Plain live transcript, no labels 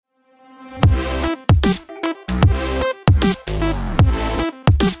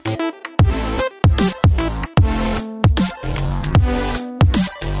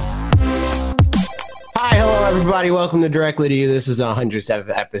everybody. Welcome to Directly to You. This is the 107th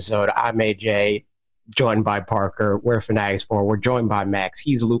episode. I'm AJ, joined by Parker. We're Fanatics 4. We're joined by Max.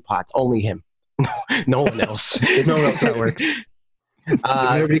 He's Loot Pots. Only him. No one else. No one else that works.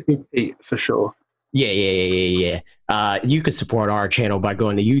 Nobody can beat for sure. Yeah. You can support our channel by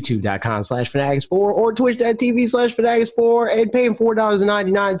going to youtube.com/Fanatics4 or twitch.tv/Fanatics4 and paying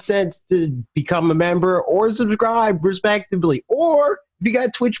 $4.99 to become a member or subscribe, respectively. Or if you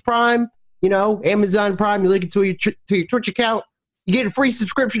got Twitch Prime, Amazon Prime, you link it to your Twitch account, you get a free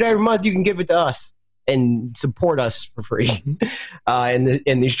subscription every month. You can give it to us and support us for free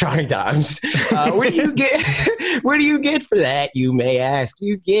in these trying times. What do you get for that, you may ask?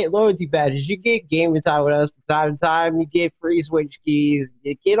 You get loyalty badges, you get gaming time with us from time to time, you get free Switch keys,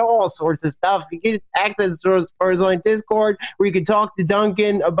 you get all sorts of stuff. You get access to us on Discord where you can talk to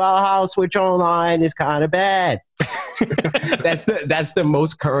Duncan about how Switch Online is kind of bad. That's the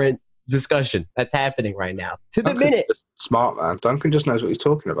most current discussion that's happening right now. To the minute. Smart man. Duncan just knows what he's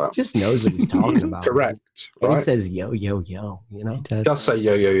talking about. Just knows what he's talking about. Correct. And right? he says yo, He does say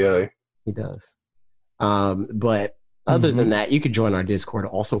yo. He does. But other than that, you could join our Discord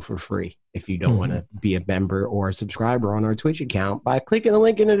also for free if you don't want to be a member or a subscriber on our Twitch account by clicking the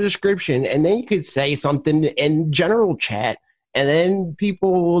link in the description, and then you could say something in general chat, and then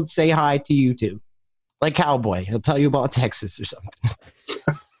people will say hi to you too. Like Cowboy, he'll tell you about Texas or something.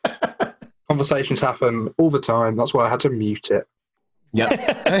 Conversations happen all the time. That's why I had to mute it. Yep.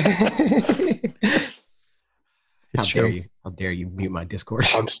 How dare you mute my Discord?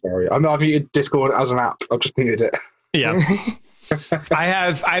 I'm sorry. I've muted Discord as an app. I've just muted it. Yeah. I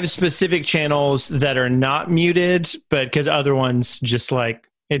have specific channels that are not muted, but because other ones just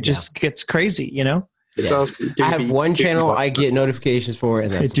just gets crazy, Yeah. I have one channel I get notifications for,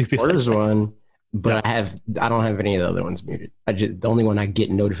 and that's the supporters one. But I don't have any of the other ones muted. The only one I get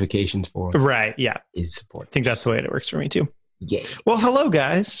notifications for, right? Yeah, is support. I think that's the way it works for me too. Yeah. Well, hello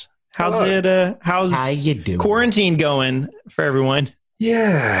guys. How's How you doing? Quarantine going for everyone?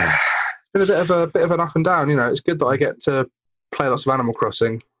 Yeah, it's been a bit of an up and down. It's good that I get to play lots of Animal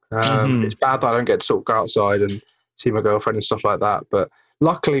Crossing. It's bad that I don't get to sort of go outside and see my girlfriend and stuff like that. But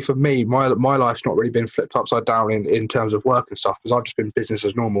luckily for me, my life's not really been flipped upside down in terms of work and stuff, because I've just been business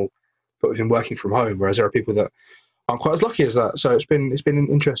as normal. But we've been working from home, whereas there are people that aren't quite as lucky as that. So it's been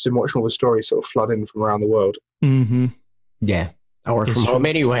interesting watching all the stories sort of flood in from around the world. Mm-hmm. Yeah, I work from home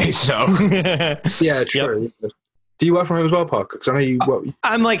anyway, so yeah, true. Yep. Do you work from home as well, Parker? Because I know you work.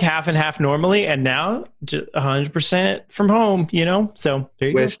 I'm like half and half normally, and now 100% from home. So there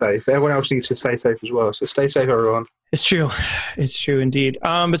you go. We're safe. Everyone else needs to stay safe as well. So stay safe, everyone. It's true. It's true indeed.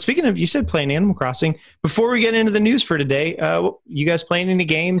 But speaking of, you said playing Animal Crossing. Before we get into the news for today, you guys playing any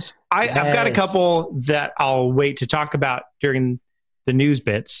games? I've got a couple that I'll wait to talk about during the news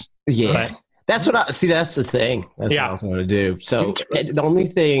bits. Yeah. But that's what that's the thing. That's what I was going to do. So the only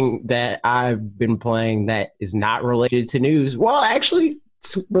thing that I've been playing that is not related to news, well, actually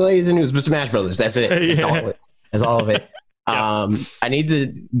it's related to news, but Smash Brothers. That's it. That's all of it. I need to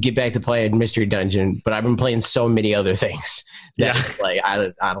get back to playing Mystery Dungeon, but I've been playing so many other things that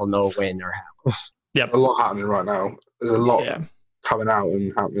I don't know when or how. Yep. A lot happening right now. There's a lot coming out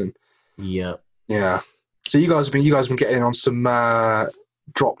and happening. Yep. Yeah. So you guys have been getting on some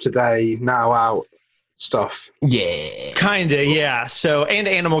drop today, now out stuff. Yeah. Kinda, yeah. So, and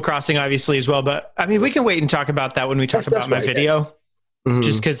Animal Crossing obviously as well, but I mean we can wait and talk about that when we talk about my video.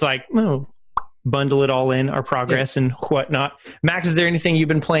 Just because bundle it all in, our progress and whatnot. Max, is there anything you've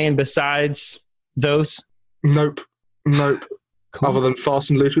been playing besides those? Nope. Cool. Other than fast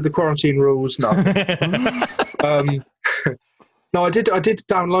and loose with the quarantine rules, no. No, I did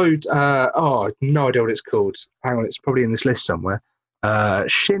download. No idea what it's called. Hang on, it's probably in this list somewhere.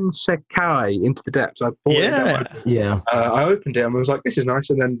 Shinsekai Into the Depths. I bought it. Yeah. I opened it and I was like, "This is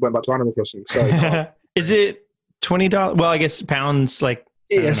nice," and then went back to Animal Crossing. So, is it $20? Well, I guess pounds like.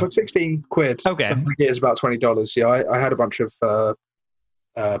 Yeah, it's like 16 quid. Okay. So I think it is about $20. Yeah, I had a bunch of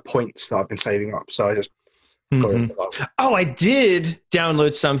points that I've been saving up, so I just got it. Oh, I did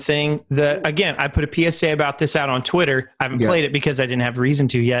download something that, again, I put a PSA about this out on Twitter. I haven't played it because I didn't have reason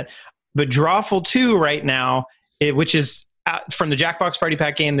to yet. But Drawful 2 right now, which is from the Jackbox Party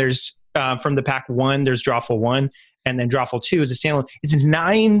Pack game, there's from the Pack 1, there's Drawful 1, and then Drawful 2 is a standalone. It's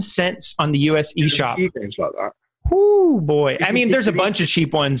 9 cents on the US eShop. Few games like that. Whoo, boy. I mean, there's a bunch of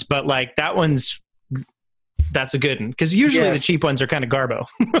cheap ones, but like that's a good one. Because usually the cheap ones are kind of garbo.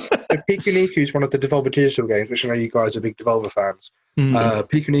 Pikuniku is one of the Devolver Digital games, which I know you guys are big Devolver fans.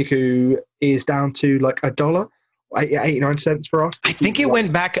 Pikuniku is down to like $1, 89 cents for us. I think it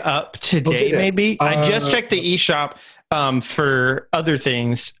went back up today, maybe. I just checked the eShop. for other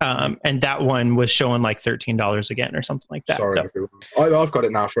things, and that one was showing like $13 again or something like that. Sorry, So, everyone. I've got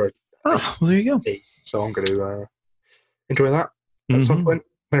it now for well, there you go. so I'm going to enjoy that at some point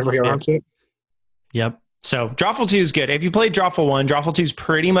whenever I get around to it. Yep. So Drawful 2 is good. If you played Drawful 1, Drawful 2 is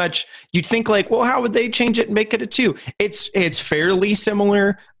pretty much, you'd think like, well, how would they change it and make it a 2? It's fairly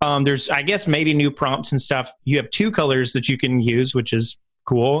similar. There's, I guess, maybe new prompts and stuff. You have 2 colors that you can use, which is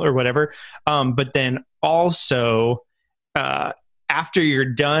cool or whatever. But then also, after you're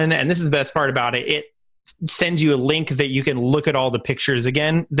done, and this is the best part about it, it sends you a link that you can look at all the pictures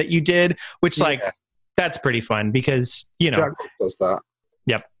again that you did, which like, that's pretty fun because, you know. Jackbox does that.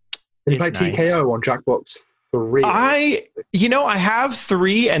 Yep. You play TKO on Jackbox for real? I have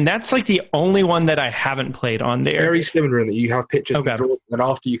 3, and that's like the only one that I haven't played on there. Very similar in that you have pictures and draw, and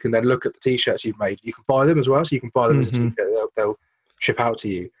after you can then look at the t-shirts you've made. You can buy them as well, so you can buy them as a t-shirt. They'll ship out to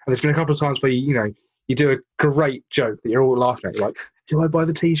you. And there's been a couple of times where you do a great joke that you're all laughing at. You're like, do I buy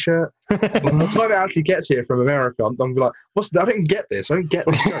the t-shirt? By the time it actually gets here from America, I'm like, I don't get this. I don't get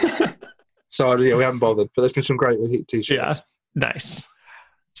this joke. So yeah, we haven't bothered, but there's been some great t-shirts. Yeah, nice.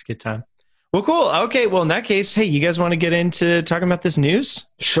 It's a good time. Well, cool. Okay, well, in that case, hey, you guys want to get into talking about this news?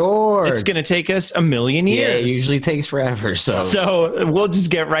 Sure. It's going to take us a million years. Yeah, it usually takes forever. So we'll just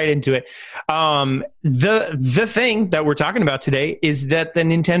get right into it. The thing that we're talking about today is that the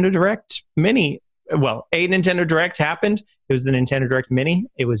Nintendo Direct Mini, well, a Nintendo Direct happened. It was the Nintendo Direct Mini.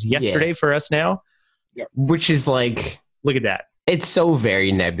 It was yesterday for us now. Yeah. Which is like, look at that. It's so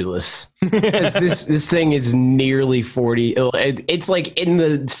very nebulous. this thing is nearly 40. It's like in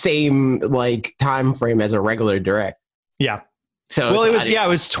the same like time frame as a regular Direct. Yeah. So well, it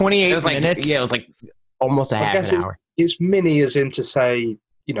was 28 minutes. Yeah, it was like almost a half an hour. It's mini as in to say,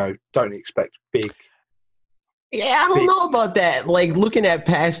 don't expect big. Yeah, I don't know about that. Like looking at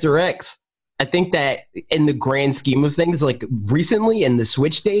past Directs, I think that in the grand scheme of things, like recently in the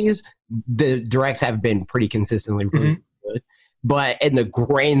Switch days, the Directs have been pretty consistently really good. But in the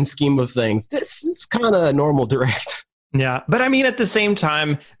grand scheme of things, this is kind of a normal Direct. Yeah. But I mean, at the same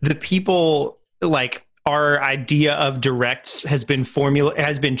time, the people, like, our idea of Directs has been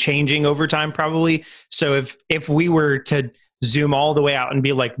changing over time, probably. So if we were to zoom all the way out and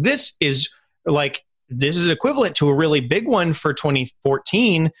be like, this is equivalent to a really big one for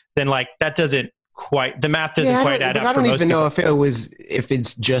 2014, then like that doesn't quite, the math doesn't quite add up. I don't even know if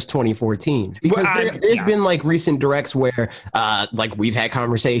it's just 2014, because there's been like recent Directs where like we've had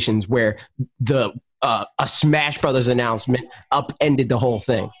conversations where a Smash Brothers announcement upended the whole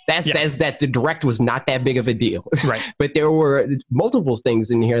thing. That says that the Direct was not that big of a deal. Right. But there were multiple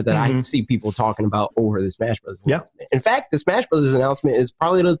things in here that I see people talking about over the Smash Brothers announcement. In fact, the Smash Brothers announcement is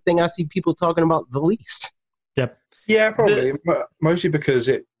probably the thing I see people talking about the least. Yep. Yeah, probably. Mostly because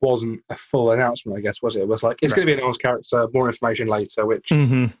it wasn't a full announcement, I guess, was it? It was like, it's going to be an announced character, more information later, which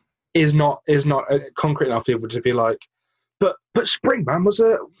is not concrete enough for people to be like, but Springman was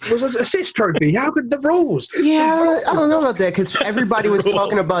an assist trophy. How could the rules? Yeah, I don't know about that, because everybody was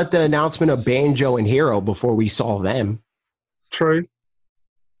talking about the announcement of Banjo and Hero before we saw them. True.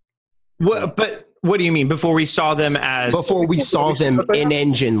 But what do you mean? Before we saw them in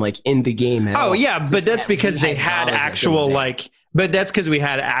engine, like in the game? Oh, yeah, but that's because they had actual but that's because we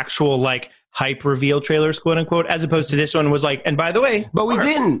had actual like hype reveal trailers, quote unquote, as opposed to this one was like, and by the way, but we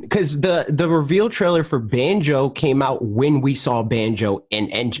didn't, because the reveal trailer for Banjo came out when we saw Banjo in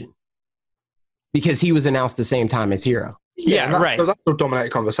engine, because he was announced the same time as Hero. Yeah, right. So that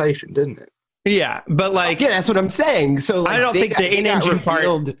dominated conversation, didn't it? Yeah, but like, yeah, that's what I'm saying. So like, I don't think the in-engine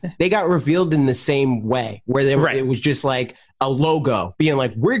part, they got revealed in the same way, where it was just like a logo being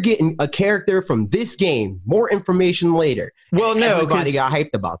like, we're getting a character from this game, more information later. Well, no, everybody got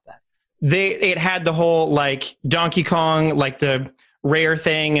hyped about that. It had the whole like Donkey Kong, like the rare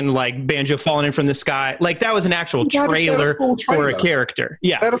thing, and like Banjo falling in from the sky. Like that was an actual trailer for a character.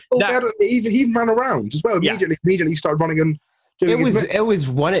 Yeah, he even ran around as well. Immediately started running and. It was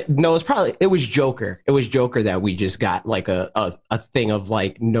Joker. It was Joker that we just got like a thing of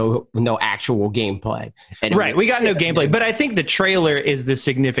like no actual gameplay. And we got no gameplay, but I think the trailer is the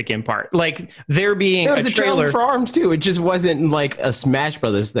significant part. Like there being a trailer for ARMS too. It just wasn't like a Smash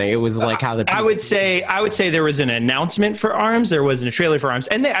Brothers thing. It was like how the I would say there was an announcement for ARMS. There wasn't a trailer for ARMS,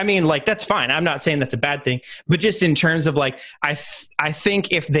 and I mean like that's fine. I'm not saying that's a bad thing, but just in terms of like I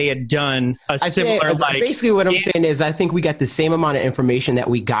think if they had done a similar basically what I'm saying is I think we got the same amount of information that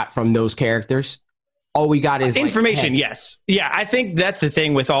we got from those characters. All we got is information. Yes. Yeah. I think that's the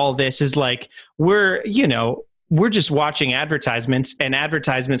thing with all this is like, we're just watching advertisements, and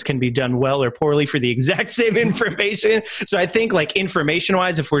advertisements can be done well or poorly for the exact same information. So I think like information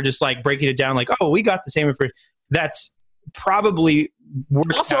wise, if we're just like breaking it down, like, oh, we got the same information, that's probably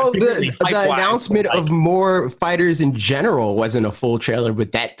works Also, out the differently hype-wise, announcement like- of more fighters in general wasn't a full trailer,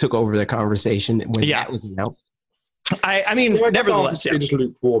 but that took over the conversation when Yeah. that was announced. I mean, Yeah, I guess nevertheless, Arms is just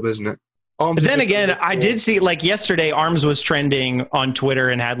lukewarm, isn't it? Arms But is then just again, I lukewarm. did see like yesterday, Arms was trending on Twitter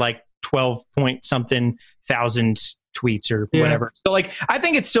and had like 12 point something thousand tweets or Yeah. whatever. So like, I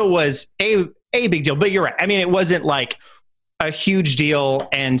think it still was a big deal. But you're right. I mean, it wasn't like a huge deal,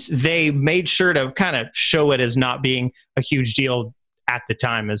 and they made sure to kind of show it as not being a huge deal at the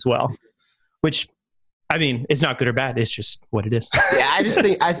time as well. Which, I mean, it's not good or bad. It's just what it is. Yeah,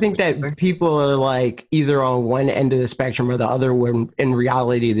 I think that people are like either on one end of the spectrum or the other. When in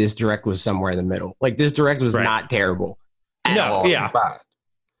reality, this direct was somewhere in the middle. Like this direct was Right. not terrible. at No, all. yeah. Bad.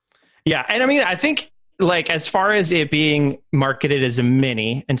 Yeah, and I mean, I think like as far as it being marketed as a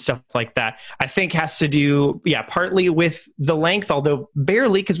mini and stuff like that, I think has to do, partly with the length, although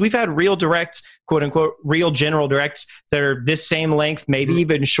barely, because we've had real directs, quote unquote, real general directs that are this same length, maybe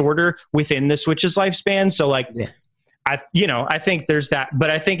even shorter within the Switch's lifespan. So like, Yeah. I think there's that,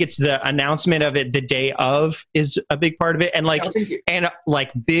 but I think it's the announcement of it the day of is a big part of it, and like, I think and like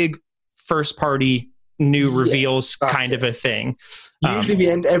big first party new Yeah, reveals that's kind of a thing. usually the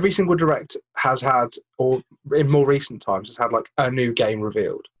end, every single direct has had, or in more recent times, has had like a new game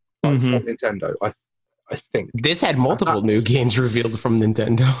revealed like, Mhm. from Nintendo. I think. This had multiple new games revealed from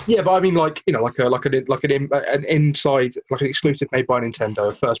Nintendo. Yeah, but I mean, like you know, like an inside, like an exclusive made by Nintendo,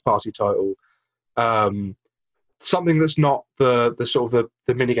 a first party title, something that's not the sort of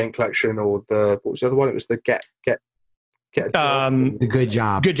the minigame collection or the what was the other one? It was the get a job. The good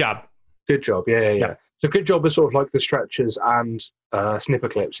job. Good job. Good job, yeah. Yeah. So good job is sort of like the stretchers and snipper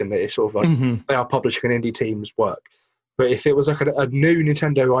clips in that it's sort of like Mhm. they are publishing an indie team's work. But if it was like a new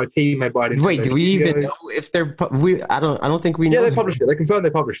Nintendo IP made by Nintendo, Wait, do we even know if they're? I don't think we know. Yeah, they published it. They confirmed they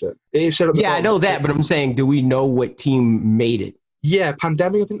published it. It said at the Yeah, I bottom- know that, but I'm saying, do we know what team made it? Yeah,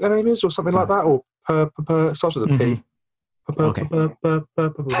 Pandemic, I think their name is, or something like that, or starts with a P. Okay.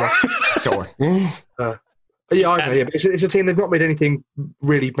 Sure. Yeah, I know. Yeah, but it's a team. They've not made anything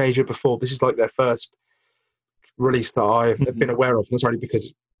really major before. This is like their first release that I've been aware of, and that's only because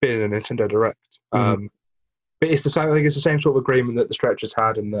it's been in a Nintendo Direct. But it's the same. I think it's the same sort of agreement that the Stretchers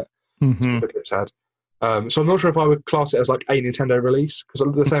had and that Snipper Clips had. So I'm not sure if I would class it as like a Nintendo release,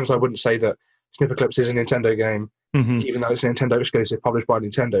 because the same as I wouldn't say that Snipper Clips is a Nintendo game, even though it's a Nintendo exclusive published by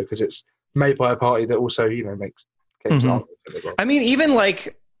Nintendo, because it's made by a party that also makes games. Aren't Nintendo games. I mean, even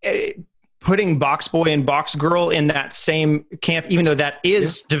like putting Box Boy and Box Girl in that same camp, even though that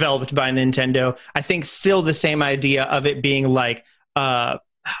is developed by Nintendo, I think still the same idea of it being like, I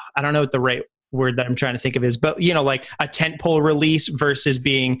don't know what the right word that I'm trying to think of is, but like a tentpole release versus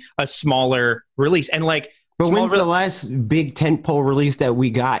being a smaller release. And like, But when's the last big tentpole release that we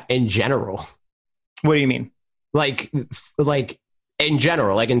got in general? What do you mean? Like in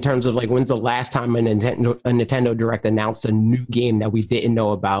general, like in terms of like when's the last time a Nintendo Direct announced a new game that we didn't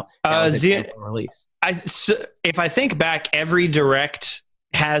know about? That was a tentpole release. If I think back, every Direct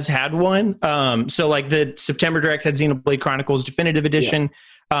has had one. So like the September Direct had Xenoblade Chronicles Definitive Edition.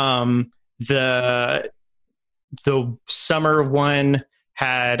 The summer one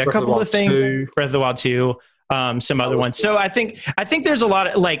had a couple of things. Breath of the Wild 2. Some other ones. So I think there's a lot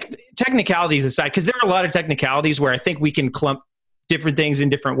of like technicalities aside, because there are a lot of technicalities where I think we can clump different things in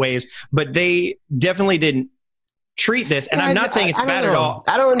different ways, but they definitely didn't treat this. And I'm not saying it's bad at all.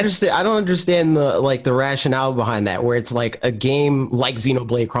 I don't understand the rationale behind that, where it's like a game like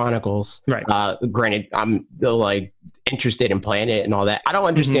Xenoblade Chronicles. Right. Granted, I'm like interested in playing it and all that. I don't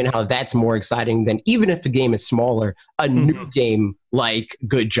understand how that's more exciting than, even if the game is smaller, a new game like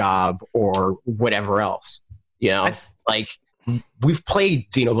Good Job or whatever else. Like we've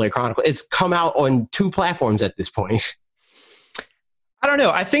played Xenoblade Chronicles. It's come out on 2 platforms at this point. I don't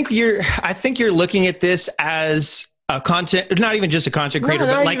know. I think you're looking at this as a content, not even just a content creator,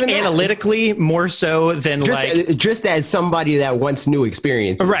 but like analytically more so than just as somebody that wants new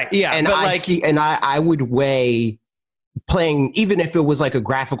experiences. Right. Yeah. And I would weigh playing, even if it was like a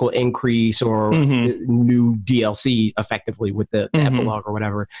graphical increase or new DLC effectively with the epilogue or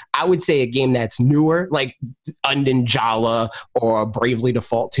whatever, I would say a game that's newer, like a Ninjala or a Bravely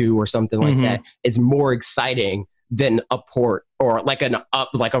Default 2 or something like that, is more exciting than a port or like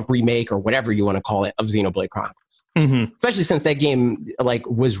a remake or whatever you want to call it of Xenoblade Chronicles. Especially since that game like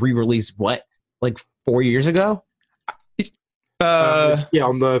was re-released 4 years ago. On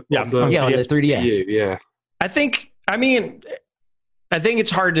the 3DS. Yeah. I think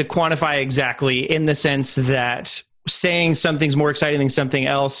it's hard to quantify exactly, in the sense that saying something's more exciting than something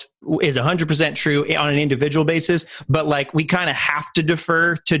else is 100% true on an individual basis, but like we kind of have to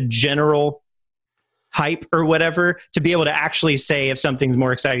defer to general hype or whatever to be able to actually say if something's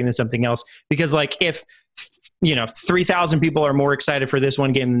more exciting than something else. Because like if 3,000 people are more excited for this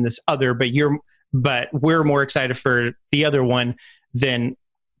one game than this other, but we're more excited for the other one, then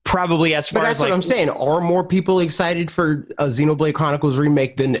probably as far but as that's what I'm saying. Are more people excited for a Xenoblade Chronicles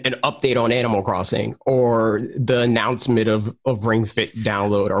Remake than an update on Animal Crossing or the announcement of Ring Fit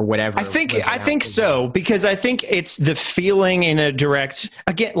download or whatever? I think so, because I think it's the feeling in a direct.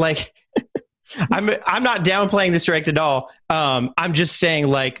 Again, like I'm not downplaying this direct at all. I'm just saying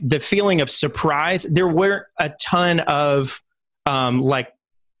like the feeling of surprise. There weren't a ton of like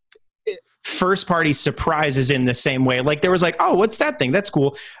first party surprises in the same way. Like there was like, oh, what's that thing? That's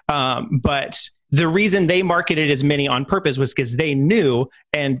cool. But the reason they marketed as mini on purpose was because they knew,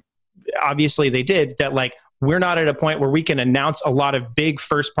 and obviously they did, that like we're not at a point where we can announce a lot of big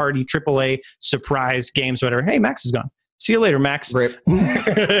first party AAA surprise games, whatever. Hey, Max is gone. See you later, Max. Rip.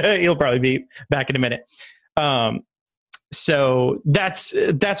 He'll probably be back in a minute. So that's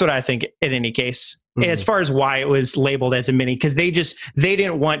what I think in any case. As far as why it was labeled as a mini, because they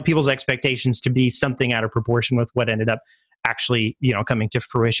didn't want people's expectations to be something out of proportion with what ended up actually, coming to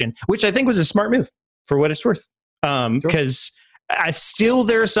fruition, which I think was a smart move for what it's worth. Because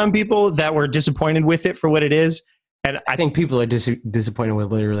there are some people that were disappointed with it for what it is. And I think people are disappointed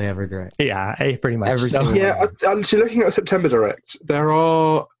with literally every direct. Yeah, pretty much. So looking at September Direct, there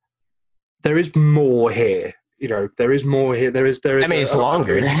is more here. There is more here. There is. I mean, it's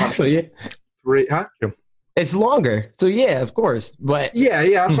longer. So yeah. It's longer, so yeah, of course. But yeah,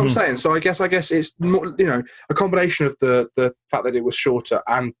 that's what I'm saying. So I guess it's more, a combination of the fact that it was shorter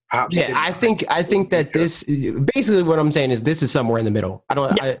and perhaps. Yeah, I think that this basically what I'm saying is this is somewhere in the middle.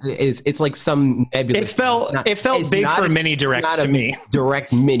 It's like some nebulous. It felt big for mini directs to me.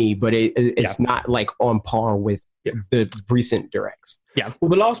 Direct mini, but it's not like on par with the recent directs. Yeah. Well,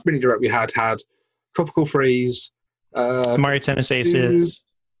 the last mini direct we had Tropical Freeze, Mario Tennis Aces.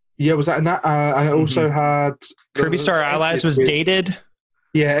 Yeah, was that in that? And it also had Kirby Star Allies was dated.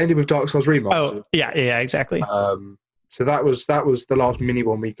 Yeah, ended with Dark Souls Remastered. Oh, yeah, exactly. So that was the last mini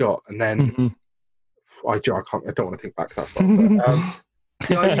one we got, and then I don't want to think back that far.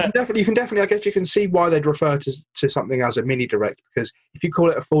 But, you can definitely. I guess you can see why they'd refer to something as a mini direct, because if you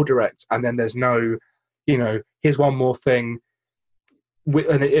call it a full direct and then there's no, here's one more thing,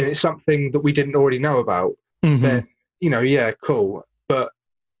 and it's something that we didn't already know about, then cool, but.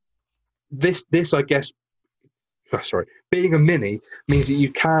 This I guess, being a mini means that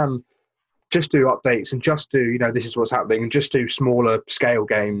you can just do updates and just do, this is what's happening, and just do smaller scale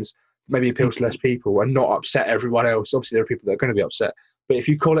games, maybe appeal to less people and not upset everyone else. Obviously, there are people that are going to be upset. But if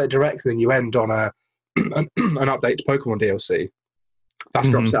you call it a direct, then you end on an update to Pokemon DLC. That's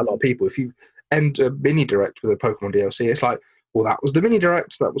going to upset a lot of people. If you end a mini direct with a Pokemon DLC, it's like, well, that was the mini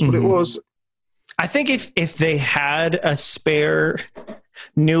direct. That was what it was. I think if they had a spare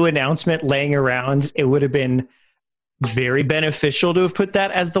new announcement laying around, it would have been very beneficial to have put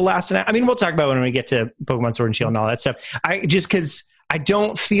that as the last. I mean, we'll talk about when we get to Pokemon Sword and Shield and all that stuff. Because I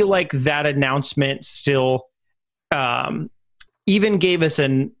don't feel like that announcement still even gave us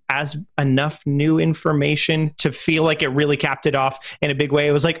enough new information to feel like it really capped it off in a big way.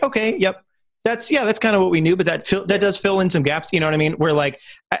 It was like, okay, yep. That's kind of what we knew, but that does fill in some gaps. You know what I mean? Where like,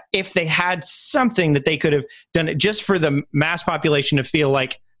 if they had something that they could have done it just for the mass population to feel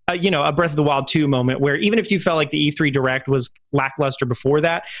like, a Breath of the Wild 2 moment, where even if you felt like the E3 Direct was lackluster before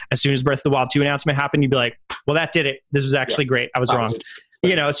that, as soon as Breath of the Wild 2 announcement happened, you'd be like, well, that did it. This was actually great. I was wrong.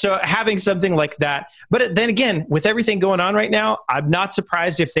 So having something like that. But then again, with everything going on right now, I'm not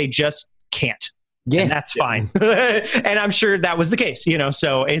surprised if they just can't. Yeah. And that's fine. And I'm sure that was the case,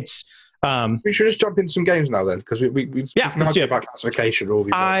 so it's, we should just jump into some games now then, because we can let's do it. About classification or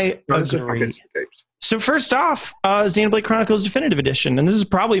I agree. So first off, Xenoblade Chronicles Definitive Edition, and this is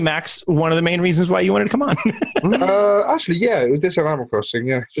probably, Max, one of the main reasons why you wanted to come on. Actually, yeah, it was this and Animal Crossing.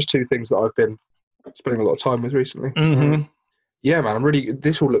 Yeah, just two things that I've been spending a lot of time with recently. Yeah, man,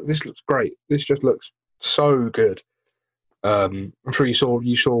 this looks great. This just looks so good. I'm sure you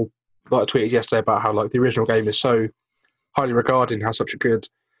saw like I tweeted yesterday about how like the original game is so highly regarded and has such a good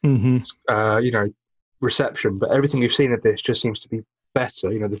reception, but everything we've seen of this just seems to be better.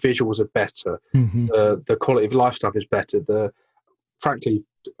 The visuals are better, the quality of life stuff is better, the frankly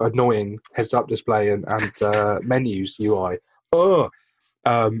annoying heads-up display and menus UI better.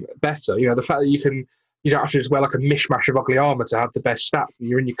 The fact that you don't have to just wear like a mishmash of ugly armor to have the best stats, and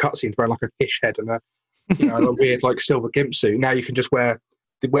you're in your cutscenes wearing like a fish head and a weird like silver gimp suit. Now you can just wear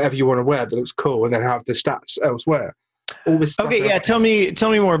whatever you want to wear that looks cool and then have the stats elsewhere. Okay, yeah. Tell me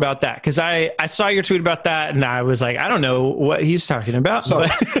more about that, because I saw your tweet about that and I was like, I don't know what he's talking about. So,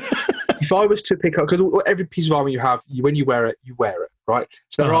 if I was to pick up, because every piece of armor you have, when you wear it, right?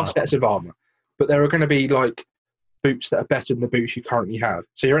 So there are sets of armor, but there are going to be like boots that are better than the boots you currently have.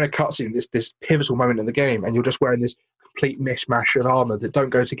 So you're in a cutscene, this pivotal moment in the game, and you're just wearing this complete mishmash of armor that don't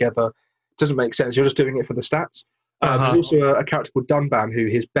go together. Doesn't make sense. You're just doing it for the stats. There's also a character called Dunban who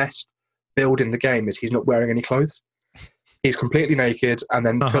his best build in the game is he's not wearing any clothes. He's completely naked, and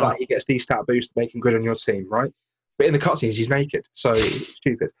then for that he gets these stat boosts to make him good on your team, right? But in the cutscenes he's naked, so it's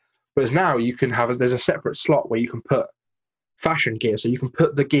stupid. Whereas now you can have there's a separate slot where you can put fashion gear, so you can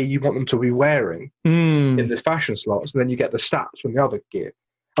put the gear you want them to be wearing in the fashion slots, and then you get the stats from the other gear.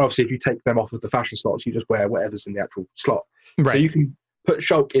 Obviously, if you take them off of the fashion slots, you just wear whatever's in the actual slot. Right. So you can put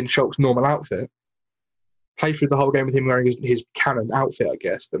Shulk in Shulk's normal outfit, play through the whole game with him wearing his canon outfit, I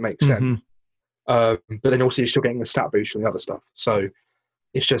guess, that makes sense. But then also you're still getting the stat boost from the other stuff. So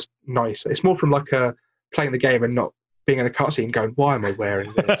it's just nice. It's more from like playing the game and not being in a cutscene going, why am I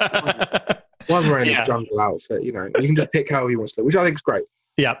wearing this? Why am I wearing this jungle outfit? You know, you can just pick how you want to look, which I think is great.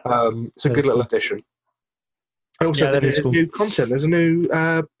 Yeah. It's a good little addition. And also, there's new content. There's a new...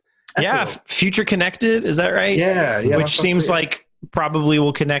 Future Connected, is that right? Yeah. Which seems like probably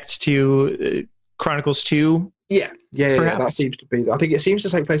will connect to Chronicles 2. Yeah. That seems to be... I think it seems to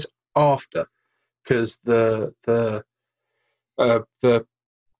take place after, because the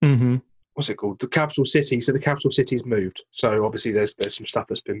what's it called? The capital city. So the capital city's moved. So obviously there's some stuff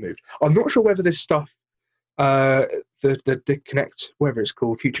that's been moved. I'm not sure whether this stuff, the Connect, whatever it's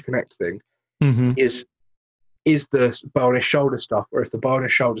called, Future Connect thing, is the bow on his shoulder stuff, or if the bow on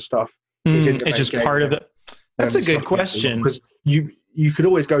his shoulder stuff is in the it's just part of it. That's a good question. Because you could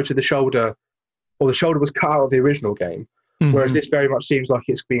always go to the shoulder, or the shoulder was cut out of the original game, whereas this very much seems like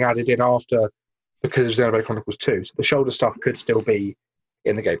it's being added in after, because of Xenoblade Chronicles 2. So the shoulder stuff could still be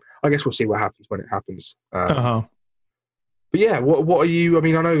in the game. I guess we'll see what happens when it happens. But yeah, what are you? I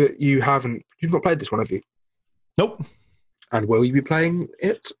mean, I know that you've not played this one, have you? Nope. And will you be playing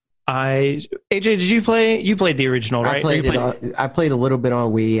it? AJ, did you play? You played the original, right? I played a little bit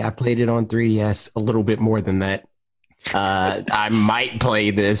on Wii. I played it on 3DS. A little bit more than that. I might play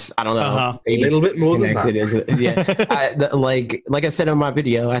this. I don't know. A little bit more than that. Like I said in my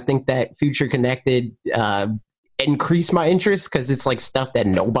video, I think that Future Connected increased my interest because it's like stuff that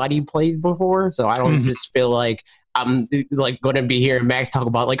nobody played before. So I don't just feel like I'm like going to be hearing Max talk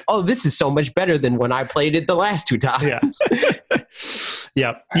about like, oh, this is so much better than when I played it the last 2 times.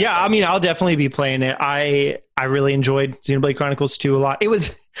 Yeah. I mean, I'll definitely be playing it. I really enjoyed Xenoblade Chronicles 2 a lot.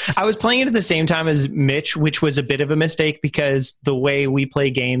 I was playing it at the same time as Mitch, which was a bit of a mistake because the way we play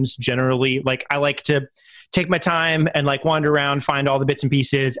games generally, like I like to take my time and like wander around, find all the bits and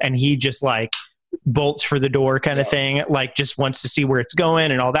pieces, and he just like bolts for the door kind of thing, like just wants to see where it's going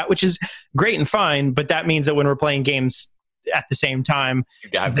and all that, which is great and fine. But that means that when we're playing games at the same time,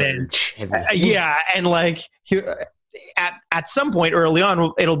 then and like at some point early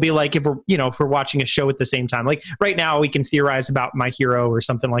on, it'll be like if we're watching a show at the same time. Like right now, we can theorize about My Hero or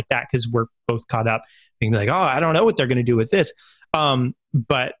something like that because we're both caught up. We can be like, oh, I don't know what they're going to do with this.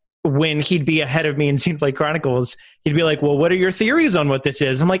 But when he'd be ahead of me in Xenoblade Chronicles, he'd be like, well, what are your theories on what this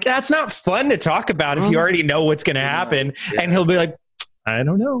is? I'm like, that's not fun to talk about if you already know what's going to happen. Yeah. And he'll be like, I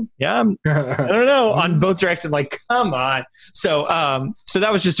don't know. Yeah, I don't know. On both directions, like, come on. So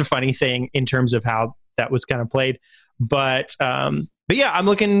that was just a funny thing in terms of how that was kind of played. But yeah, I'm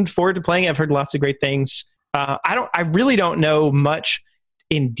looking forward to playing it. I've heard lots of great things. I really don't know much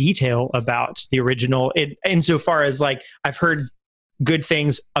in detail about the original insofar as like I've heard good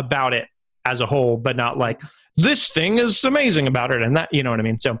things about it as a whole, but not like this thing is amazing about it and that, you know what I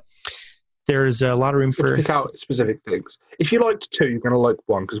mean? So there's a lot of room for pick out specific things. If you liked 2, you're going to like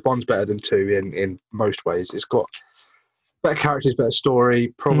 1 because 1's better than 2 in most ways. It's got better characters, better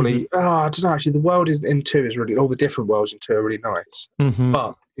story, probably. I don't know. Actually, the world in 2 is really, all the different worlds in 2 are really nice.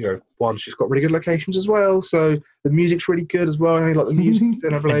 But 1's just got really good locations as well. So the music's really good as well. I know you like the music.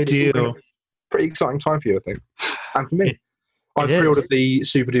 Pretty exciting time for you, I think, and for me. I pre-ordered the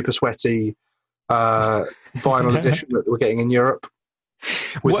super duper sweaty vinyl edition that we're getting in Europe.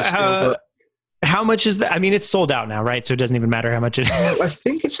 How much is that? I mean, it's sold out now, right? So it doesn't even matter how much it is. I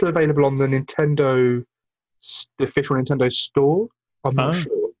think it's still available on the official Nintendo store. I'm not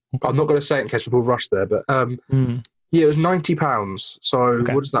sure. Okay. I'm not going to say it in case people rush there, but yeah, it was £90. So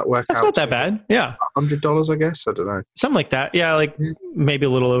what does that work out? That's not that bad. Yeah, $100, I guess. I don't know. Something like that. Yeah, like maybe a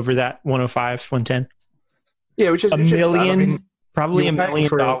little over that. 105, 110. Yeah, which is $1 million, probably $1 million.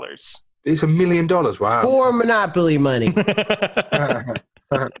 It's $1 million. Wow. For Monopoly money.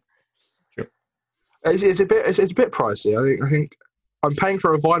 It's a bit pricey. I think I'm paying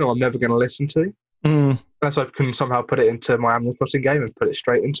for a vinyl I'm never going to listen to unless I can somehow put it into my Animal Crossing game and put it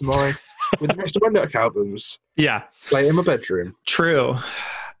straight into my with the rest of my Nook albums. Yeah. Play it in my bedroom. True.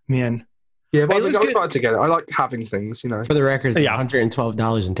 Man. Yeah, but It I'm excited to get it. I like having things, For the record, it's Yeah.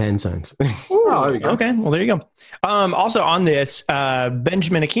 $112.10. Oh, there we go. Okay, well, there you go. Also on this,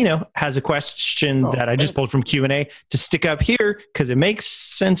 Benjamin Aquino has a question that I just pulled from Q&A to stick up here because it makes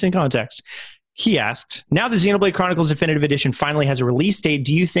sense in context. He asked, now the Xenoblade Chronicles Definitive Edition finally has a release date.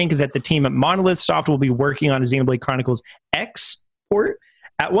 Do you think that the team at Monolith Soft will be working on a Xenoblade Chronicles X port?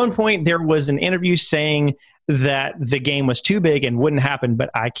 At one point, there was an interview saying that the game was too big and wouldn't happen, but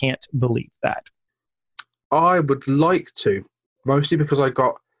I can't believe that. I would like to, mostly because I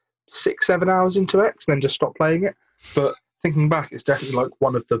got 6-7 hours into X and then just stopped playing it. But thinking back, it's definitely like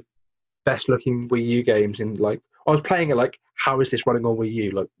one of the best looking Wii U games. In like, I was playing it like, how is this running on Wii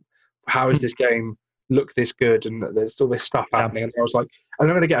U? Like, how is this game look this good? And there's all this stuff happening. And I was like, and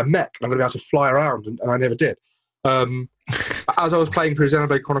I'm going to get a mech and I'm going to be able to fly around, and I never did. As I was playing through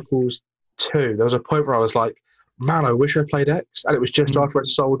Xenoblade Chronicles 2, there was a point where I was like, man, I wish I played X. And it was just after I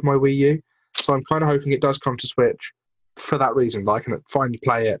sold my Wii U. So I'm kind of hoping it does come to Switch for that reason, that I can finally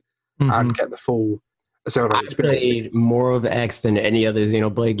play it and get the full Xenoblade experience. I played more of X than any other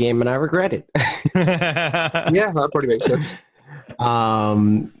Xenoblade game, and I regret it. Yeah, that probably makes sense.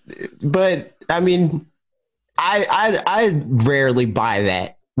 But I mean, I rarely buy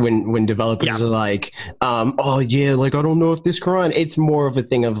that when developers are like, oh yeah, like I don't know if this can run. It's more of a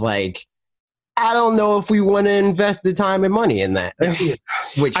thing of like, I don't know if we want to invest the time and money in that.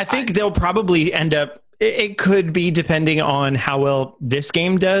 Which I think they'll probably end up. It could be depending on how well this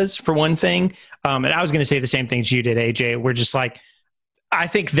game does, for one thing. And I was going to say the same things you did, AJ. We're just like, I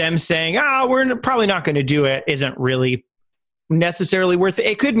think them saying, we're probably not going to do it isn't really necessarily worth it.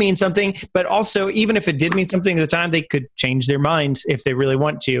 It could mean something, but also even if it did mean something at the time, they could change their minds if they really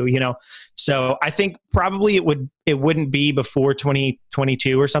want to, So I think probably it wouldn't be before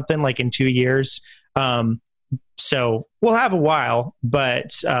 2022 or something, like in 2 years. So we'll have a while,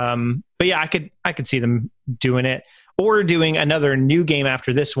 but yeah, I could see them doing it, or doing another new game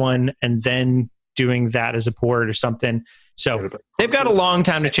after this one and then doing that as a port or something. So they've got a long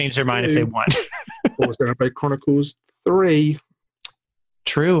time to change their mind if they want. Or was going to play Chronicles 3.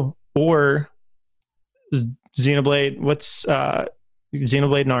 True. Or Xenoblade,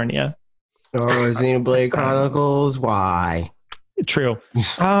 Xenoblade Narnia. Or Xenoblade Chronicles Y. True.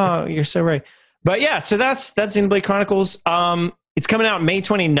 Oh, you're so right. But yeah, so that's Xenoblade Chronicles. It's coming out May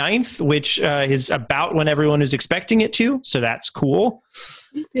 29th, which is about when everyone is expecting it to. So that's cool.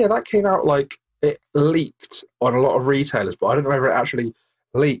 Yeah, that came out like it leaked on a lot of retailers, but I don't know whether it actually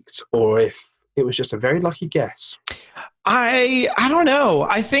leaked or if it was just a very lucky guess. I don't know.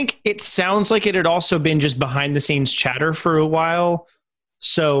 I think it sounds like it had also been just behind the scenes chatter for a while.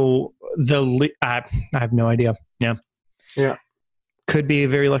 So I have no idea. Yeah. Could be a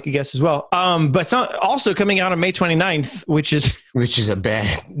very lucky guess as well. But it's also coming out on May 29th, which is a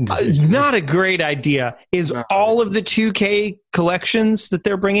bad decision. Not a great idea, is all of the 2K collections that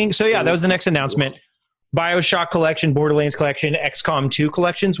they're bringing. So yeah, that was the next announcement. BioShock collection, Borderlands collection, XCOM 2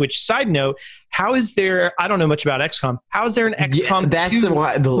 collections, which, side note, how is there, I don't know much about XCOM. How is there an XCOM 2 that's the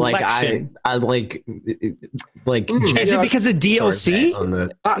one, like, I like is it because of DLC?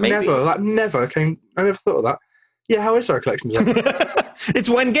 That never came, I never thought of that. Yeah, how is our collection? It's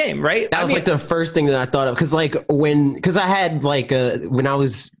one game, right? That was like the first thing that I thought of, because I had like when I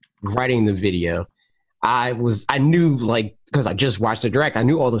was writing the video, I knew, like, because I just watched the direct, I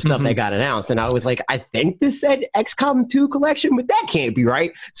knew all the stuff that got announced, and I was like, I think this said XCOM 2 collection, but that can't be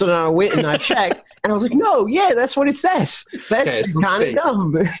right. So then I went and I checked, and I was like, no, yeah, that's what it says. That's kind of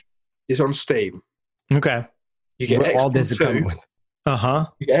dumb. It's on Steam. Okay. You get XCOM all this 2. come with.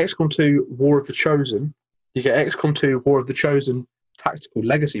 You get XCOM 2 War of the Chosen. You get XCOM 2 War of the Chosen Tactical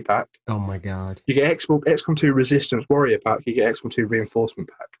Legacy Pack. Oh my god. You get XCOM 2 Resistance Warrior Pack. You get XCOM 2 Reinforcement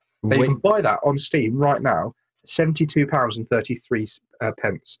Pack. Now, you can buy that on Steam right now for £72.33,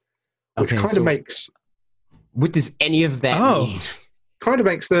 which kind of makes... What does any of that mean? Kind of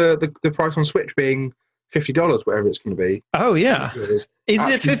makes the price on Switch being $50, whatever it's going to be. Oh, yeah. Is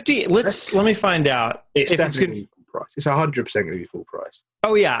it 50? Let me find out. It's definitely full price. It's 100% going to be full price.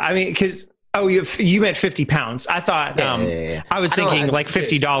 Oh, yeah. I mean, because... Oh, you meant £50. I thought I was thinking like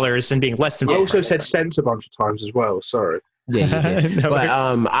 $50 and being less than. I also said cents a bunch of times as well. Sorry. Yeah, you did. But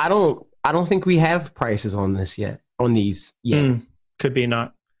I don't think we have prices on this yet. On these yet. Could be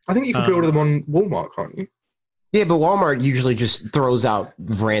not. I think you can pre-order them on Walmart, can't you? Yeah, but Walmart usually just throws out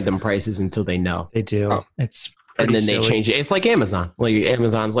random prices until they know. They do. Oh. It's and then silly. They change it. It's like Amazon. Like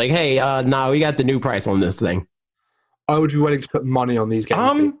Amazon's like, hey, we got the new price on this thing. I would be willing to put money on these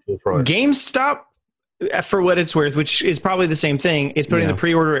games. GameStop for what it's worth, which is probably the same thing, is putting the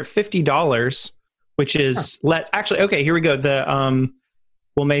pre-order at $50, which is actually okay. Here we go.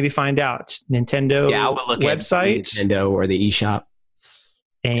 We'll maybe find out Nintendo I would look website, at Nintendo or the eShop,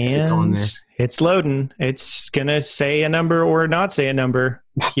 and it's loading. It's gonna say a number or not say a number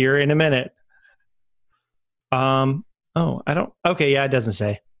here in a minute. It doesn't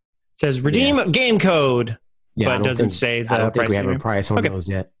say. It says redeem game code. Yeah, but it doesn't say the I don't think price. we have a price on those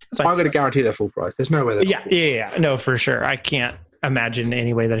yet. I'm going to guarantee they're full price. There's no way they're Yeah. No, for sure. I can't imagine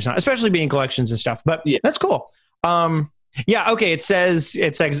any way that it's not, especially being collections and stuff. But that's cool. Okay. It says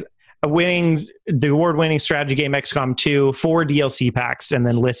it's the award-winning strategy game XCOM 2, 4 DLC packs, and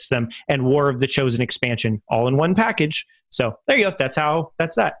then lists them, and War of the Chosen expansion all in one package. So there you go. That's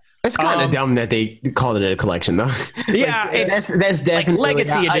that. It's kind of dumb that they called it a collection, though. Yeah, that's definitely like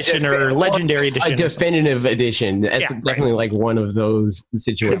Legacy Edition or Legendary Edition. A definitive edition. That's definitely like one of those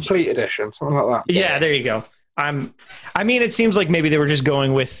situations. Complete edition, something like that. Yeah, there you go. It seems like maybe they were just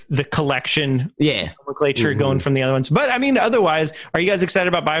going with the collection nomenclature going from the other ones. But otherwise, are you guys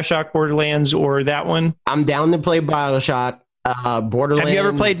excited about BioShock, Borderlands, or that one? I'm down to play BioShock. Borderlands. Have you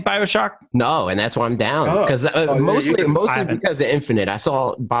ever played BioShock? No, and that's why I'm down because mostly because of Infinite. I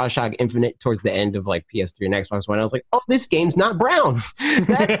saw BioShock Infinite towards the end of like PS3 and Xbox One. I was like, oh, this game's not brown.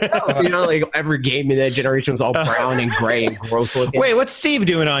 That's like every game in that generation was all brown and gray and gross looking. Wait, what's Steve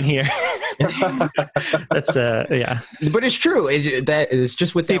doing on here? That's but it's true. That is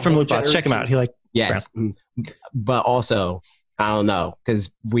just with Steve from Lootbox. Check him out. He yes, brown. But also. I don't know because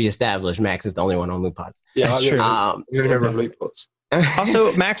we established Max is the only one on Lootpods. Yeah, that's true. Lootpods.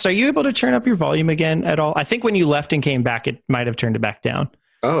 Also, Max, are you able to turn up your volume again at all? I think when you left and came back, it might have turned it back down.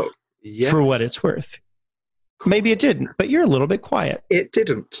 Oh, yeah. For what it's worth. Maybe it didn't, but you're a little bit quiet. It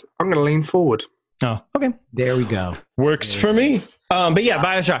didn't. I'm going to lean forward. Oh, okay. There we go. Works for me. But yeah,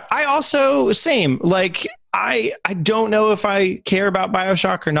 BioShock. I also, same. Like, I don't know if I care about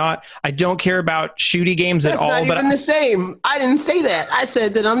BioShock or not. I don't care about shooty games at all. That's not even the same. I didn't say that. I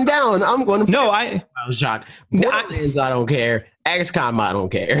said that I'm down. I'm going to play BioShock. Borderlands, I don't care. XCOM, I don't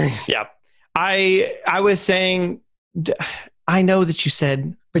care. Yeah. I was saying, I know that you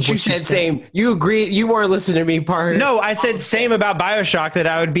said... But you said same. You agreed. You weren't listening to me, Parker. No, I said same about BioShock, that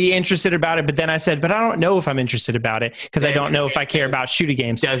I would be interested about it. But then I said, but I don't know if I'm interested about it because I don't know if I care about shooting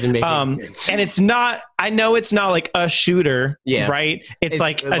games. Doesn't make sense. And it's not. I know it's not like a shooter. Yeah. Right. It's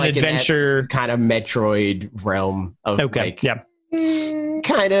like an adventure kind of Metroid realm of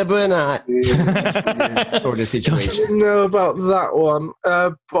kind of, but not sort of situation. I don't know about that one.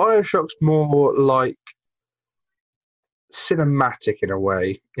 BioShock's more like cinematic in a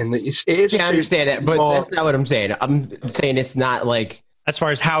way, in that it is. Yeah, I understand that, but that's not what I'm saying. I'm saying it's not like as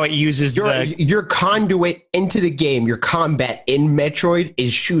far as how it uses your conduit into the game. Your combat in Metroid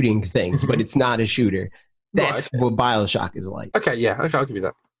is shooting things, but it's not a shooter. That's what BioShock is like. Okay, I'll give you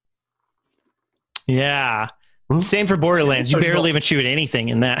that. Yeah. Same for Borderlands. You barely even shoot anything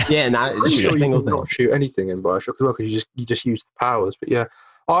in that. Yeah, not shoot a single thing. Not shoot anything in BioShock as well because you just use the powers. But yeah.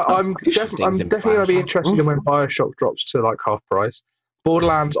 I'm definitely going to be interested in when BioShock drops to like half price.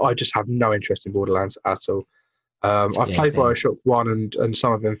 Borderlands, I just have no interest in Borderlands at all. I've played BioShock 1 and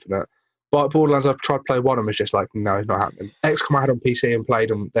some of Infinite. But Borderlands, I've tried to play 1 and was just like, no, it's not happening. XCOM I had on PC and played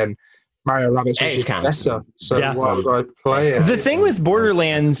them, then Mario Rabbids was just better. So why would I play it? The thing with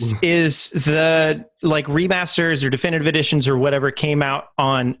Borderlands is the like remasters or definitive editions or whatever came out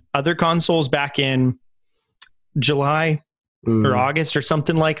on other consoles back in July or August or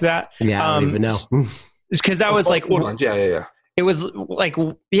something like that. Yeah, I don't even know. Because that was like, yeah. It was like,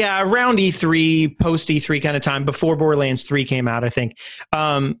 around E3, post E3 kind of time before Borderlands 3 came out, I think.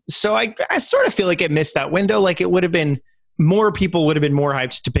 So I sort of feel like it missed that window. Like it would have been, more people would have been more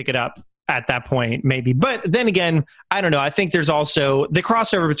hyped to pick it up at that point, maybe. But then again, I don't know. I think there's also the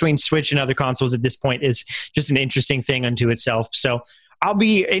crossover between Switch and other consoles at this point is just an interesting thing unto itself. So I'll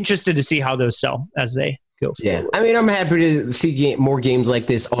be interested to see how those sell as they go forward. I mean, I'm happy to see more games like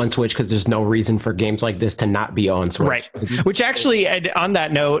this on Switch because there's no reason for games like this to not be on Switch. Right. Which actually, on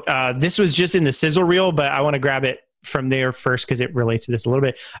that note, this was just in the sizzle reel, but I want to grab it from there first because it relates to this a little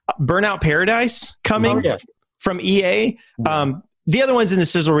bit. Burnout Paradise coming from EA. The other ones in the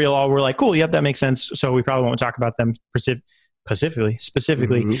sizzle reel all were like, cool, yep, that makes sense. So we probably won't talk about them specifically.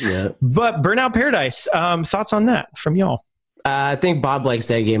 But Burnout Paradise, thoughts on that from y'all? I think Bob likes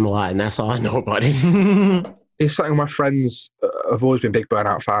that game a lot, and that's all I know about it. It's something my friends have always been big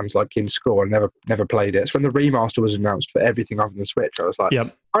Burnout fans, like in school, and never played it. So when the remaster was announced for everything other than Switch, I was like,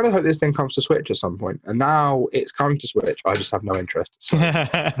 I don't hope this thing comes to Switch at some point. And now it's coming to Switch. I just have no interest. So,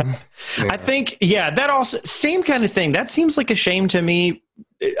 I think, that also, same kind of thing. That seems like a shame to me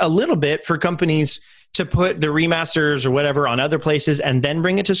a little bit for companies to put the remasters or whatever on other places and then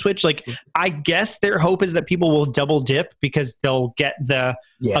bring it to Switch. Like, I guess their hope is that people will double dip because they'll get the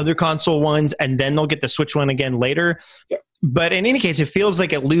other console ones and then they'll get the Switch one again later. Yeah. But in any case, it feels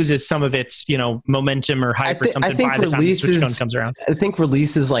like it loses some of its, momentum or hype or something by the time the Switch one comes around. I think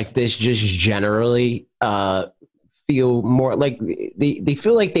releases like this just generally feel more like they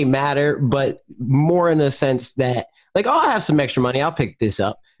feel like they matter, but more in a sense that like, oh, I have some extra money, I'll pick this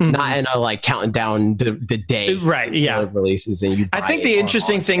up. Not in a like counting down the day, right? Yeah, releases and you. I think the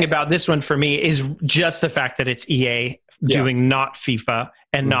interesting thing about this one for me is just the fact that it's EA doing not FIFA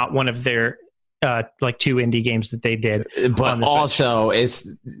and not one of their like 2 indie games that they did. But also, it's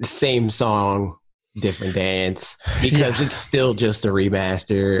same song, different dance because it's still just a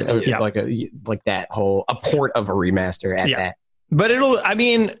remaster, like that whole a port of a remaster at that. But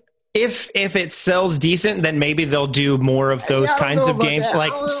if it sells decent, then maybe they'll do more of those kinds of games,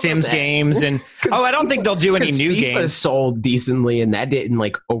 like Sims games, and I don't think they'll do any new FIFA games. Sold decently, and that didn't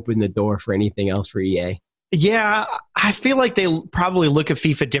like open the door for anything else for EA. Yeah, I feel like they probably look at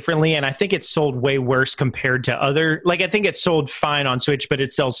FIFA differently, and I think it's sold way worse compared to other. Like, I think it's sold fine on Switch, but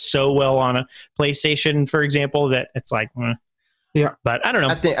it sells so well on a PlayStation, for example, that it's like, yeah. But I don't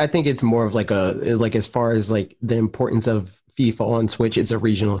know. I think it's more of like as far as like the importance of FIFA on Switch, it's a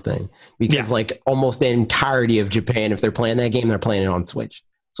regional thing because like almost the entirety of Japan, if they're playing that game, they're playing it on Switch.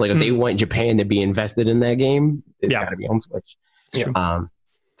 It's like if they want Japan to be invested in that game, it's got to be on Switch. Yeah.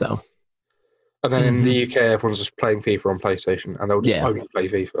 So. And then in the UK, everyone's just playing FIFA on PlayStation, and they'll just only play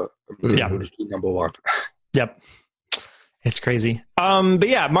FIFA. They'll just be number one. Yep. It's crazy. But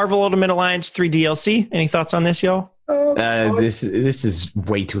yeah, Marvel Ultimate Alliance 3 DLC. Any thoughts on this, y'all? This is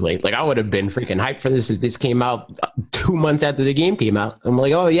way too late. Like, I would have been freaking hyped for this if this came out 2 months after the game came out. I'm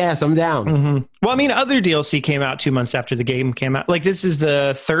like, oh yes, I'm down. Mm-hmm. Well, I mean, other DLC came out 2 months after the game came out. Like, this is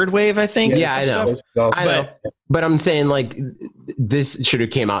the third wave, I think. Yeah, I know. But I'm saying like this should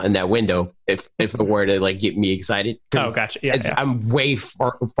have came out in that window if it were to like get me excited. Oh, gotcha. Yeah, I'm way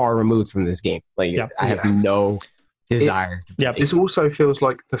far removed from this game. Like, I have no desire. This also feels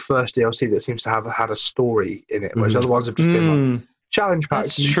like the first DLC that seems to have had a story in it, whereas other ones have just been like challenge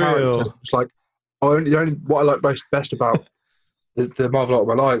packs. That's true. It's like what I like best about the Marvel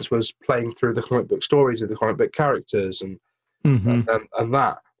Ultimate Alliance was playing through the comic book stories of the comic book characters and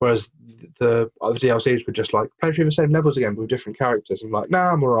that. Whereas the other DLCs were just like play through the same levels again but with different characters. I'm like,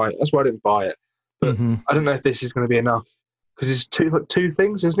 nah, I'm all right. That's why I didn't buy it. But I don't know if this is going to be enough because it's two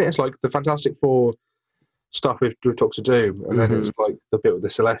things, isn't it? It's like the Fantastic Four stuff with Doctor Doom, and then it's like the bit with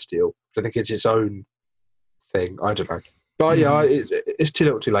the Celestial. I think it's its own thing. I don't know. But it's too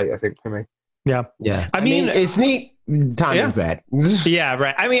little too late, I think, for me. Yeah. I mean, it's neat. Time is bad. Yeah,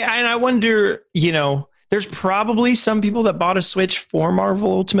 right. I mean, and I wonder, there's probably some people that bought a Switch for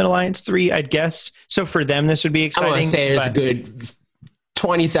Marvel Ultimate Alliance 3, I'd guess. So for them, this would be exciting. I want to say there's a good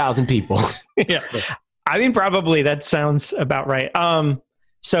 20,000 people. Yeah. I mean, probably that sounds about right.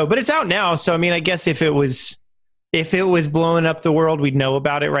 But it's out now. So, I mean, I guess if it was blowing up the world, we'd know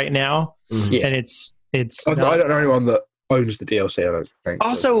about it right now. Yeah. And it's. I don't know anyone that owns the DLC. I don't think.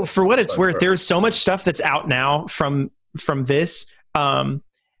 Also, for what it's worth, there's so much stuff that's out now from this.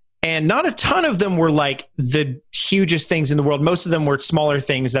 And not a ton of them were like the hugest things in the world. Most of them were smaller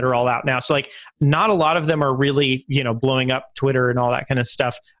things that are all out now. So like not a lot of them are really, blowing up Twitter and all that kind of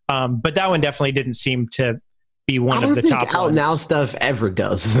stuff. But that one definitely didn't seem to be one of the top ones. Out now stuff ever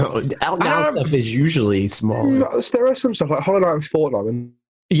does though. Out now stuff is usually smaller. There are some stuff like Hollow Knight and Fortnite.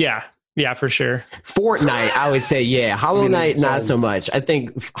 Yeah, for sure. Fortnite, I would say, yeah. Hollow Knight, not so much. I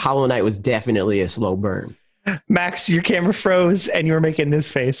think Hollow Knight was definitely a slow burn. Max, your camera froze and you were making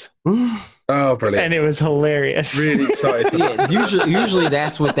this face. Oh, brilliant. And it was hilarious. Really excited. Yeah, usually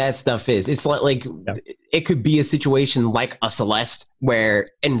that's what that stuff is. It's like it could be a situation like a Celeste where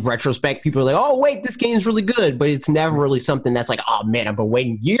in retrospect people are like, oh wait, this game's really good, but it's never really something that's like, oh man, I've been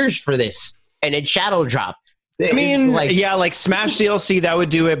waiting years for this. And it shadow dropped. I mean, like Smash DLC, that would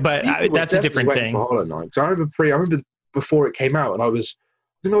do it, but that's a different thing. For Hollow Knight. I remember before it came out, and I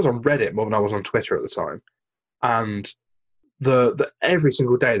think I was on Reddit more than I was on Twitter at the time. And the every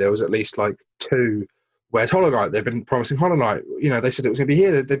single day there was at least like 2. Where's Hollow Knight? They've been promising Hollow Knight. They said it was going to be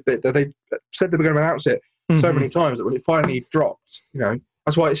here. They said they were going to announce it so many times that when it finally dropped,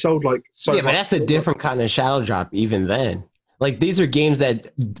 that's why it sold like so. Yeah, but that's a different kind of shadow drop. Even then, like these are games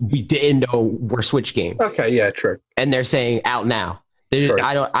that we didn't know were Switch games. Okay, yeah, true. And they're saying out now.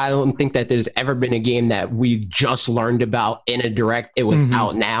 I don't think that there's ever been a game that we just learned about in a direct. It was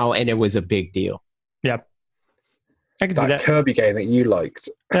out now, and it was a big deal. Yep. I can see that Kirby game that you liked.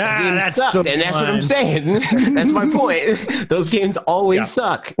 That's what I'm saying. That's my point. Those games always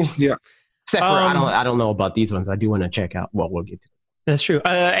suck. Yeah. Except for I don't know about these ones. I do want to check out. Well, we'll get to it. That's true.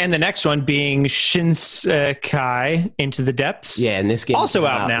 And the next one being Shinsekai Into the Depths. Yeah, and this game also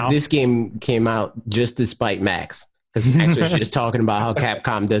out now. This game came out just despite Max. Because Max was just talking about how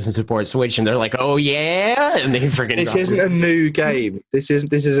Capcom doesn't support Switch, and they're like, "Oh yeah," and they freaking. This isn't a new game. This is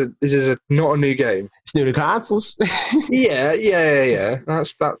not a new game. It's new to consoles. Yeah.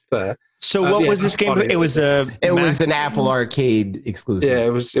 That's fair. So what was this game? It was an Apple Arcade exclusive. Yeah, it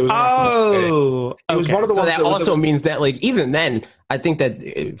was. Oh, it was one of the ones that also means that, like, even then, I think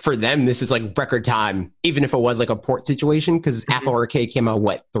that for them, this is like record time, even if it was like a port situation, because Apple Arcade came out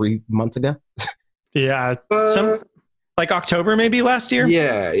 3 months ago. Yeah, like October maybe last year.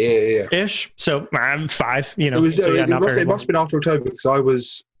 Yeah. Ish. So I'm 5. You know, it must have been after October because I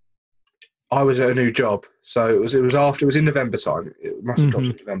was at a new job, so it was in November time. It must have dropped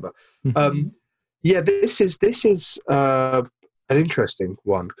in November. This is an interesting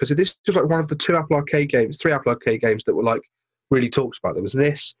one because this was like one of the 3 Apple Arcade games that were like really talked about. There was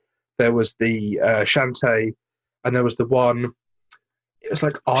this, there was the Shantae, and there was the one. It was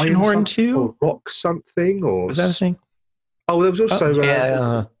like Iron 2 or Rock something, or was that a thing? Oh, there was also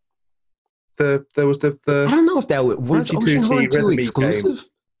there was the. I don't know if that was Oceanhorn 2 exclusive. Game.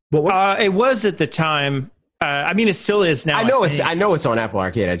 What was it was at the time. I mean, it still is now. I know it's on Apple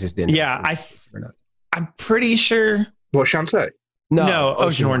Arcade. I just didn't. Yeah, I'm pretty sure. What, Shantae? No,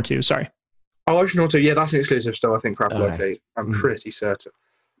 Oceanhorn 2. Sorry. Oh, Oceanhorn 2. Yeah, that's an exclusive still, I think, for Apple Arcade. I'm pretty certain.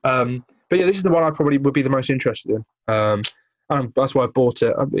 But yeah, this is the one I probably would be the most interested in. That's why I bought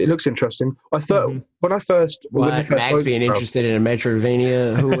it. It looks interesting. I thought when I first Max being interested in a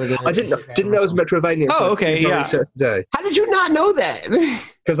Metroidvania. I didn't know it was a Metroidvania. Oh, okay, yeah. Today. How did you not know that?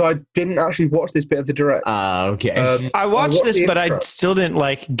 Because I didn't actually watch this bit of the direct. Okay. I watched this, but I still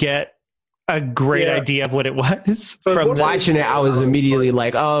didn't get a great idea of what it was. From watching it, I was immediately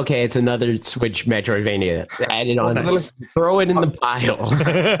like, "Oh, okay, it's another Switch Metroidvania." Add it on, throw it in the pile.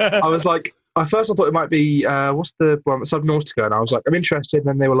 I was like. At first, I thought it might be what's the one, Subnautica, and I was like, I'm interested. And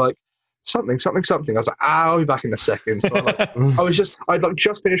then they were like, something. I was like, I'll be back in a second. So I'd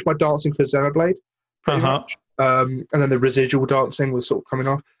just finished my dancing for Xenoblade, pretty much, and then the residual dancing was sort of coming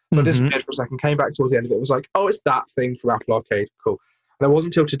off. So I disappeared for a second, came back towards the end of it. It was like, oh, it's that thing from Apple Arcade, cool. And it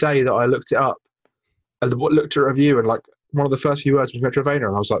wasn't until today that I looked it up and looked at a review, and like one of the first few words was Metrovania,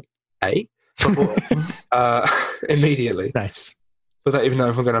 and I was like, hey, immediately. Nice. Without even know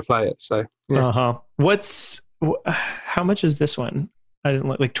if I'm going to play it. So, yeah. How much is this one? I didn't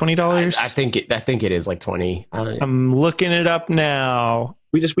look, like $20. I think it is like 20. I'm looking it up now.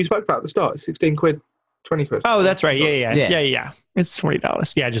 We spoke about at the start. 16 quid, 20 quid. Oh, that's right. Yeah. It's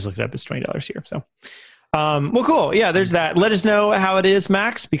 $20. Yeah, I just looked it up. It's $20 here. So, well, cool. Yeah, there's that. Let us know how it is,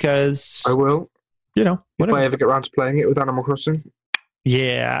 Max, because I will. Whatever. If I ever get around to playing it with Animal Crossing.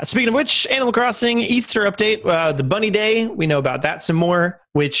 Yeah. Speaking of which, Animal Crossing Easter update, the Bunny Day. We know about that some more.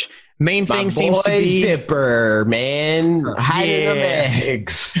 Which main thing seems to be Zipper, man, hiding the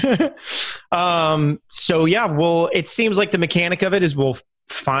eggs. So yeah, well, it seems like the mechanic of it is we'll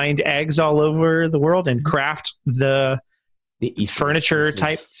find eggs all over the world and craft the furniture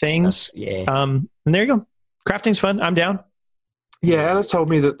type things. Yeah. And there you go. Crafting's fun. I'm down. Yeah, Ella told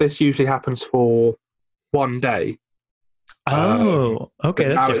me that this usually happens for one day. Oh, okay.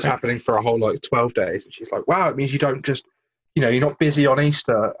 That's now it's happening for a whole 12 days, and she's like, "Wow, it means you don't just, you're not busy on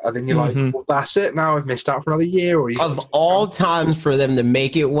Easter." And then you're like, "Well, that's it. Now I've missed out for another year." Or of all times for them to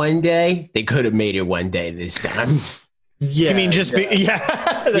make it one day, they could have made it one day this time. Yeah, you mean just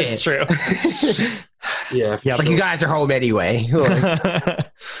that's true. Yeah, like you guys are home anyway.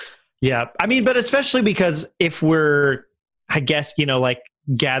 Yeah, I mean, but especially because if we're, I guess, like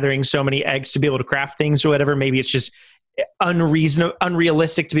gathering so many eggs to be able to craft things or whatever, maybe it's just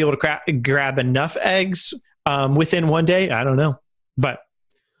unrealistic to be able to grab enough eggs within one day. I don't know, but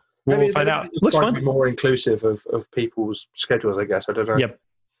we'll find out. Looks fun. More inclusive of people's schedules, I guess. I don't know. Yep.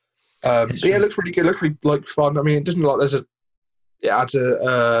 But yeah, it looks really good. It looks really fun. I mean, it doesn't it adds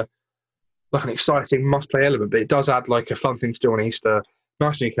an exciting must-play element, but it does add a fun thing to do on Easter.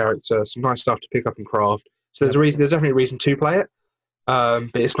 Nice new character, some nice stuff to pick up and craft. So there's definitely a reason to play it.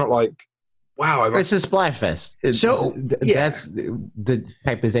 But it's not like, wow. It's a Splatfest. That's the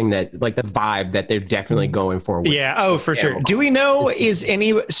type of thing that, the vibe that they're definitely going for. Yeah. Oh, for sure. Do we know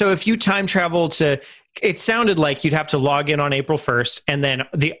so if you time travel to, it sounded like you'd have to log in on April 1st and then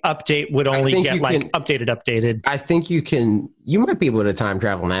the update would only get updated. I think you might be able to time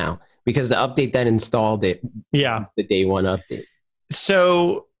travel now because the update that installed it. Yeah. The day one update.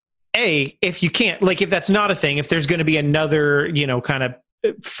 So if you can't, if that's not a thing, if there's going to be another, kind of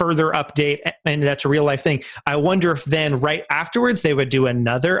further update and that's a real life thing, I wonder if then right afterwards they would do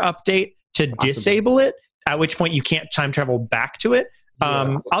another update to disable it, at which point you can't time travel back to it.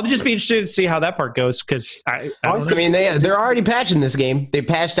 I'll just be interested to see how that part goes because I mean they're already patching this game. They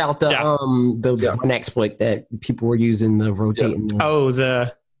patched out the one exploit that people were using, the rotating.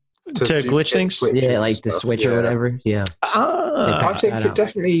 To glitch things. Yeah, like the switch or whatever. Yeah. I think it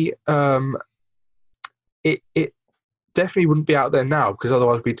definitely it definitely wouldn't be out there now because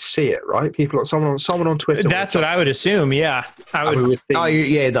otherwise we'd see it, right? Someone on Twitter. That's what I would assume. Yeah, I would.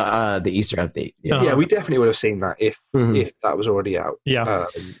 The Easter update. Yeah, we definitely would have seen that if that was already out. Yeah.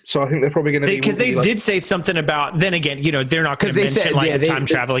 So I think they're probably going to because they did say something about. Then again, they're not going to mention time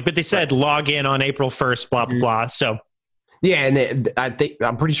traveling, but they said log in on April 1st, blah blah blah. So. Yeah, and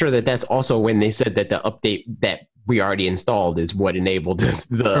I'm pretty sure that's also when they said that the update that we already installed is what enabled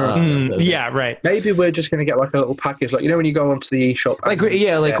the yeah, right. Maybe we're just going to get like a little package, like when you go onto the eShop,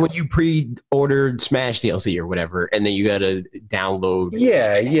 when you pre-ordered Smash DLC or whatever, and then you got to download.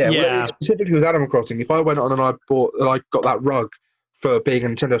 Yeah. Well, specifically with Animal Crossing, if I went on and I got that rug for being a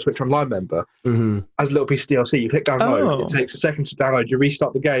Nintendo Switch Online member as a little piece of DLC, you click download. It takes a second to download. You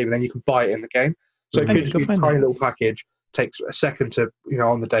restart the game, and then you can buy it in the game. So it could be a tiny little package. Takes a second to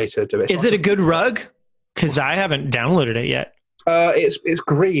on the day to do it. Is it a good rug? Because I haven't downloaded it yet. It's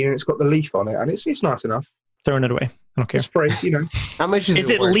green and it's got the leaf on it, and it's nice enough. Throwing it away. I don't care. It's free, How much is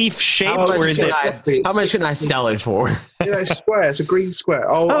it leaf shaped or is it? How much can I sell it for? It's a square. It's a green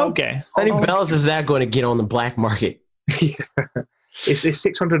square. Okay. How many bells is that going to get on the black market? Yeah. It's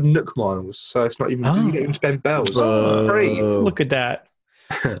 600 Nook miles, so it's not even. You don't even spend bells. Free. Look at that.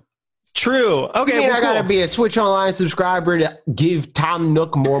 True. Okay. I gotta be a Switch Online subscriber to give Tom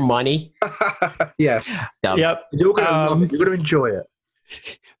Nook more money. Yes. Yep. You're gonna enjoy it.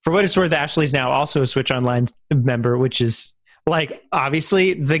 For what it's worth, Ashley's now also a Switch Online member, which is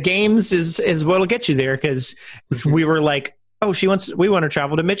obviously the games is what'll get you there because we were like, we want to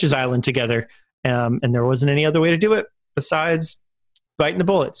travel to Mitch's Island together, and there wasn't any other way to do it besides biting the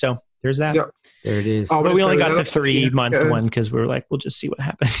bullet. So there's that. Yep. There it is. But we only got the 3-month one because we were like, we'll just see what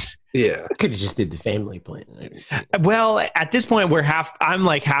happens. Yeah, could have just did the family plan. Well, at this point, I'm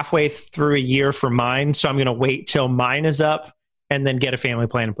like halfway through a year for mine, so I'm going to wait till mine is up and then get a family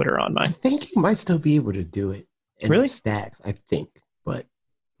plan and put her on mine. I think you might still be able to do it. Really? Stacks, I think, but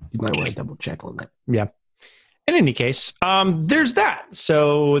you might want to double check on that. Yeah. In any case, there's that.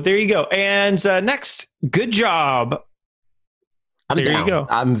 So there you go. And next, good job. There you go.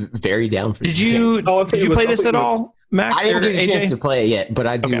 I'm very down for this. Did you play this at all, Mac? I didn't get a chance to play it yet, but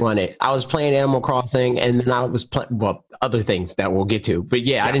I do want it. I was playing Animal Crossing, and then I was playing other things that we'll get to. But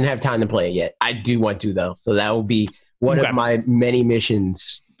I didn't have time to play it yet. I do want to though, so that will be one of my many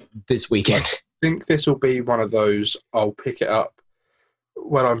missions this weekend. I think this will be one of those. I'll pick it up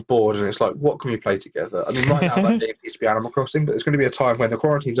when I'm bored, and it's like, what can we play together? I mean, right now that game needs to be Animal Crossing, but there's going to be a time when the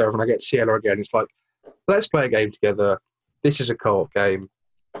quarantine's over and I get to see Ella again. It's like, let's play a game together. This is a co-op game.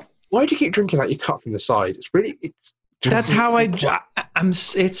 Why do you keep drinking that you cut from the side? That's how I do.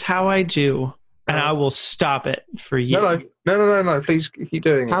 It's how I do, and I will stop it for you. No. Please keep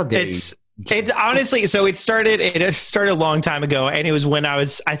doing it. How dare you? It's honestly, so it started a long time ago, and it was when I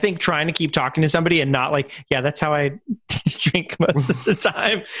was, I think, trying to keep talking to somebody and not like, yeah, that's how I drink most of the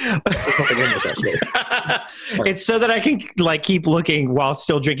time. It's so that I can like keep looking while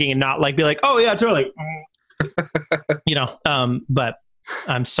still drinking and not like be like, oh yeah, totally. But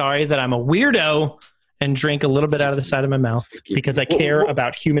I'm sorry that I'm a weirdo and drink a little bit out of the side of my mouth because I care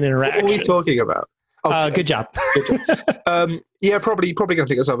about human interaction. What are we talking about? Good job. Yeah, probably going to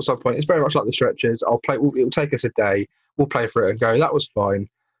think of at some point. It's very much like the stretches. I'll play. It'll take us a day. We'll play for it and go, that was fine,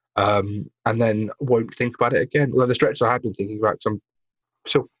 and then won't think about it again. Although the stretches I have been thinking about, because I'm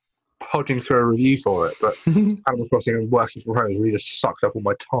still plodding through a review for it. But Animal Crossing and working from home really just sucked up all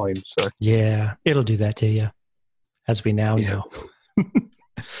my time. So yeah, it'll do that to you, as we now know.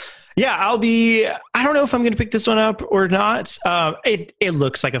 Yeah, I don't know if I'm going to pick this one up or not. It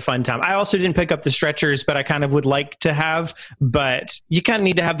looks like a fun time. I also didn't pick up the stretchers, but I kind of would like to have. But you kind of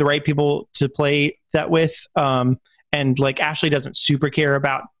need to have the right people to play that with. And like Ashley doesn't super care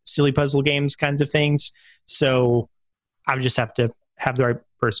about silly puzzle games kinds of things. So I would just have to have the right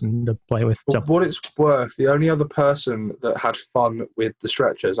person to play with. For what it's worth, the only other person that had fun with the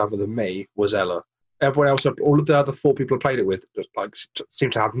stretchers other than me was Ella. Everyone else, all of the other 4 people I played it with, just like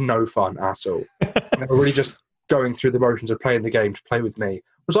seemed to have no fun at all. And they were really just going through the motions of playing the game to play with me,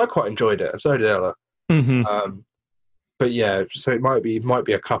 which I quite enjoyed it. And so did Ella. Mm-hmm. But yeah, so it might be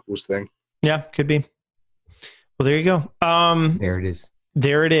a couples thing. Yeah, could be. Well, there you go. There it is.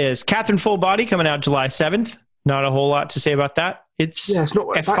 There it is. Catherine Full Body coming out July 7th. Not a whole lot to say about that. It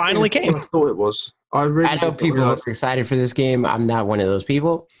finally came. I thought it was. I know people are excited for this game. I'm not one of those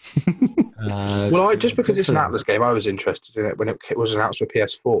people. Just because it's an Atlas game, I was interested in it when it was announced for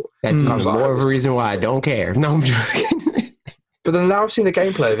PS4. That's even more of a reason why I don't care. No, I'm joking. But then now I've seen the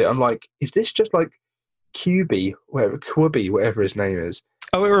gameplay of it, I'm like, is this just like QB, whatever his name is?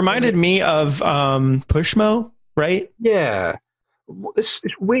 Oh, it reminded me of Pushmo, right? Yeah. It's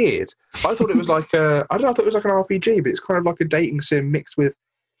weird. I thought it was like I thought it was like an RPG, but it's kind of like a dating sim mixed with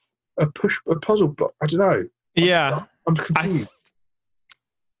a puzzle block. I don't know. Yeah. I'm confused.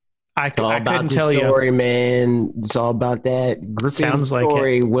 I couldn't tell you. It's all about the story, man. It's all about that gripping Sounds like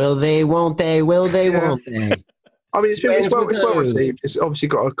story. it. Will they? Won't they? Will they? Won't they? I mean, it's well received. It's obviously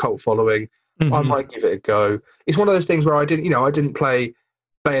got a cult following. Mm-hmm. I might give it a go. It's one of those things where I didn't play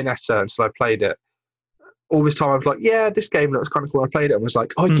Bayonetta until I played it. All this time I was like, yeah, this game looks kind of cool. I played it and was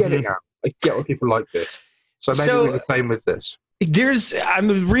like, oh, I get it now. I get why people like this. So maybe we'll be playing with this.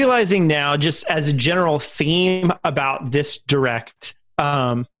 I'm realizing now, just as a general theme about this direct,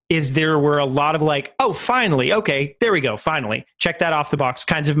 is there were a lot of like, oh, finally, okay, there we go, finally, check that off the box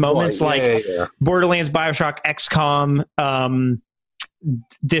kinds of moments, Borderlands, BioShock, XCOM,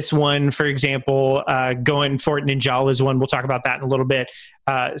 this one, for example, going Fort Ninjala is one. We'll talk about that in a little bit.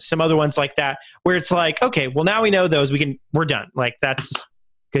 Some other ones like that, where it's like, okay, well, now we know those. We're done. Like, that's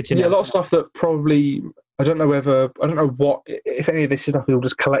good to know. Yeah, a lot of stuff that probably, I don't know what, if any of this stuff is all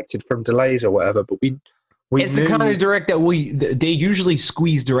just collected from delays or whatever, but it's the kind of direct that they usually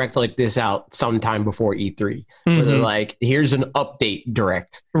squeeze direct like this out sometime before E3. Where they're like, here's an update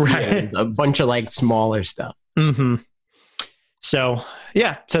direct. Right. A bunch of like smaller stuff. Mm-hmm. So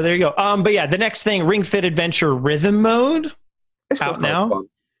there you go. But yeah, the next thing, Ring Fit Adventure Rhythm Mode, it's out now. Fun.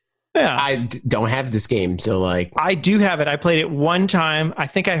 Yeah, I don't have this game, so like I do have it. I played it one time. I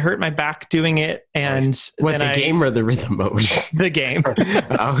think I hurt my back doing it, and then game or the rhythm mode? The game,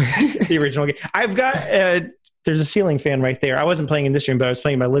 the original game. I've got. There's a ceiling fan right there. I wasn't playing in this room, but I was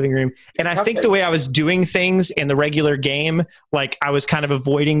playing in my living room. And I think the way I was doing things in the regular game, like I was kind of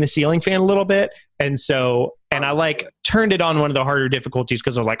avoiding the ceiling fan a little bit. And I like turned it on one of the harder difficulties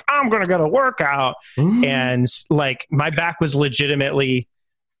because I was like, I'm going to get a workout. And like my back was legitimately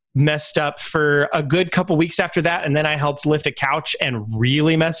messed up for a good couple weeks after that. And then I helped lift a couch and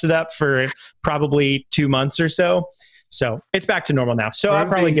really messed it up for probably 2 months or so. So it's back to normal now. So I'll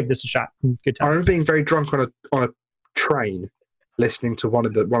probably give this a shot. Good time. I remember being very drunk on a train, listening to one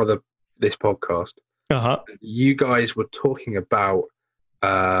of this podcast. You guys were talking about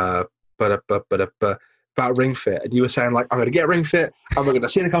about Ring Fit, and you were saying like, I'm going to get Ring Fit, and we're going to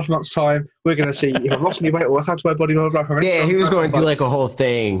see in a couple of months' time. We're going to see if I've lost any weight or what's happened to my body. Yeah, he was going to do like a whole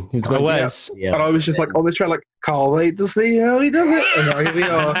thing. He was going and I was just like on the train, like, can't wait to see how he does it. And here we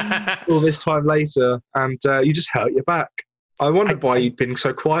are, all this time later, and you just hurt your back. I wondered why you'd been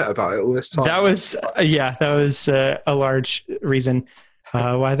so quiet about it all this time. That was a large reason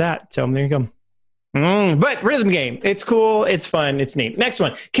why that. So there you go. But rhythm game, it's cool, it's fun, it's neat. Next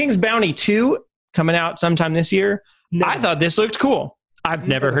one, King's Bounty 2. Coming out sometime this year. No. I thought this looked cool. I've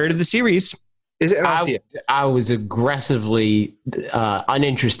never heard of the series. Is it an RTS? I was aggressively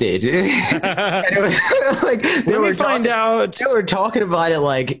uninterested. Let me find out. They were talking about it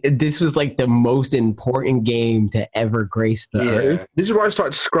like this was like the most important game to ever grace the earth. This is where I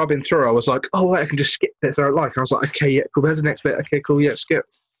started scrubbing through. I was like, oh, wait, I can just skip bits I don't like. And I was like, okay, yeah, cool. There's the next bit. Okay, cool. Yeah, skip.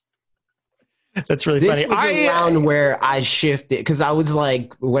 That's really funny. This was around where I shifted because I was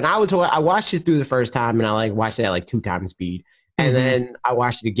like, I watched it through the first time and I like watched it at like 2 times speed, and then I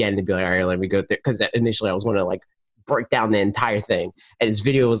watched it again to be like, all right, let me go there because initially I was going to like break down the entire thing, and this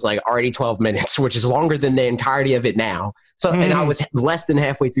video was like already 12 minutes, which is longer than the entirety of it now. So and I was less than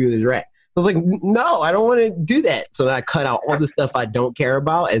halfway through the direct. I was like, no, I don't want to do that. So then I cut out all the stuff I don't care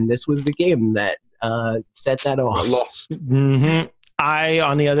about, and this was the game that set that off. I lost. Mm-hmm. I,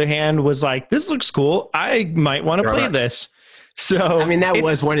 on the other hand, was like, this looks cool. I might want to play this. So, I mean, that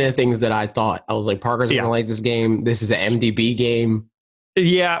was one of the things that I thought. I was like, Parker's going to like this game. This is an MDB game.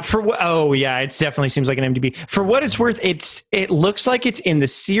 Yeah. It definitely seems like an MDB. For what it's worth, it looks like it's in the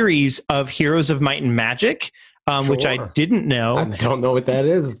series of Heroes of Might and Magic, which I didn't know. I don't know what that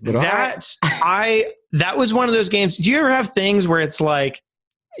is. But that was one of those games. Do you ever have things where it's like,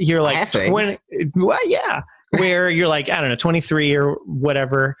 you're like, 20, well, yeah. Where you're like, I don't know, 23 or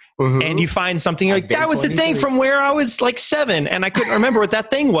whatever, and you find something like, that was the thing from where I was like 7, and I couldn't remember what that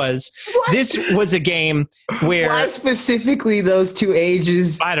thing was. What? This was a game where... Why specifically those 2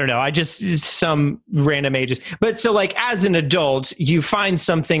 ages? I don't know. I just, some random ages. But so like as an adult, you find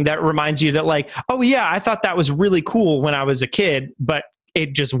something that reminds you that like, oh yeah, I thought that was really cool when I was a kid, but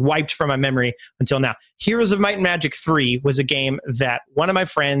it just wiped from my memory until now. Heroes of Might and Magic 3 was a game that one of my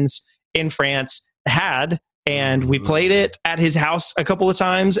friends in France had, and we played it at his house a couple of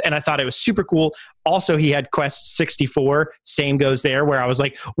times, and I thought it was super cool. Also, he had Quest 64. Same goes there, where I was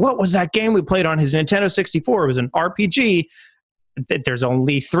like, what was that game we played on his Nintendo 64? It was an RPG. There's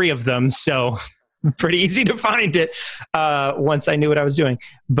only 3 of them, so pretty easy to find it once I knew what I was doing.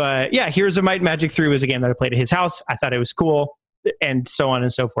 But yeah, Heroes of Might and Magic 3 was a game that I played at his house. I thought it was cool, and so on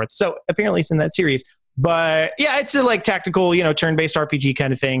and so forth. So apparently it's in that series. But yeah, it's a like tactical, turn-based RPG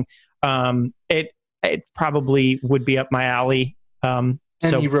kind of thing. It probably would be up my alley.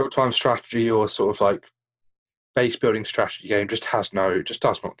 Any real-time strategy or sort of like base building strategy game just does not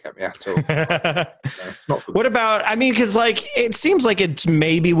get me at all. Not for me. What about, because like it seems like it's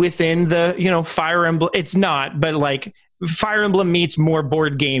maybe within the, Fire Emblem. It's not, but like Fire Emblem meets more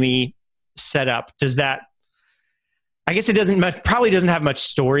board gamey setup. Does that, I guess it probably doesn't have much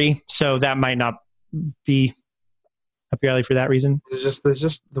story, so that might not be up your alley for that reason. There's just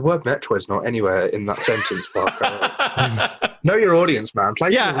the word Metroid's not anywhere in that sentence, Parker. Know your audience, man.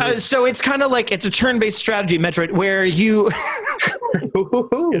 So it's kind of like it's a turn-based strategy Metroid where you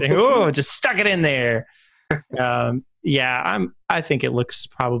just stuck it in there. I think it looks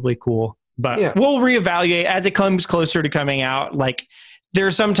probably cool, but we'll reevaluate as it comes closer to coming out. Like there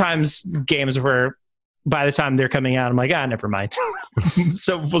are sometimes games where by the time they're coming out, I'm like, never mind.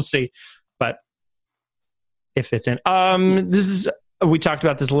 So we'll see. But if it's in, we talked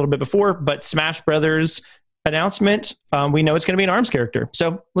about this a little bit before, but Smash Brothers announcement, we know it's going to be an ARMS character.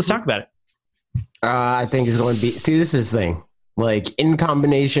 So let's talk about it. I think it's going to be, this is the thing, like in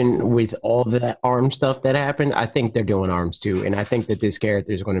combination with all that ARMS stuff that happened, I think they're doing ARMS too. And I think that this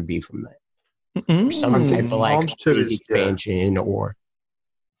character is going to be from that. Some type of like expansion or.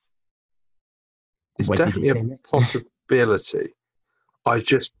 It's definitely a possibility. I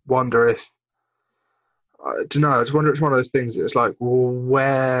just wonder if, I don't know, I just wonder if it's one of those things that's like, well,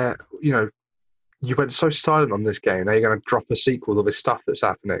 where, you went so silent on this game, now you're going to drop a sequel of this stuff that's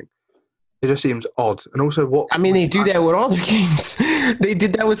happening. It just seems odd. And also they do that with all their games. They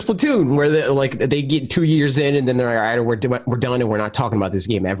did that with Splatoon, where they get 2 years in and then they're like, all right, we're done and we're not talking about this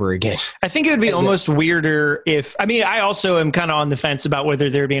game ever again. I think it would be almost weirder if, I also am kind of on the fence about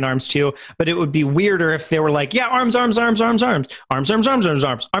whether there'd be an ARMS 2, but it would be weirder if they were like, ARMS 2, by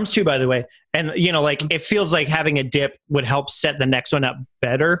the way. And, it feels like having a dip would help set the next one up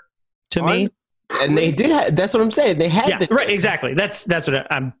better to me. And they did. That's what I'm saying. They had right. Exactly. That's what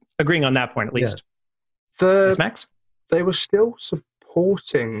I'm agreeing on that point, at least. Max? They were still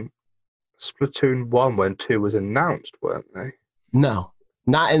supporting Splatoon 1 when 2 was announced, weren't they? No,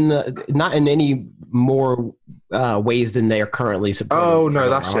 not in any more ways than they are currently supporting. Oh no,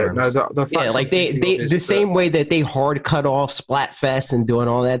 that's it. No, the same way that they hard cut off Splatfest and doing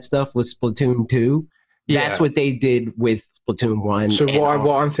all that stuff with Splatoon 2. That's what they did with Splatoon 1. So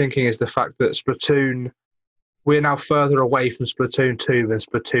what I'm thinking is the fact that Splatoon, we're now further away from Splatoon 2 than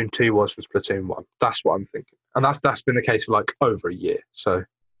Splatoon 2 was from Splatoon 1. That's what I'm thinking. And that's been the case for like over a year. So.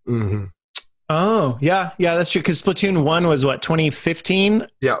 Mm-hmm. Oh, yeah, that's true. Because Splatoon 1 was what, 2015?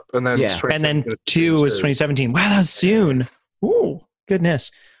 Yeah, and then 2 was 2017. Wow, that was soon. Ooh,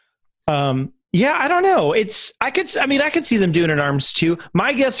 goodness. I don't know. I could see them doing an ARMS 2.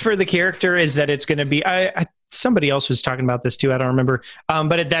 My guess for the character is that it's going to be. Somebody else was talking about this too. I don't remember.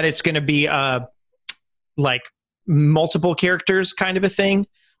 But that it's going to be like multiple characters kind of a thing,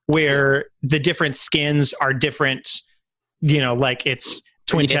 where the different skins are different. Like it's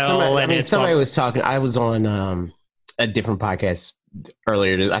Twintel somebody was talking. I was on a different podcast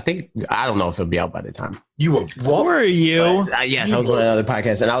earlier. I don't know if it'll be out by the time. What were you? Yes, I was on another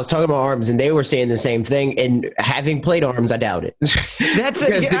podcast, and I was talking about ARMS, and they were saying the same thing. And having played ARMS, I doubt it.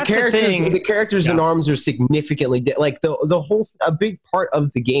 The characters in ARMS are significantly like the whole a big part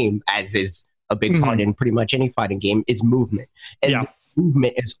of the game, as is a big part in pretty much any fighting game, is movement, and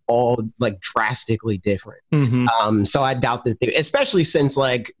movement is all like drastically different. So I doubt that especially since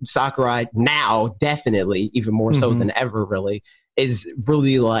like Sakurai now definitely even more so than ever really is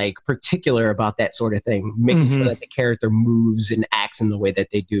really like particular about that sort of thing, making sure that the character moves and acts in the way that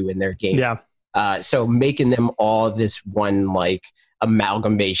they do in their game. So making them all this one like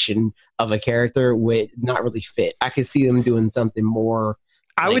amalgamation of a character would not really fit. I could see them doing something more.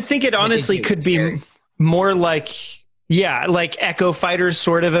 I would think it honestly could be more like like Echo Fighters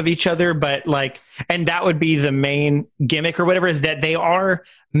sort of each other, but like, and that would be the main gimmick or whatever, is that they are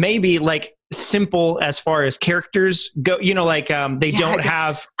maybe like simple as far as characters go, they don't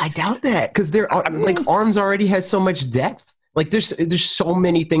have. I doubt that, because they're like ARMS already has so much depth. Like there's so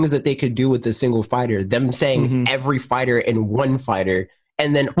many things that they could do with a single fighter. Them saying every fighter in one fighter.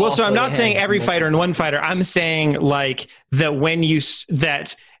 And then so I'm not saying every fighter in one fighter. I'm saying like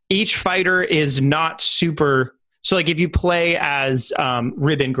that each fighter is not super. So like if you play as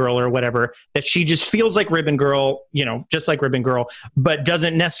Ribbon Girl or whatever, that she just feels like Ribbon Girl, you know, just like Ribbon Girl, but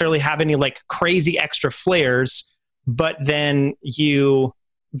doesn't necessarily have any like crazy extra flares. But then if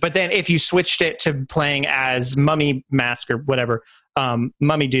you switched it to playing as Mummy Mask or whatever,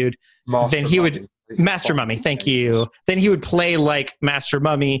 Mummy Dude, then he would Master Mummy. Thank you. Then he would play like Master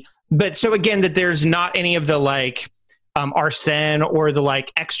Mummy. But so again, that there's not any of the like Arsene or the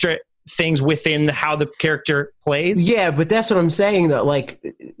like extra things within how the character plays. Yeah, but that's what I'm saying though. Like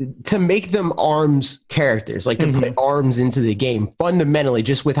to make them ARMS characters, like to put ARMS into the game, fundamentally,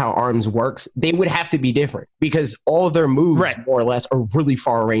 just with how ARMS works, they would have to be different because all of their moves, more or less, are really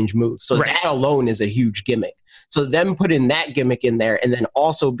far range moves. So that alone is a huge gimmick. So them putting that gimmick in there and then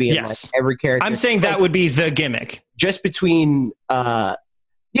also being like every character. I'm saying that would be the gimmick. Just between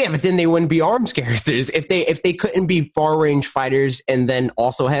yeah, but then they wouldn't be ARMS characters. If they couldn't be far range fighters and then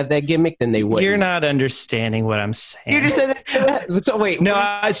also have that gimmick, then they wouldn't. You're not understanding what I'm saying. You just said that. So wait. No,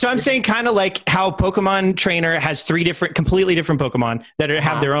 so I'm saying kind of like how Pokemon Trainer has 3 completely different Pokemon that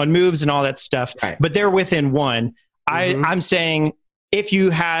have their own moves and all that stuff, but they're within one. I'm saying if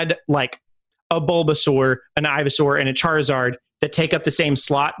you had like a Bulbasaur, an Ivysaur, and a Charizard that take up the same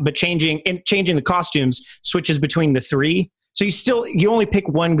slot, but changing the costumes switches between the 3. So you only pick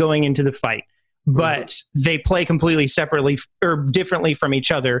one going into the fight, but they play completely separately or differently from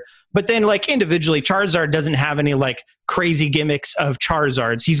each other. But then like individually, Charizard doesn't have any like crazy gimmicks of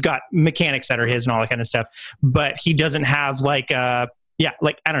Charizards. He's got mechanics that are his and all that kind of stuff, but he doesn't have like, I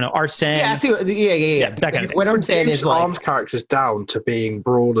don't know, Arsene. Yeah, I see. Yeah. That kind of thing. What I'm saying is like ARMS characters down to being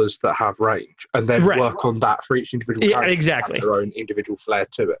brawlers that have range and then work on that for each individual character. Yeah, exactly. Have their own individual flair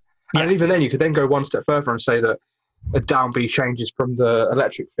to it. And even then you could then go one step further and say that a down B changes from the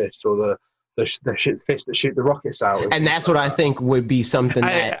electric fist or the fist that shoot the rockets out. And that's what I think would be something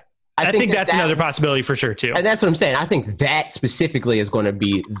that I think that's another possibility for sure too. And that's what I'm saying. I think that specifically is going to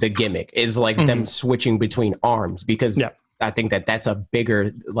be the gimmick, is like them switching between ARMS, because I think that's a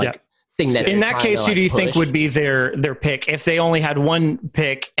bigger thing that in that case, who do you think would be their pick if they only had one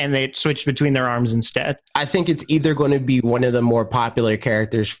pick and they switched between their ARMS instead? I think it's either going to be one of the more popular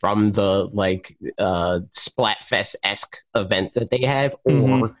characters from the like Splatfest-esque events that they have,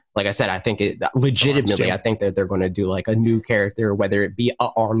 or like I said, I think legitimately, I think that they're going to do like a new character, whether it be a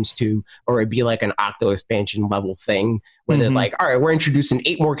ARMS 2 or it be like an Octo expansion level thing, where they're like, all right, we're introducing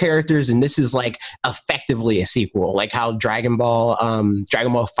 8 more characters, and this is like effectively a sequel, like how Dragon Ball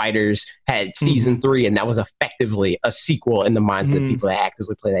Fighters had season 3, and that was effectively a sequel in the minds of the people that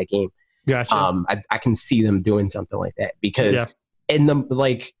actively play that game. Gotcha. I can see them doing something like that, because in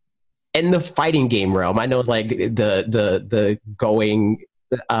the fighting game realm, I know like the going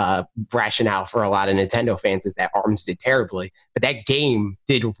rationale for a lot of Nintendo fans is that ARMS did terribly, but that game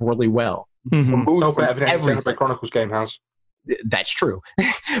did really well. No better than every Xenoblade Chronicles game has. That's true.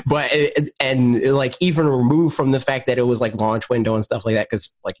 But like even removed from the fact that it was like launch window and stuff like that,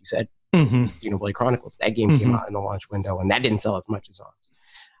 because like you said, Xenoblade Chronicles, that game came out in the launch window and that didn't sell as much as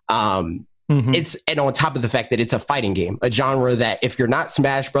ARMS. And on top of the fact that it's a fighting game, a genre that if you're not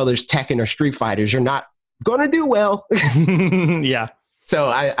Smash Brothers, Tekken, or Street Fighters, you're not gonna do well. So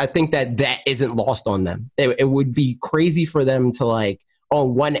I think that isn't lost on them. It would be crazy for them to like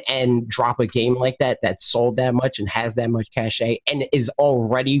on one end drop a game like that sold that much and has that much cachet and is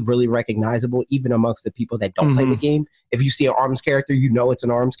already really recognizable even amongst the people that don't play the game. If you see an ARMS character, you know it's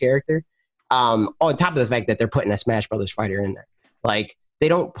an ARMS character. On top of the fact that they're putting a Smash Brothers fighter in there. Like they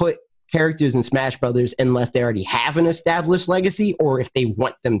don't put characters in Smash Brothers unless they already have an established legacy or if they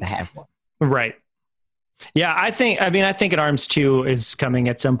want them to have one. Right. Yeah, I think an ARMS 2 is coming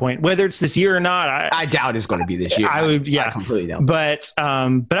at some point, whether it's this year or not. I doubt it's going to be this year. I completely doubt. But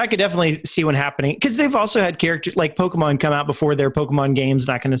I could definitely see one happening because they've also had characters like Pokemon come out before their Pokemon games,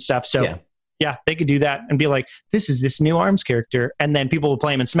 that kind of stuff. So yeah, they could do that and be like, this new ARMS character, and then people will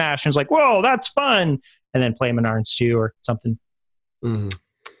play him in Smash, and it's like, whoa, that's fun, and then play him in ARMS 2 or something. I'm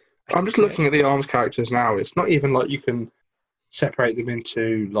just looking at the ARMS characters now. It's not even like you can separate them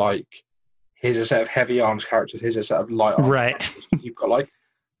into like, here's a set of heavy ARMS characters, here's a set of light ARMS characters. You've got like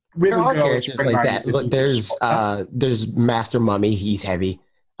there are characters like that. Look, there's Master Mummy, he's heavy.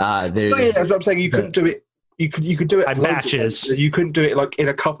 That's what I'm saying. You couldn't do it. You could do it by batches. You couldn't do it like in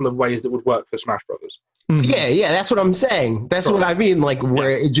a couple of ways that would work for Smash Brothers. Yeah, that's what I'm saying. That's what I mean. Like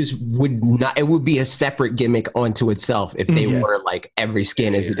where it just would not. It would be a separate gimmick onto itself if they were like every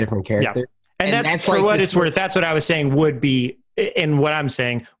skin is a different character. Yeah. And that's for like what it's worth. That's what I was saying would be. And what I'm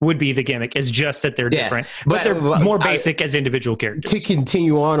saying would be the gimmick is just that they're different, but they're more basic as individual characters. To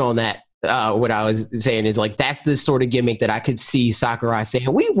continue on that, what I was saying is like that's the sort of gimmick that I could see Sakurai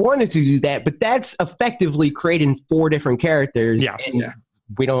saying we wanted to do that, but that's effectively creating 4 different characters, and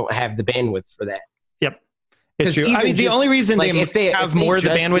we don't have the bandwidth for that. Yep, it's true. I mean, the only reason like, if they have more of the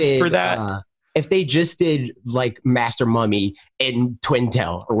bandwidth for that. If they just did like Master Mummy and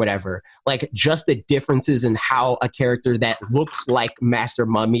Twintel or whatever, like just the differences in how a character that looks like Master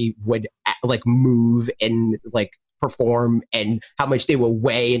Mummy would like move and like perform and how much they will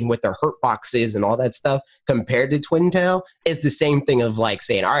weigh and what their hurt box is and all that stuff compared to Twintel is the same thing of like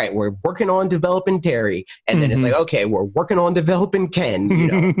saying, all right, we're working on developing Terry. And then it's like, okay, we're working on developing Ken, you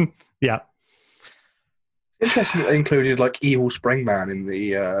know? Yeah. Interesting that they included like evil Springman in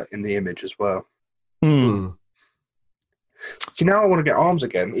the image as well. Mm. See, now I want to get Arms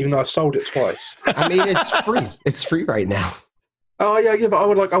again, even though I've sold it twice. I mean, it's free. It's free right now. Oh yeah, but I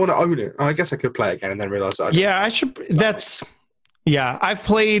want to own it. I guess I could play it again and then realize that. I should. I've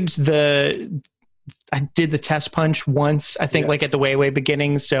played I did the test punch once, I think, like at the way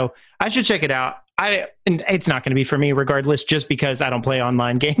beginning. So I should check it out. And it's not going to be for me regardless, just because I don't play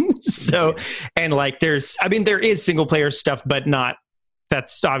online games. So, and like there is single player stuff, but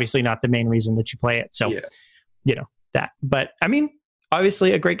that's obviously not the main reason that you play it. So, you know that, but I mean,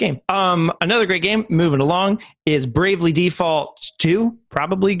 obviously a great game. Another great game moving along is Bravely Default 2,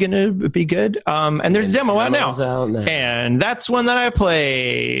 probably going to be good. And there's a demo out now. And that's one that I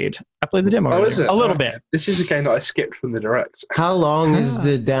played. I played the demo is it? A little bit. This is a game that I skipped from the direct. How long is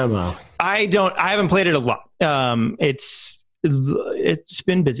the demo? I haven't played it a lot. It's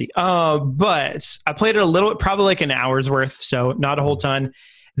been busy. But I played it a little, probably like an hour's worth. So not a whole ton.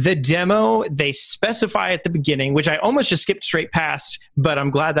 The demo, they specify at the beginning, which I almost just skipped straight past, but I'm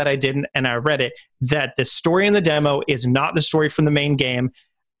glad that I didn't, and I read it, that the story in the demo is not the story from the main game.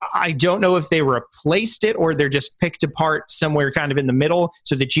 I don't know if they replaced it or they're just picked apart somewhere kind of in the middle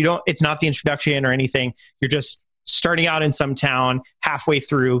so that it's not the introduction or anything. You're just starting out in some town halfway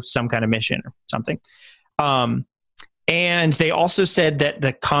through some kind of mission or something. And they also said that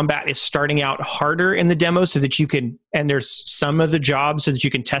the combat is starting out harder in the demo so that you can, and there's some of the jobs so that you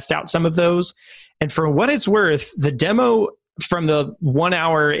can test out some of those. And for what it's worth, the demo from the 1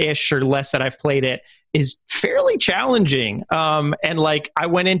 hour-ish or less that I've played it is fairly challenging. And like I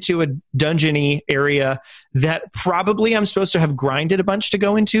went into a dungeon-y area that probably I'm supposed to have grinded a bunch to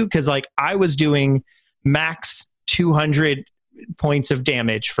go into, because like I was doing max 200 points of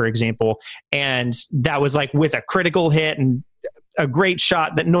damage, for example, and that was like with a critical hit and a great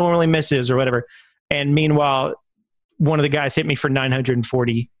shot that normally misses or whatever. And meanwhile, one of the guys hit me for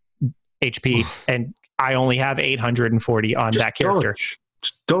 940 HP and I only have 840 on that character.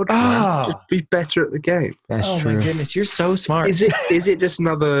 Just dodge, man. Just be better at the game. That's true. My goodness, you're so smart. Is it just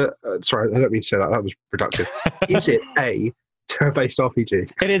another? Sorry, I don't mean to say that. That was reductive. Is it a turn-based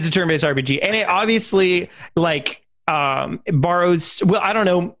RPG? It is a turn-based RPG, and it obviously like borrows. Well, I don't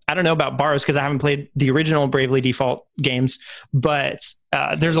know about borrows because I haven't played the original Bravely Default games, but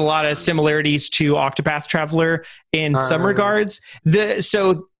there's a lot of similarities to Octopath Traveler in some regards.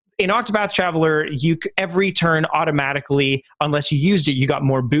 In Octopath Traveler, every turn automatically, unless you used it, you got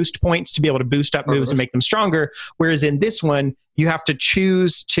more boost points to be able to boost up moves and make them stronger. Whereas in this one, you have to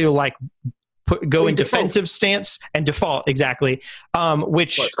choose to like go in defensive stance and default, exactly.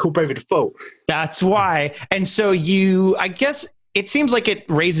 Which it's called Bravely Default. That's why. And so I guess it seems like it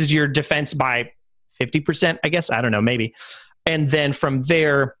raises your defense by 50%. I guess, I don't know, maybe. And then from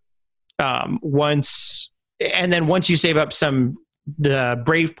there, once you save up the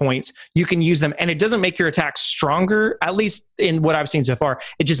brave points, you can use them, and it doesn't make your attacks stronger, at least in what I've seen so far.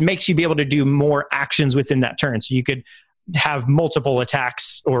 It just makes you be able to do more actions within that turn, so you could have multiple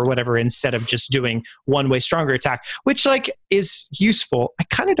attacks or whatever instead of just doing one way stronger attack, which like is useful. I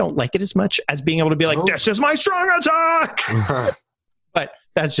kind of don't like it as much as being able to be like, this is my strong attack. But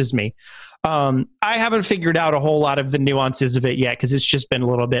that's just me. I haven't figured out a whole lot of the nuances of it yet because it's just been a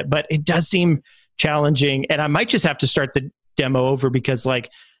little bit, but it does seem challenging, and I might just have to start the demo over because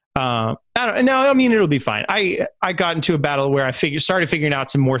like I don't know. I mean, it'll be fine. I got into a battle where I started figuring out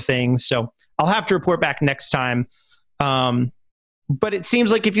some more things, so I'll have to report back next time. But it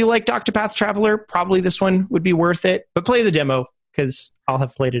seems like if you like Octopath Traveler, probably this one would be worth it. But play the demo because I'll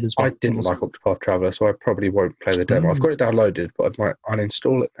have played it as well. I didn't like Octopath Traveler, so I probably won't play the demo. I've got it downloaded, but I might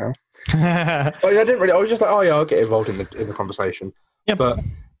uninstall it now. I didn't really. I was just like, oh yeah, I'll get involved in the conversation. Yep. But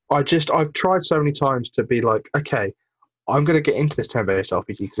I've tried so many times to be like, okay, I'm going to get into this turn-based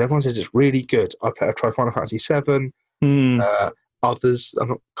RPG because everyone says it's really good. I've tried Final Fantasy VII, others. I'm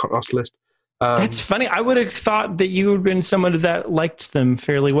not off the list. That's funny. I would have thought that you would have been someone that liked them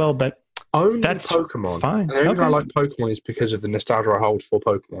fairly well, but Only That's Pokemon. fine. And the only reason I Okay. like Pokemon is because of the nostalgia I hold for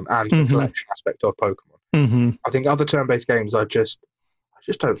Pokemon and the collection aspect of Pokemon. Mm-hmm. I think other turn-based games, I just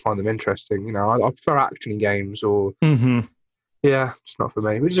don't find them interesting. You know, I prefer action games or yeah, it's not for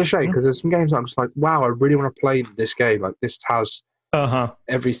me. Which is a shame because there's some games that I'm just like, wow, I really want to play this game. Like this has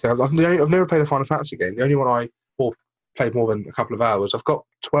everything. I've never played a Final Fantasy game. The only one I played more than a couple of hours. I've got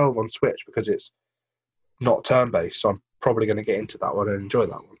 12 on Switch because it's not turn-based, so I'm probably going to get into that one and enjoy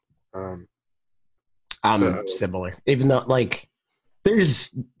that one. I'm similar, even though like there's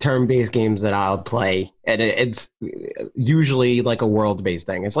turn-based games that I'll play, and it's usually like a world-based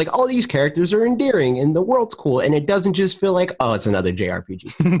thing. It's like all these characters are endearing, and the world's cool, and it doesn't just feel like, oh, it's another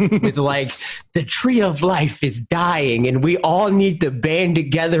JRPG. It's like the tree of life is dying, and we all need to band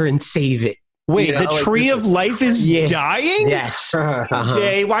together and save it. Wait, You know, the like, tree of life is dying? Yes.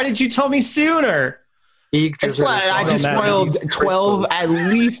 Jay, why did you tell me sooner? It's like I just spoiled at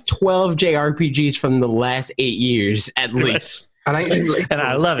least 12 JRPGs from the last 8 years, at least. And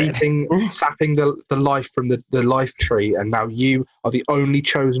I love it. Sapping the life from the life tree, and now you are the only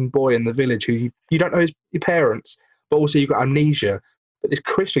chosen boy in the village who you don't know your parents, but also you've got amnesia. But this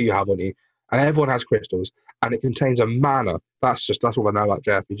crystal you have on you, and everyone has crystals, and it contains a mana. That's what I know about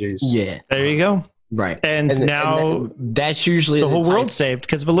JRPGs. Yeah. There you go. Right. And now that's usually the whole world saved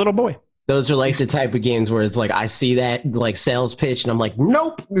because of a little boy. Those are like the type of games where it's like I see that like sales pitch and I'm like,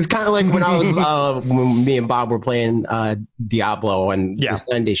 nope. It's kind of like when I was when me and Bob were playing Diablo and the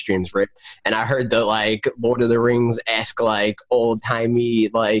Sunday streams for it, and I heard the like Lord of the Rings esque like old timey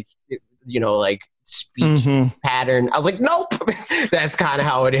like like speech pattern. I was like, nope. That's kind of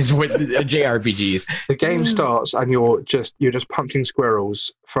how it is with JRPGs. The game starts and you're just punching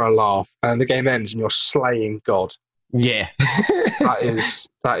squirrels for a laugh, and the game ends and you're slaying God. Yeah.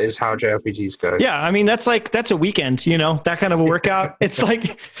 that is how JRPGs go. Yeah, I mean that's a weekend, that kind of a workout. It's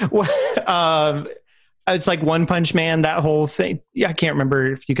like it's like One Punch Man, that whole thing. Yeah, I can't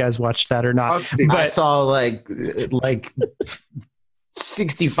remember if you guys watched that or not. But I saw like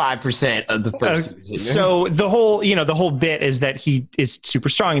 65% of the first season. So the whole bit is that he is super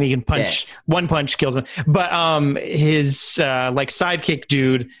strong and he can punch. One punch kills him. But his like sidekick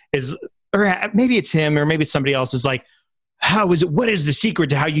dude is, or maybe it's him or maybe it's somebody else, is like, what is the secret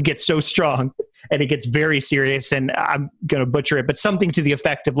to how you get so strong? And it gets very serious, and I'm going to butcher it, but something to the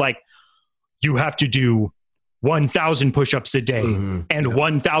effect of like, you have to do 1,000 push-ups a day and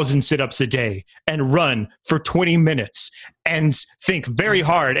 1,000 sit-ups a day and run for 20 minutes and think very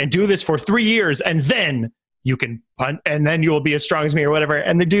hard and do this for 3 years, and then you can punt, and then you will be as strong as me or whatever.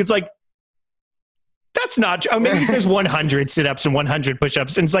 And the dude's like, that's not, maybe he says 100 sit-ups and 100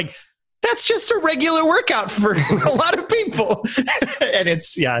 push-ups. And it's like, that's just a regular workout for a lot of people. And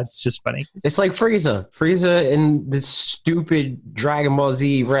it's just funny. It's like Frieza in this stupid Dragon Ball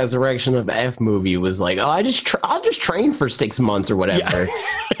Z Resurrection of F movie was like, oh, I'll just train for 6 months or whatever. Yeah.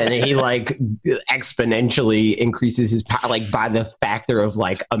 And then he like exponentially increases his power like by the factor of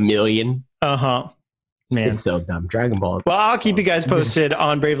like 1 million. Man. It's so dumb. Dragon Ball. Well, I'll keep you guys posted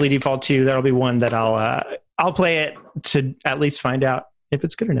on Bravely Default 2. That'll be one that I'll play it to at least find out if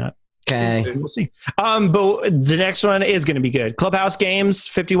it's good or not. Okay. We'll see. But the next one is going to be good. Clubhouse Games,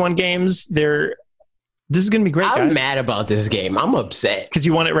 51 games. This is going to be great, guys. I'm mad about this game. I'm upset. Because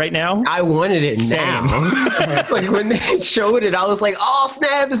you want it right now? I wanted it now. Like when they showed it, I was like, oh,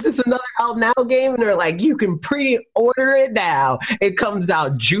 snap, is this another Out Now game? And they're like, you can pre-order it now. It comes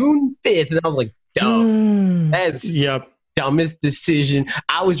out June 5th. And I was like, dumb. That's dumbest decision.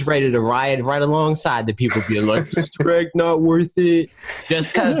 I was ready to riot right alongside the people being like, this direct not worth it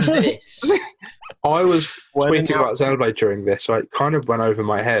just because of this. I was tweeting about Xenoblade during this, so it kind of went over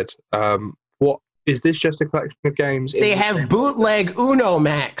my head. What is this? Just a collection of games? They have bootleg Uno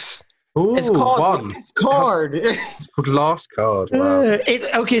Max. Ooh, it's called Last Card. It's called Last Card. Wow.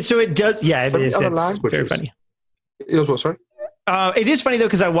 Okay, so it does. Yeah, it is. It's very funny. It was what? Sorry. It is funny though,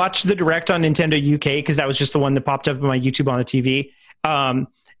 because I watched the Direct on Nintendo UK because that was just the one that popped up on my YouTube on the TV.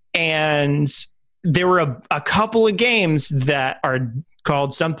 And there were a couple of games that are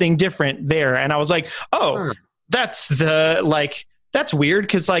called something different there. And I was like, that's weird.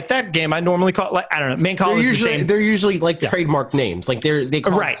 Cause like that game I normally call, like, I don't know, main call is the same. They're usually like trademark names. Like they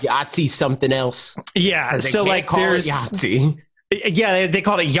call it Yahtzee something else. Yeah. So like there's Yahtzee. Yeah, they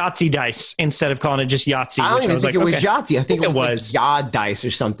called it Yahtzee dice instead of calling it just Yahtzee. I don't even think it was Yahtzee. I think it was like Yahd dice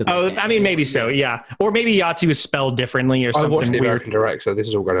or something. Oh, I mean, maybe so, yeah. Or maybe Yahtzee was spelled differently or something I watched the weird. American Direct, so this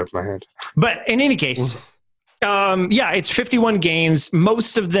is all going over my head. But in any case, it's 51 games.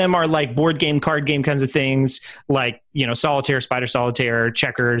 Most of them are like board game, card game kinds of things, like, solitaire, spider solitaire,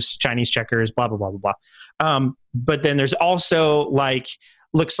 checkers, Chinese checkers, blah, blah, blah, blah, blah. But then there's also like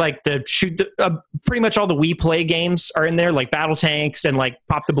looks like pretty much all the Wii Play games are in there, like Battle Tanks and like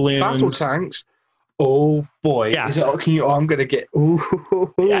Pop the Balloons. Battle Tanks. Oh boy! Yeah. Is it? Can you? Oh, I'm gonna get. Ooh.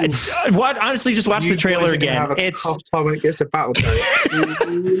 Yeah, it's what. Honestly, just watch the trailer again. It's time when it gets to Battle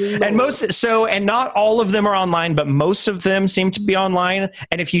Tanks. and not all of them are online, but most of them seem to be online.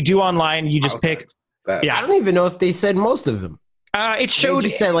 And if you do online, you just pick. Yeah, I don't even know if they said most of them. It showed.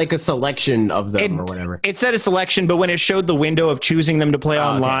 It said like a selection of them or whatever. It said a selection, but when it showed the window of choosing them to play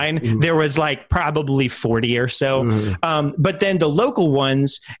online, there was like probably 40 or so. But then the local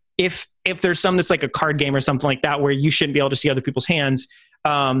ones, if there's some that's like a card game or something like that where you shouldn't be able to see other people's hands,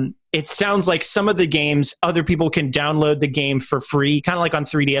 it sounds like some of the games other people can download the game for free, kind of like on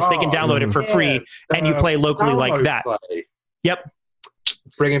 3DS. They can download it for free, and you play locally like that. Yep.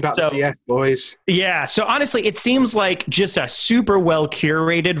 Bringing back the DS, boys. Yeah. So honestly, it seems like just a super well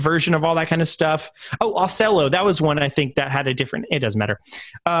curated version of all that kind of stuff. Oh, Othello. That was one I think that had a different. It doesn't matter.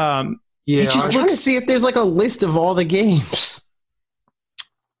 Yeah. It just looks to see if there's like a list of all the games.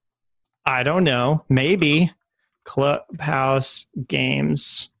 I don't know. Maybe Clubhouse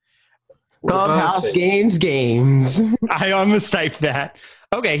Games. Clubhouse Games. I almost typed that.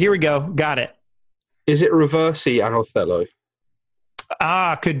 Okay, here we go. Got it. Is it Reversi and Othello?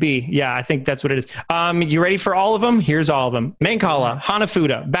 Could be. Yeah, I think that's what it is. You ready for all of them? Here's all of them. Mancala,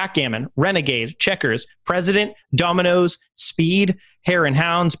 Hanafuda, Backgammon, Renegade, Checkers, President, Dominoes, Speed, Hare and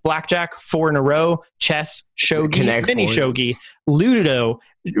Hounds, Blackjack, 4 in a row, Chess, Shogi, Mini Shogi, Ludo,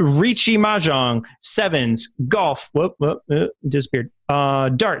 Richi Mahjong, Sevens, Golf, disappeared.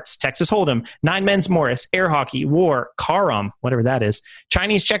 Darts, Texas Hold'em, Nine Men's Morris, Air Hockey, War, Karam, whatever that is,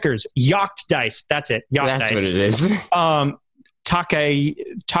 Chinese Checkers, Yacht Dice, that's it, Yacht Dice. That's what it is.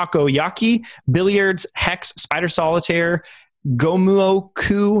 Takoyaki, Billiards, Hex, Spider Solitaire,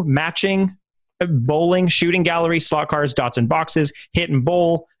 Gomuoku, Matching, Bowling, Shooting Gallery, Slot Cars, Dots and Boxes, Hit and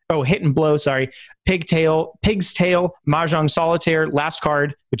Blow, Pig's Tail, Mahjong Solitaire, Last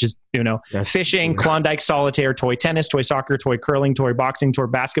Card, which is Uno, Fishing, Klondike Solitaire, Toy Tennis, Toy Soccer, Toy Curling, Toy Boxing, Toy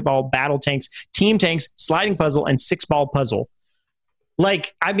Basketball, Battle Tanks, Team Tanks, Sliding Puzzle, and 6-Ball Puzzle.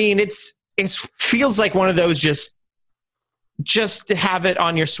 Like, I mean, it feels like one of those just have it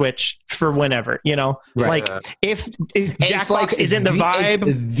on your Switch for whenever, Right. Like if Jackbox isn't the vibe,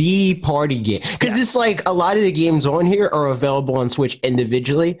 it's the party game, because it's like a lot of the games on here are available on Switch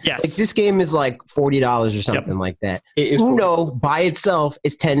individually. Yes, like this game is like $40 or something like that. Uno by itself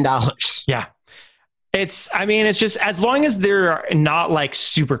is $10. Yeah. It's just as long as they're not like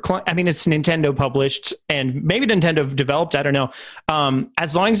super. It's Nintendo published and maybe Nintendo developed. I don't know.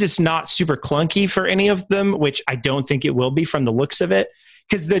 As long as it's not super clunky for any of them, which I don't think it will be from the looks of it,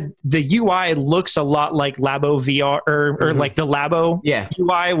 because the UI looks a lot like Labo VR or like the Labo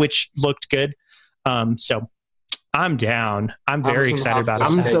UI, which looked good. So I'm down. I'm very excited about it.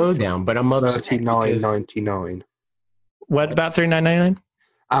 I'm so down, but I'm upset. $39.99. What about $39.99?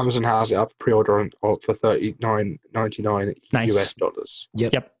 Amazon has it up pre-order for $39.99 US dollars.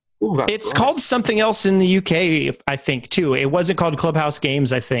 Yep. Ooh, it's called something else in the UK, I think, too. It wasn't called Clubhouse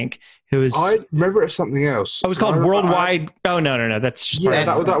Games, I think. I remember it was something else. Oh, it was called Worldwide. Oh, no. That's just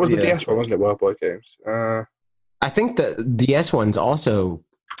that was the DS one, wasn't it? Worldwide Games. I think the DS one's also.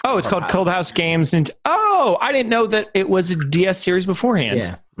 Oh, it's called Clubhouse Games. Oh, I didn't know that it was a DS series beforehand.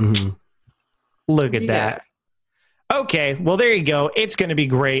 Yeah. Mm-hmm. Look at that. Okay, well, there you go. It's going to be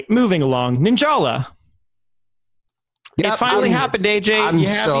great. Moving along. Ninjala. It finally happened,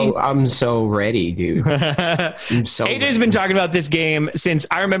 AJ. I'm so ready, dude. AJ's been talking about this game since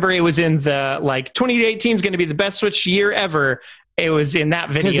I remember it was in the 2018 is going to be the best Switch year ever. It was in that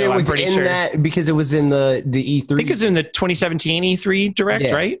video. Because it was in the E3. I think it was in the 2017 E3 Direct,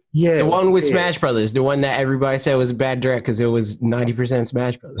 right? Yeah, the one with Smash Brothers, the one that everybody said was a bad Direct because it was 90%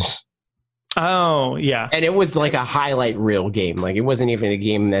 Smash Brothers. Oh, yeah. And it was like a highlight reel game. Like it wasn't even a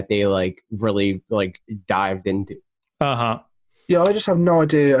game that they really dived into. Uh-huh. Yeah, I just have no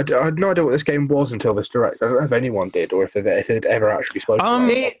idea. I had no idea what this game was until this Direct. I don't know if anyone did or if they'd ever actually spoken about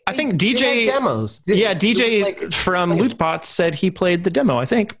it. I think DJ demos. DJ from Lootbots said he played the demo, I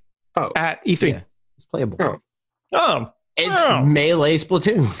think. At E3. Yeah, it's playable. Oh. It's Melee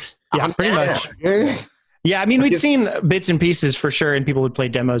Splatoon. Yeah, pretty much. Yeah, we'd seen bits and pieces for sure, and people would play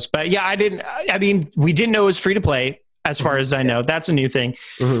demos. But yeah, we didn't know it was free to play, as far as I know. That's a new thing.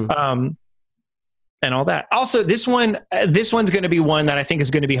 Mm-hmm. And all that. Also, this one's going to be one that I think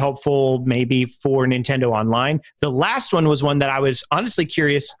is going to be helpful maybe for Nintendo Online. The last one was one that I was honestly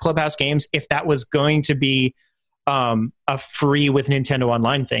curious, Clubhouse Games, if that was going to be a free with Nintendo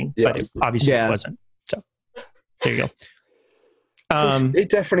Online thing. Yeah. But obviously it wasn't. So there you go. It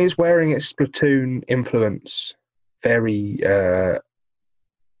definitely is wearing its Splatoon influence very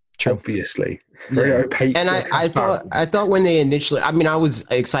True. Obviously. Very opaque. And I thought when they initially, I mean, I was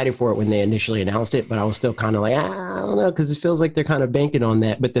excited for it when they initially announced it, but I was still kind of like, I don't know, because it feels like they're kind of banking on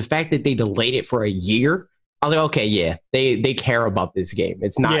that. But the fact that they delayed it for a year, I was like, okay, yeah, they care about this game.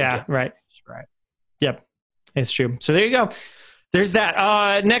 It's not. Yeah, right. Yep, it's true. So there you go. There's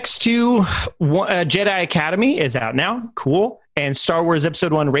that. Next to Jedi Academy is out now. Cool. And Star Wars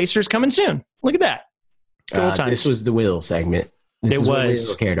Episode 1 Racers coming soon. Look at that. Cool times. This was the Will segment. This is what we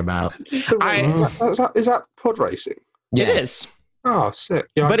cared about. Is that pod racing? Yes. It is. Oh, sick.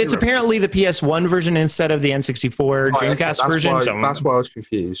 Yeah, but it's apparently the PS1 version instead of the N64 Dreamcast version. That's why I was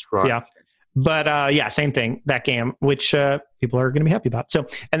confused. Right. Yeah. But same thing, that game, which people are going to be happy about. So,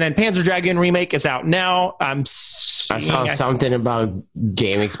 and then Panzer Dragoon Remake is out now. I saw something about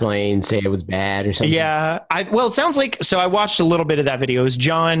Game Explain say it was bad or something. Yeah. It sounds like, so I watched a little bit of that video. It was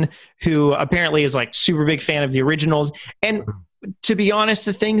John, who apparently is like super big fan of the originals. And to be honest,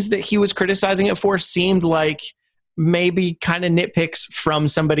 the things that he was criticizing it for seemed like maybe kind of nitpicks from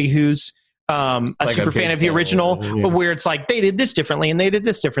somebody who's a super fan of the original, but where it's like they did this differently and they did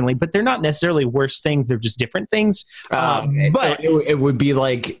this differently, but they're not necessarily worse things. They're just different things. But so it would be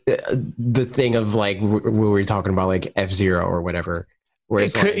like the thing of like we were talking about like F-Zero or whatever. Where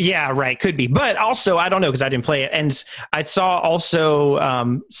it's could be. But also, I don't know because I didn't play it. And I saw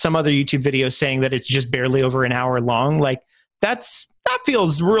also some other YouTube videos saying that it's just barely over an hour long. Like that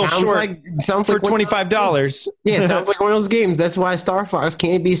feels real short. Sounds for $25. Yeah, sounds like one of those games. That's why Star Fox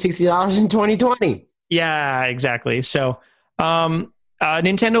can't be $60 in 2020. Yeah, exactly. So,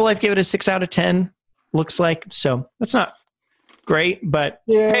 Nintendo Life gave it a 6 out of 10. Looks like so. That's not great, but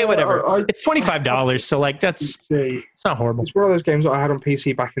hey, whatever. It's $25, so like it's not horrible. It's one of those games that I had on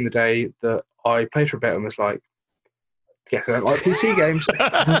PC back in the day that I played for a bit and was like, yes, I don't like PC games.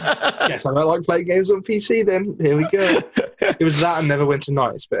 Yes, I don't like playing games on PC then. Here we go. It was that and Neverwinter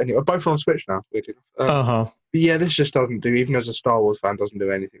Nights. But anyway, both are on Switch now. But yeah, this just doesn't do, even as a Star Wars fan, doesn't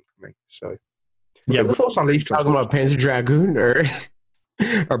do anything for me. So, yeah, the thoughts on Leaf talking about Panzer Dragoon or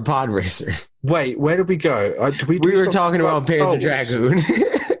Pod Racer? Wait, where did we go? We were talking about Panzer Dragoon.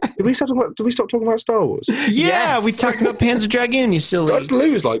 Did we stop talking about Star Wars? Yeah, we talked about Panzer Dragoon, you silly. I just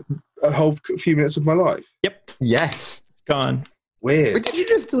lose like a whole few minutes of my life. Yep. Yes. Gone. Weird. What did you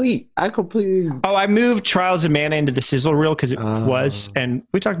just delete? I completely. Oh, I moved Trials of Mana into the sizzle reel because it was, and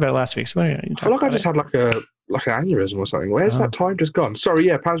we talked about it last week. So I feel like I just had like an aneurysm or something. Where's that time just gone? Sorry,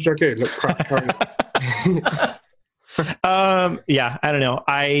 yeah, Panzer Dragoon looks crap. Yeah, I don't know.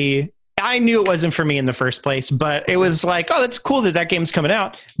 I knew it wasn't for me in the first place, but it was like, oh, that's cool that game's coming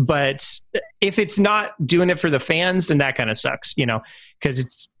out. But if it's not doing it for the fans, then that kind of sucks,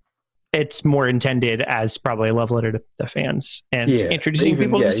 because it's more intended as probably a love letter to the fans and introducing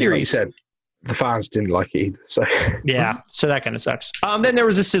people to the series. Like the fans didn't like it either. So yeah, so that kind of sucks. Then there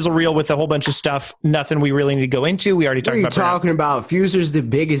was a sizzle reel with a whole bunch of stuff. Nothing we really need to go into. We already talked about. Talking about Fuser's the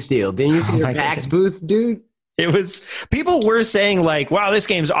biggest deal. Didn't you see the PAX booth, dude? It was, people were saying like, wow, this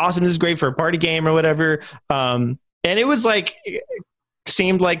game's awesome. This is great for a party game or whatever. And it was like,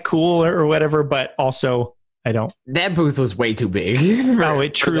 seemed like cool or whatever, but also I don't. That booth was way too big. Oh,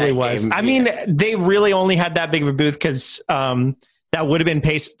 it truly was. I mean, they really only had that big of a booth because that would have been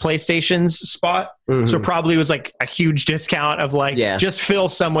PlayStation's spot. Mm-hmm. So probably was like a huge discount of like, just fill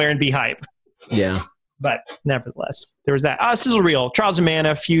somewhere and be hype. Yeah. But nevertheless, there was that. Sizzle Reel, Trials of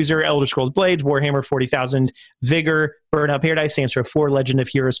Mana, Fuser, Elder Scrolls Blades, Warhammer 40,000, Vigor, Burnout Paradise, Saints Row 4, Legend of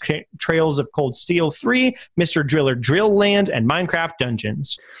Heroes, Trails of Cold Steel 3, Mr. Driller Drill Land, and Minecraft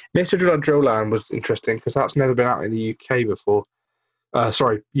Dungeons. Mr. Driller Drill Land was interesting because that's never been out in the UK before.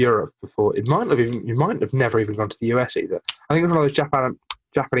 Europe before. It might have never even gone to the US either. I think it was one of those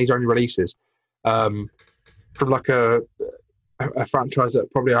Japanese only releases from like a franchise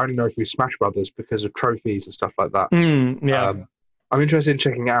that probably I only know through Smash Brothers because of trophies and stuff like that. I'm interested in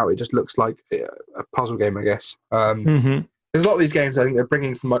checking it out. It just looks like a puzzle game, I guess. There's a lot of these games I think they're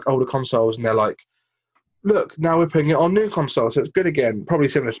bringing from like older consoles, and they're like, look, now we're putting it on new consoles, so it's good again. Probably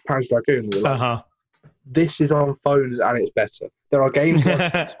similar to Panzer Dragoon. Like, this is on phones and it's better. There are games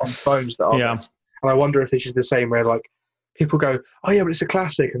like on phones that are better. And I wonder if this is the same where like people go, oh yeah, but it's a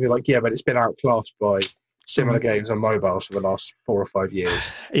classic, and you're like, yeah, but it's been outclassed by similar games on mobiles for the last 4 or 5 years.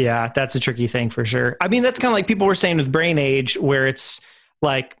 Yeah, that's a tricky thing for sure. I mean, that's kind of like people were saying with Brain Age, where it's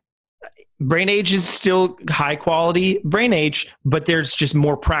like Brain Age is still high quality Brain Age, but there's just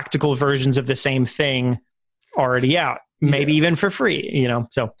more practical versions of the same thing already out, maybe even for free,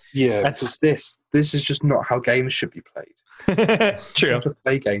 So yeah, that's this is just not how games should be played. True. To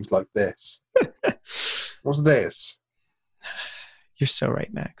play games like this. What's this? You're so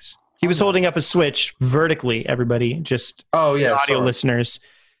right, Max. He was holding up a Switch vertically, everybody, just audio listeners.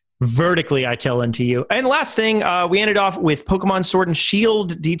 vertically I tell into you. And last thing, we ended off with Pokemon Sword and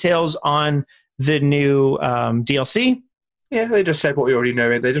Shield details on the new DLC. Yeah, they just said what we already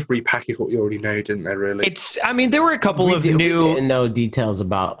know. They just repackaged what we already know, didn't they, really? There were a couple of new... We didn't know details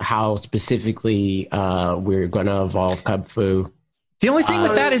about how specifically we're going to evolve Kubfu. The only thing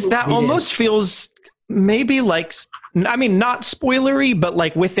with that is that almost feels maybe like... I mean, not spoilery, but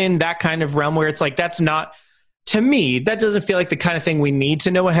like within that kind of realm where it's like, that's not... To me, that doesn't feel like the kind of thing we need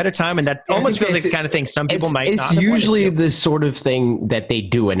to know ahead of time, and that almost feels like the kind of thing some people might not. It's usually the sort of thing that they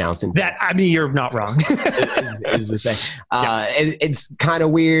do announce. You're not wrong. is the thing. It's kind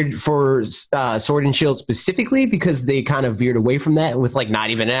of weird for Sword and Shield specifically because they kind of veered away from that with like not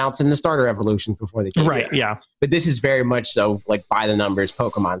even announcing the starter evolutions before they came. Right. Yeah. But this is very much so like by the numbers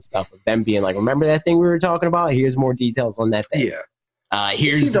Pokemon stuff of them being like, remember that thing we were talking about? Here's more details on that thing. Yeah.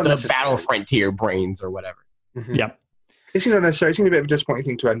 Here's the Battle Frontier brains or whatever. Mm-hmm. Yeah, it's not necessarily. It's a bit of a disappointing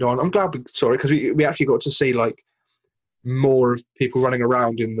thing to end on. I'm glad we saw it because we actually got to see like more of people running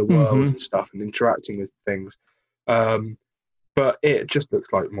around in the world and stuff and interacting with things. But it just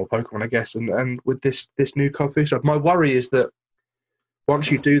looks like more Pokemon, I guess. And with this new Kubfu stuff, my worry is that once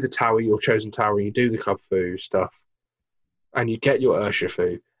you do the tower, your chosen tower, and you do the Kubfu stuff, and you get your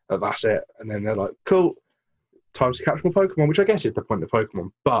Urshifu, that's it. And then they're like, cool, time to catch more Pokemon, which I guess is the point of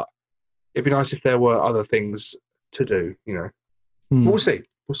Pokemon, but. It'd be nice if there were other things to do, you know. We'll see.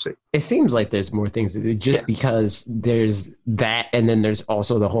 It seems like there's more things to do just because there's that, and then there's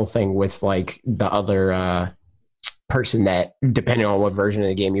also the whole thing with like the other person that, depending on what version of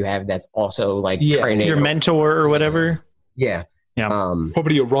the game you have, that's also like training your mentor or whatever. Yeah.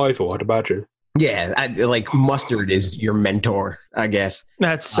 Probably your rival, I'd imagine. Yeah, like Mustard is your mentor, I guess.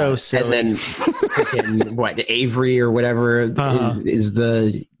 That's so silly. And then freaking, Avery or whatever is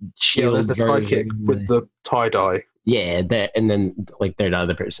the Shield there's the version. Psychic with the tie-dye. Yeah, and then like they're the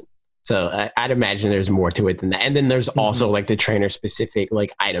other person. So I'd imagine there's more to it than that. And then there's also like the trainer-specific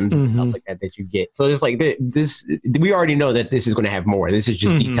like items and stuff like that you get. So it's like this. We already know that this is going to have more. This is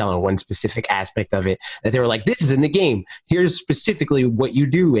just detailing one specific aspect of it. That they were like, this is in the game. Here's specifically what you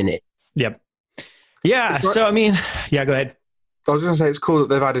do in it. Yep. Yeah. So I mean, go ahead. I was going to say it's cool that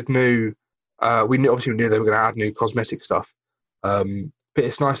they've added new. We knew they were going to add new cosmetic stuff, but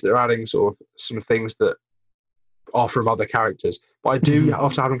it's nice that they're adding sort of some things that are from other characters. But I do,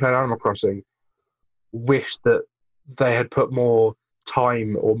 after having played Animal Crossing, wish that they had put more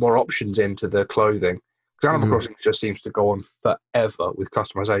time or more options into the clothing. Because Animal Crossing just seems to go on forever with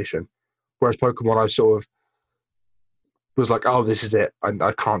customization, whereas Pokemon, I sort of was like, oh, this is it.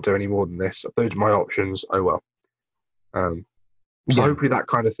 I can't do any more than this. Those are my options. Oh well. So hopefully that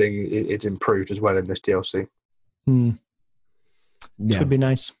kind of thing it's improved as well in this DLC. Could be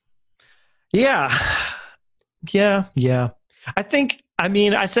nice. Yeah. I think. I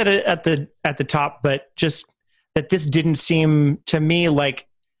mean, I said it at the top, but just that this didn't seem to me like.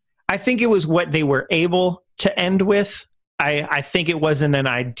 I think it was what they were able to end with. I think it wasn't an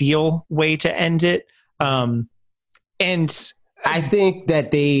ideal way to end it. And I think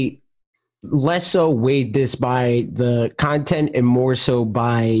that they less so weighed this by the content and more so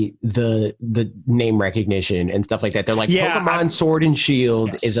by the name recognition and stuff like that. They're like, Pokemon Sword and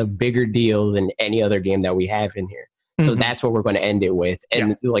Shield is a bigger deal than any other game that we have in here. So that's what we're going to end it with.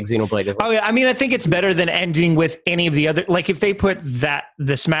 And like Xenoblade is like, I mean, I think it's better than ending with any of the other, like if they put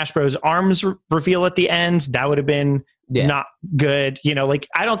the Smash Bros. Arms reveal at the end, that would have been not good. You know, like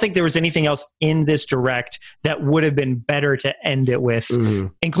I don't think there was anything else in this direct that would have been better to end it with,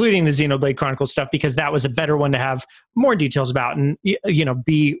 including the Xenoblade Chronicles stuff, because that was a better one to have more details about and, you know,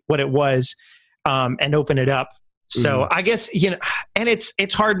 be what it was and open it up. So I guess, you know, and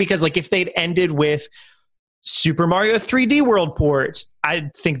it's hard because like if they'd ended with Super Mario 3D World port, I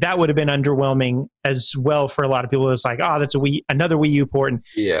think that would have been underwhelming as well for a lot of people. It's like, oh, that's another Wii U port and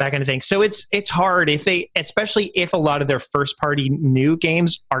that kind of thing. So it's hard if especially if a lot of their first party new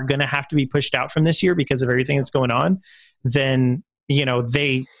games are going to have to be pushed out from this year because of everything that's going on, then, you know,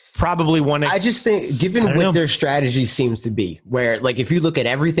 they probably want to. I just think, given what their strategy seems to be, where like if you look at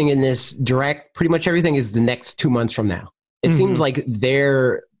everything in this direct, pretty much everything is the next 2 months from now. It seems like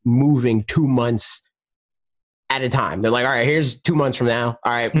they're moving 2 months at a time. They're like, all right, here's 2 months from now.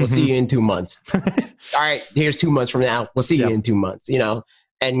 All right, we'll see you in 2 months. All right, here's 2 months from now. We'll see you in 2 months, you know?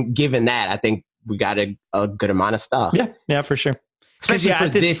 And given that, I think we got a good amount of stuff. Yeah, for sure. Especially for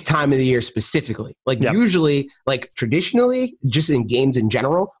this time of the year specifically. Like usually, like traditionally, just in games in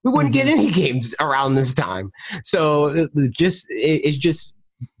general, we wouldn't get any games around this time. So it's just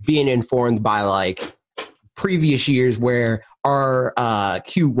being informed by like previous years where our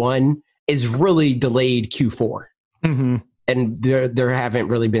Q1 is really delayed Q4. And And there haven't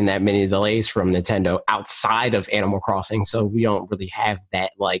really been that many delays from Nintendo outside of Animal Crossing, so we don't really have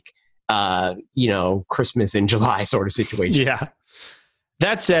that like Christmas in July sort of situation. Yeah.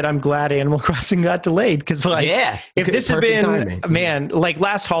 That said, I'm glad Animal Crossing got delayed because, if this had been, timing. Man, like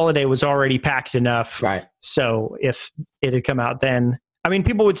last holiday was already packed enough. Right. So if it had come out then, I mean,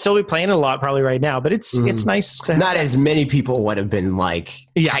 people would still be playing it a lot probably right now, but it's nice to not as many people would have been like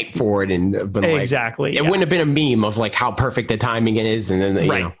hyped for it and been like, exactly. It wouldn't have been a meme of like how perfect the timing is, and then you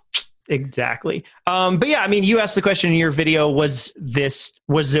know. Exactly. But yeah, I mean, you asked the question in your video: was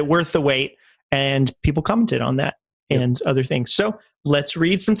it worth the wait? And people commented on that and other things. So let's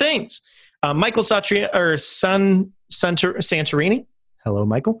read some things. Michael Santorini. Hello,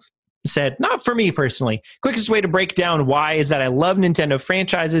 Michael. Said, not for me personally. Quickest way to break down why is that I love Nintendo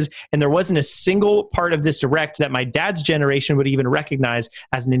franchises, and there wasn't a single part of this direct that my dad's generation would even recognize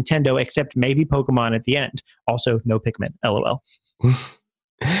as Nintendo, except maybe Pokemon at the end. Also, no Pikmin. LOL.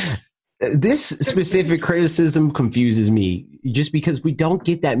 This specific criticism confuses me just because we don't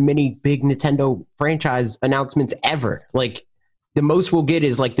get that many big Nintendo franchise announcements ever. Like, the most we'll get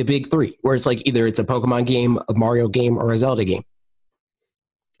is like the big three, where it's like either it's a Pokemon game, a Mario game, or a Zelda game.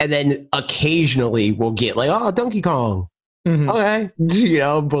 And then occasionally we'll get like, oh, Donkey Kong. Okay.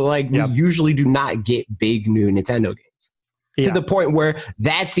 But like we usually do not get big new Nintendo games to the point where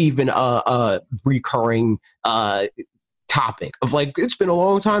that's even a recurring topic of like, it's been a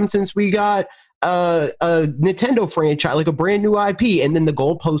long time since we got a Nintendo franchise, like a brand new IP, and then the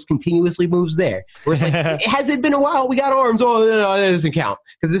goalpost continuously moves there. Where it's like, has it been a while? We got ARMS. Oh, no, that doesn't count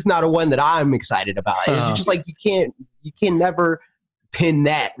because it's not a one that I'm excited about. It's just like you can never pin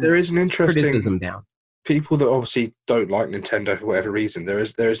that. There is an interesting criticism down. People that obviously don't like Nintendo for whatever reason. There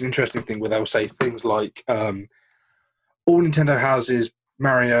is an interesting thing where they'll say things like, all Nintendo has is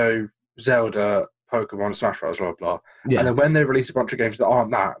Mario, Zelda, Pokemon, Smash Bros, blah blah. Yeah. And then when they release a bunch of games that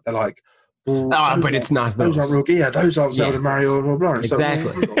aren't that, they're like, but it's not those. Those aren't real. Yeah, those aren't Zelda, Mario, blah blah.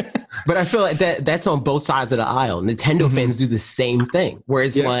 Exactly. But I feel like that's on both sides of the aisle. Nintendo fans do the same thing, where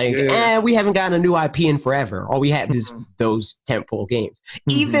it's we haven't gotten a new IP in forever. All we have is those tentpole games.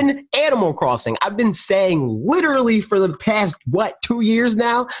 Even Animal Crossing, I've been saying literally for the past 2 years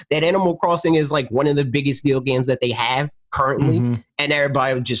now that Animal Crossing is like one of the biggest deal games that they have currently, and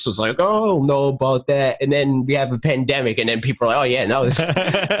everybody just was like, oh, no about that. And then we have a pandemic, and then people are like, oh yeah, no, this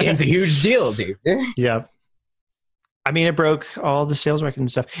game's a huge deal, dude. Yeah. I mean, it broke all the sales records and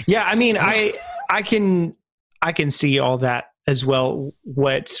stuff. Yeah, I mean, I can see all that as well.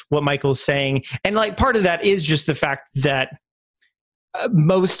 What Michael's saying, and like part of that is just the fact that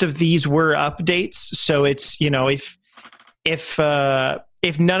most of these were updates. So it's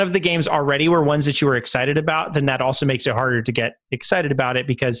if none of the games already were ones that you were excited about, then that also makes it harder to get excited about it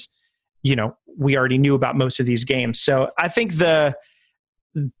because we already knew about most of these games. So I think the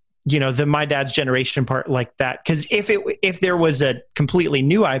my dad's generation part like that, because if there was a completely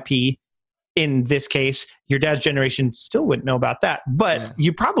new IP in this case, your dad's generation still wouldn't know about that, but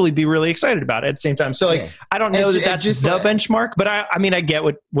you'd probably be really excited about it at the same time. So like, I don't know that that's just the benchmark, but I mean, I get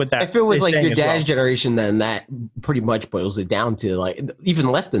what that. If it was like your dad's generation, then that pretty much boils it down to like even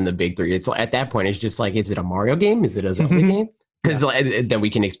less than the big three. It's like, at that point, it's just like, is it a Mario game? Is it a Zelda game? Because then we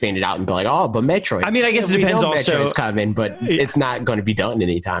can expand it out and be like, oh, but Metroid. I mean, I guess it depends also. Metroid's coming, but it's not going to be done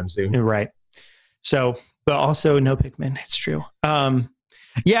anytime soon. Right. So, but also no Pikmin. It's true.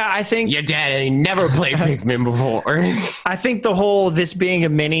 Yeah, I think your dad ain't never played Pikmin before. I think the whole this being a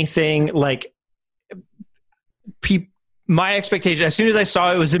mini thing, like my expectation, as soon as I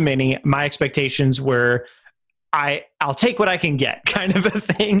saw it was a mini, my expectations were I'll take what I can get kind of a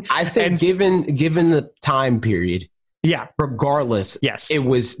thing. I think given the time period, regardless,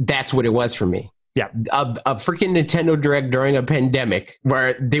 that's what it was for me. Yeah, a freaking Nintendo Direct during a pandemic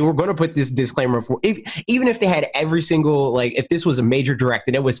where they were going to put this disclaimer for even if they had every single, like if this was a major Direct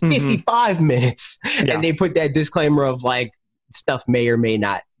and it was 55 minutes and they put that disclaimer of like stuff may or may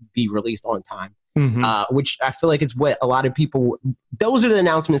not be released on time, which I feel like is what a lot of people, those are the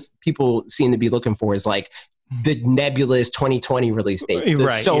announcements people seem to be looking for, is like the nebulous 2020 release date, the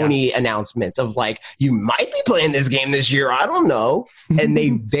Sony announcements of like, you might be playing this game this year, I don't know. And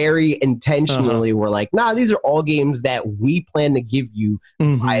they very intentionally were like, nah, these are all games that we plan to give you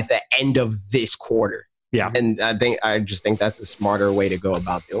by the end of this quarter. Yeah. And I just think that's a smarter way to go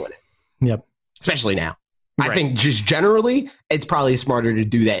about doing it. Yep. Especially now. I think just generally, it's probably smarter to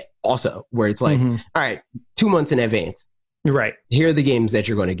do that also, where it's like, all right, 2 months in advance. Right. Here are the games that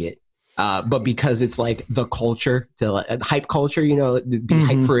you're going to get. But because it's like the culture, hype culture, be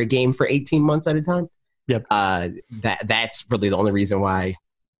hype for a game for 18 months at a time. Yep. That's really the only reason why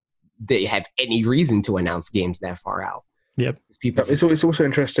they have any reason to announce games that far out. Yep. It's also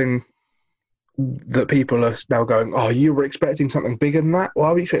interesting that people are now going, oh, you were expecting something bigger than that?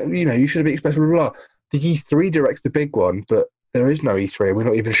 Well, you should have expected blah, blah. The E3 Direct's the big one, but there is no E3. We're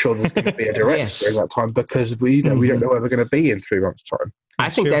not even sure there's going to be a Direct during that time because we don't know where we're going to be in 3 months' time. I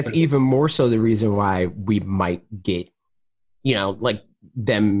think that's even more so the reason why we might get, like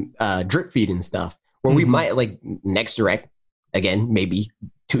them drip feed and stuff, where we might, like, next Direct, again, maybe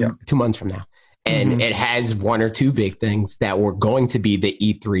 2 months from now. And it has 1 or 2 big things that were going to be the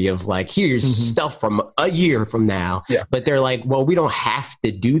E3 of, like, here's stuff from a year from now. Yeah. But they're like, well, we don't have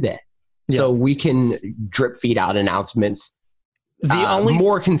to do that. Yeah. So we can drip feed out announcements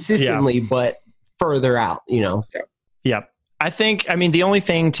more consistently, but further out, Yeah. The only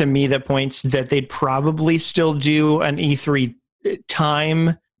thing to me that points that they'd probably still do an E3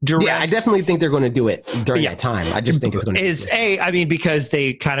 time Direct. Yeah, I definitely think they're going to do it during that time. I just think it's going to because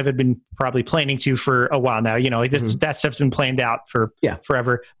they kind of had been probably planning to for a while now. That stuff's been planned out for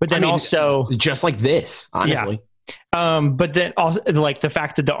forever. But then also just like this, honestly. Yeah. But then also like the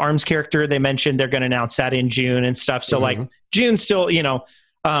fact that the ARMS character they mentioned they're going to announce that in June and stuff. So like June still, right.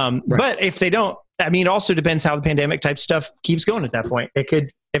 But if they don't, it also depends how the pandemic type stuff keeps going at that point. It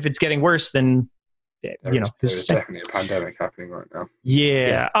could, if it's getting worse, then. There's definitely a pandemic happening right now.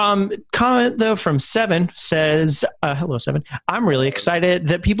 Yeah. Comment though from Seven says, hello Seven. I'm really excited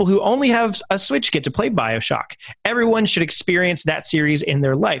that people who only have a Switch get to play BioShock. Everyone should experience that series in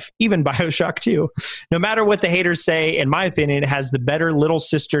their life, even BioShock 2. No matter what the haters say, in my opinion, it has the better little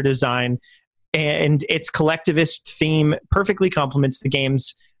sister design, and its collectivist theme perfectly complements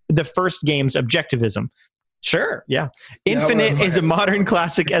the first game's objectivism. Sure, yeah. Infinite is a modern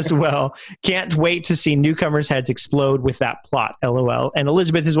classic as well. Can't wait to see newcomers' heads explode with that plot, LOL. And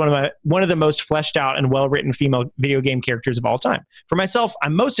Elizabeth is one of the most fleshed out and well-written female video game characters of all time. For myself,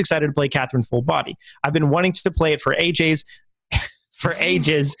 I'm most excited to play Catherine Full Body. I've been wanting to play it for ages,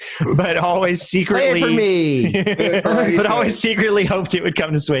 but always secretly play it for me. but always secretly hoped it would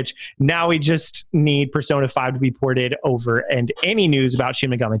come to Switch. Now we just need Persona 5 to be ported over, and any news about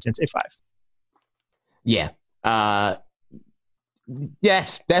Shin Megami Tensei 5. Yeah.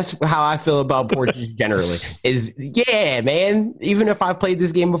 Yes, that's how I feel about ports generally. Man, even if I've played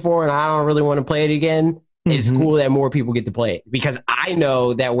this game before and I don't really want to play it again, it's cool that more people get to play it, because I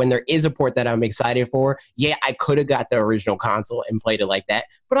know that when there is a port that I'm excited for, I could have got the original console and played it like that,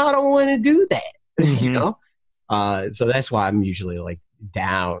 but I don't want to do that, so that's why I'm usually like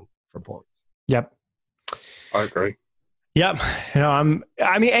down for ports. Yep. I agree. Yep. And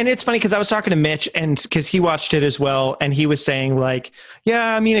it's funny because I was talking to Mitch, and because he watched it as well, and he was saying like,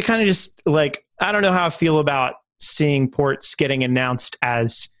 it kind of just like, I don't know how I feel about seeing ports getting announced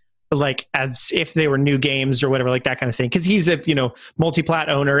as if they were new games or whatever, like that kind of thing. Because he's a multi-plat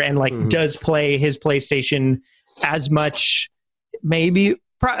owner and does play his PlayStation as much, maybe.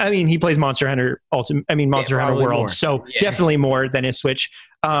 He plays Monster Hunter Monster Hunter World, more. So definitely more than his Switch.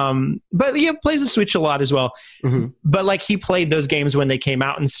 But he plays the Switch a lot as well. But like he played those games when they came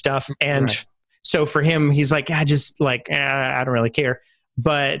out and stuff, and so for him, he's like, I don't really care.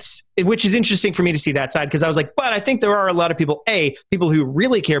 But which is interesting for me to see that side, because I was like, but I think there are a lot of people who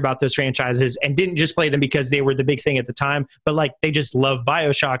really care about those franchises and didn't just play them because they were the big thing at the time, but like they just love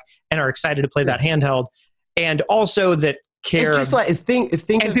BioShock and are excited to play that handheld, and also that care. It's just like think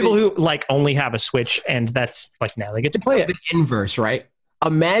and people who like only have a Switch, and that's like now they get to play it. The inverse, right?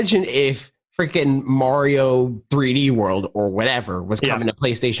 Imagine if freaking Mario 3D World or whatever was coming to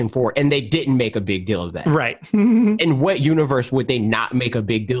PlayStation 4 and they didn't make a big deal of that. Right. In what universe would they not make a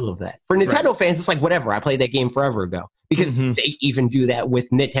big deal of that? For Nintendo fans, it's like, whatever. I played that game forever ago, because they even do that with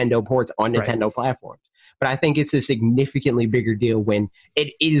Nintendo ports on Nintendo platforms. But I think it's a significantly bigger deal when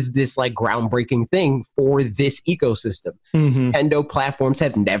it is this like groundbreaking thing for this ecosystem. Nintendo platforms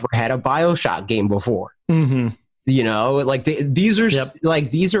have never had a BioShock game before. Like these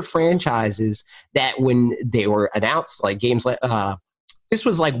are franchises that when they were announced, like games like this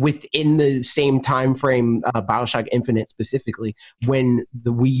was like within the same time frame, BioShock Infinite specifically, when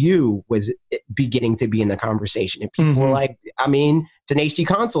the Wii U was beginning to be in the conversation, and people were like, it's an HD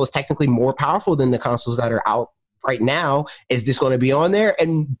console. It's technically more powerful than the consoles that are out right now. Is this going to be on there?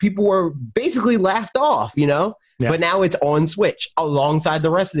 And people were basically laughed off, But now it's on Switch alongside the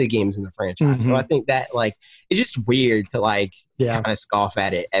rest of the games in the franchise. So I think that like it's just weird to like kind of scoff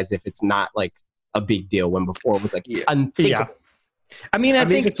at it as if it's not like a big deal, when before it was like unthinkable. I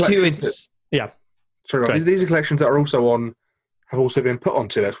think too it's Sorry, these are collections that are have also been put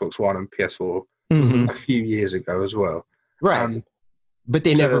onto Xbox One and PS4 a few years ago as well. Right. But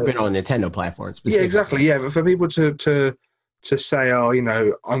they've never been on Nintendo platforms. Yeah, exactly. Yeah, but for people to to say, oh, you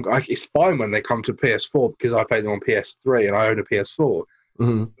know, it's fine when they come to PS4 because I played them on PS3 and I own a PS4.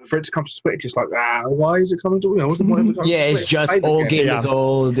 Mm-hmm. For it to come to Switch, it's like, why is it coming to? It's just old game is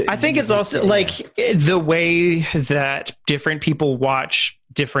old. I think it's also like the way that different people watch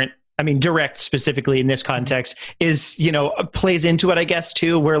different. I mean, Direct specifically in this context is, you know, plays into it, I guess,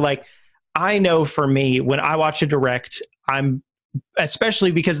 too. Where like I know for me, when I watch a Direct, I'm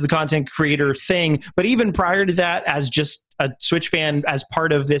especially because of the content creator thing, but even prior to that, as just a Switch fan, as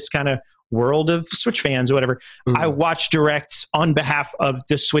part of this kind of world of Switch fans or whatever, I watch Directs on behalf of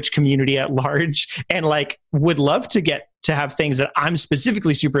the Switch community at large, and like would love to get to have things that I'm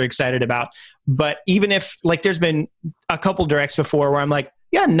specifically super excited about. But even if like there's been a couple Directs before where I'm like,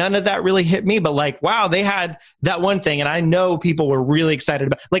 yeah, none of that really hit me, but like, wow, they had that one thing. And I know people were really excited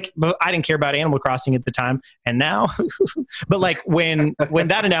about, like, but I didn't care about Animal Crossing at the time. And now, but like when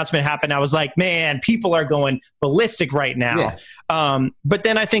that announcement happened, I was like, man, people are going ballistic right now. Yeah. But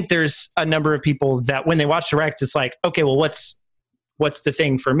then I think there's a number of people that when they watch Direct, it's like, okay, well, what's the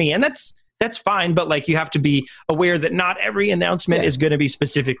thing for me? And that's fine, but like you have to be aware that not every announcement is going to be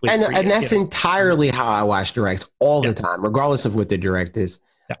specifically and that's entirely how I watch Directs all the time, regardless of what the Direct is.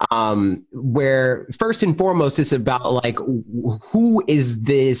 Where first and foremost, it's about like who is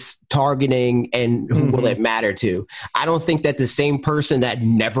this targeting and who will it matter to? I don't think that the same person that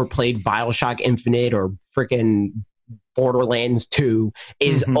never played BioShock Infinite or freaking Borderlands 2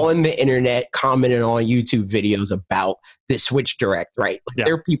 is on the internet commenting on YouTube videos about the Switch Direct, right? Like,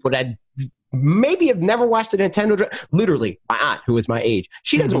 there are people that maybe have never watched a Nintendo Direct. Literally, my aunt, who is my age,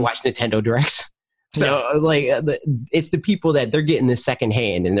 she doesn't watch Nintendo Directs. So like it's the people that they're getting this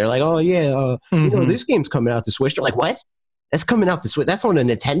secondhand and they're like, oh yeah, you know, this game's coming out to Switch. They're like, what? That's coming out to Switch? That's on a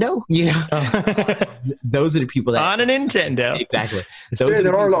Nintendo? You know, those are the people that on a Nintendo. Exactly.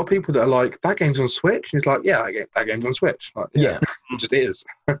 There are a lot of people that are like, that game's on Switch. And it's like, yeah, that game's on Switch. Like, it just is.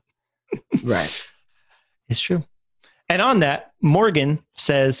 Right. It's true. And on that, Morgan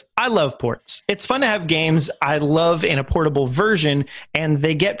says, I love ports. It's fun to have games I love in a portable version, and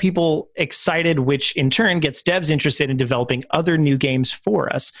they get people excited, which in turn gets devs interested in developing other new games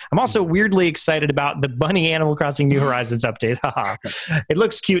for us. I'm also weirdly excited about the Bunny Animal Crossing New Horizons update. It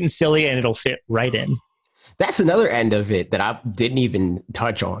looks cute and silly, and it'll fit right in. That's another end of it that I didn't even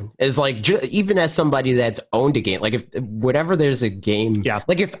touch on. Is like, even as somebody that's owned a game, like if whatever there's a game,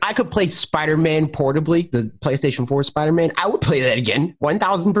 like if I could play Spider-Man portably, the PlayStation 4 Spider-Man, I would play that again,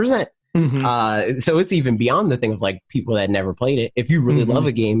 1000%. So it's even beyond the thing of like people that never played it. If you really love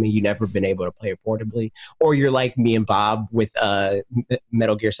a game and you've never been able to play it portably, or you're like me and Bob with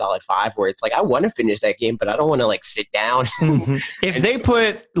Metal Gear Solid 5, where it's like, I want to finish that game, but I don't want to like sit down. If they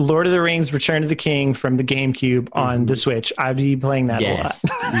put Lord of the Rings Return of the King from the GameCube on the Switch, I'd be playing that a lot.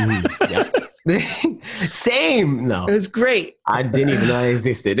 Same. No, it was great. I didn't even know it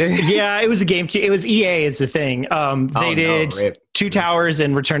existed. Yeah, it was a GameCube. It was EA is the thing. They did Two Towers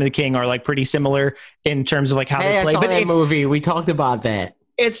and Return of the King are like pretty similar in terms of like how they play. But that movie, we talked about that.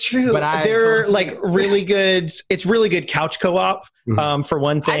 It's true. But they're like really good. It's really good couch co-op for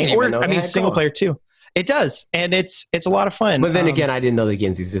one thing. I mean, single player too. It does, and it's a lot of fun. But then again, I didn't know the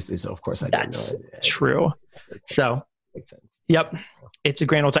games existed, so of course I didn't know it. That's true. So, makes sense. Yep. It's a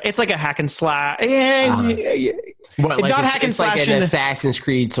grand old time. It's like a hack and slash. Not hack and slash. Like an Assassin's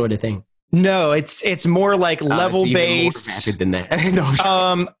Creed sort of thing. No, it's more like level based. More than that.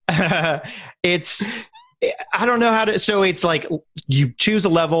 It's I don't know how to. So it's like you choose a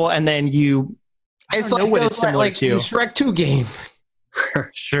level and then you. It's like what it's similar to the Shrek 2 game.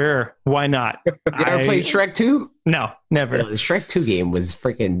 Sure, why not? You ever played Shrek 2? No, never. The Shrek 2 game was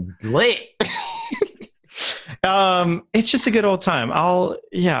freaking lit. It's just a good old time.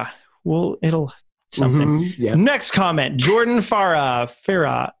 It'll something. Next comment, Jordan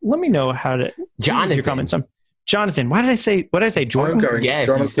Farah. Let me know how to Jonathan. Your comments. Jonathan. What did I say? Jordan.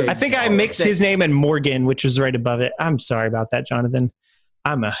 Yes, I think I mixed his name and Morgan, which was right above it. I'm sorry about that, Jonathan.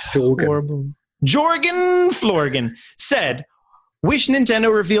 I'm a horrible. Jorgen Florgan said, wish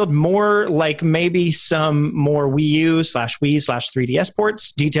Nintendo revealed more, like maybe some more Wii U/Wii/3DS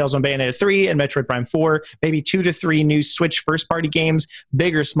ports, details on Bayonetta 3 and Metroid Prime 4, maybe 2 to 3 new Switch first-party games,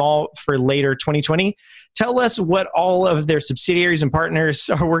 big or small, for later 2020. Tell us what all of their subsidiaries and partners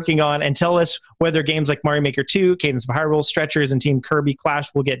are working on, and tell us whether games like Mario Maker 2, Cadence of Hyrule, Stretchers, and Team Kirby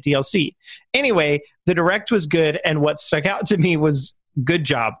Clash will get DLC. Anyway, the Direct was good, and what stuck out to me was Good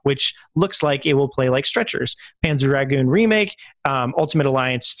Job, which looks like it will play like Stretchers. Panzer Dragoon Remake, Ultimate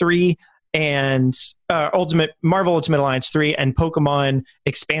Alliance 3, and Marvel Ultimate Alliance 3, and Pokemon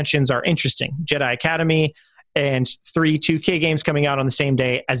expansions are interesting. Jedi Academy and 3 2K games coming out on the same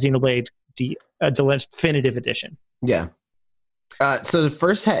day as Xenoblade Definitive Edition. Yeah. So the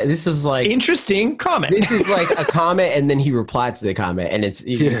first, this is like interesting comment. This is like a comment, and then he replied to the comment, and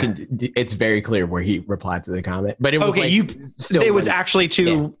it's very clear where he replied to the comment. But it was it was actually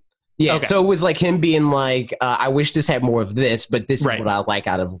to. Yeah, so it was like him being like, I wish this had more of this, but this is what I like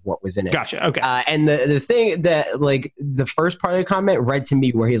out of what was in it. Gotcha. Okay. And the thing that, like, the first part of the comment read to me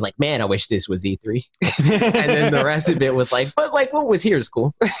where he's like, man, I wish this was E3. And then the rest of it was like, but like what was here is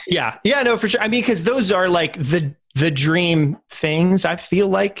cool. Yeah, no, for sure. I mean, because those are like the dream things, I feel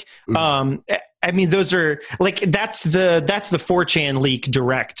like. I mean, those are like, that's the 4chan leak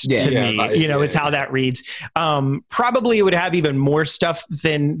direct to me, is how that reads. Probably it would have even more stuff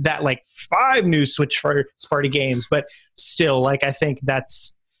than that, like 5 new Switch first party games, but still, like, I think that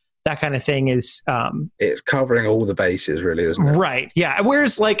kind of thing is it's covering all the bases, really, isn't it? Right. Yeah.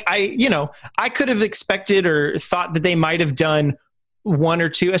 Whereas, like, I could have expected or thought that they might have done 1 or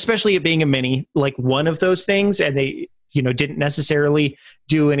 2, especially it being a mini, like one of those things, and they didn't necessarily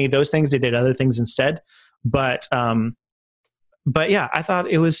do any of those things. They did other things instead. But yeah, I thought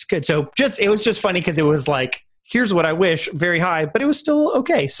it was good. So it was just funny because it was like, here's what I wish, very high, but it was still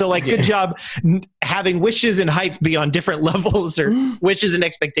okay. So like, good job having wishes and hype be on different levels, or wishes and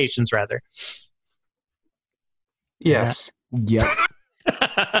expectations rather. Yes. Yep.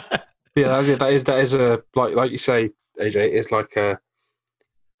 Yeah, that is a, like you say, AJ, it's like a,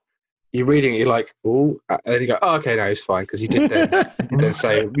 you're reading it, you're like, oh, and then you go, oh, okay, no, it's fine, because you did then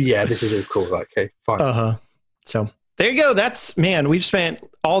say, yeah, this is all cool. Like, okay, fine. So there you go. That's, man, we've spent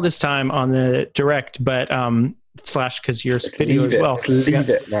all this time on the direct, but / because your video as well. Leave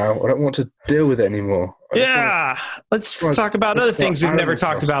it now. I don't want to deal with it anymore. Let's talk about other things we've never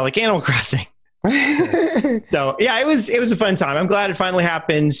talked about, like Animal Crossing. So yeah, it was a fun time. I'm glad it finally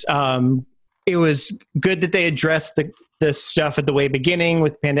happened. It was good that they addressed the stuff at the way beginning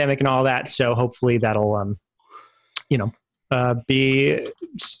with the pandemic and all that. So hopefully that'll, be,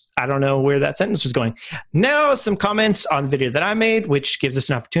 I don't know where that sentence was going. Now some comments on the video that I made, which gives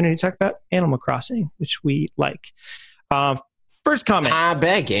us an opportunity to talk about Animal Crossing, which we like. First comment.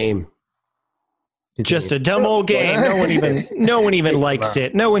 Bad game. Just a dumb old game. No one even likes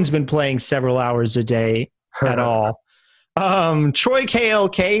it. No one's been playing several hours a day at all. Troy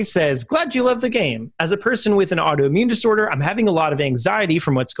KLK says, glad you love the game. As a person with an autoimmune disorder, I'm having a lot of anxiety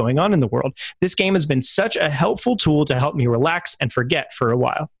from what's going on in the world. This game has been such a helpful tool to help me relax and forget for a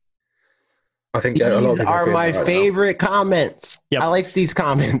while. I think these are my favorite comments. Yep. I like these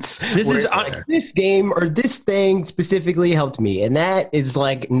comments. This game or this thing specifically helped me, and that is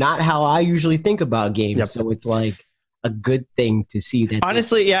like not how I usually think about games. Yep. So it's like a good thing to see that.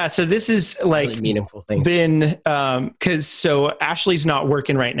 Honestly, yeah. So this is like really meaningful thing. Because so Ashley's not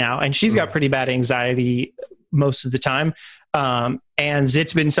working right now, and she's got pretty bad anxiety most of the time. And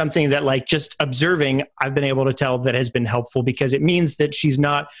it's been something that, like, just observing, I've been able to tell that has been helpful, because it means that she's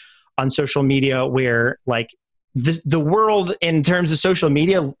not on social media where, like, the world in terms of social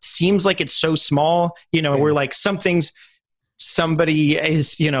media seems like it's so small, where like somebody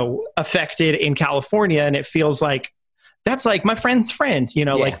is, affected in California, and it feels like that's like my friend's friend,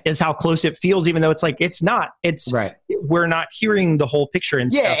 like, is how close it feels, even though it's like, it's not, it's right. We're not hearing the whole picture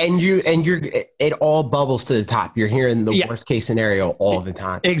and stuff. And it all bubbles to the top. You're hearing the worst case scenario all the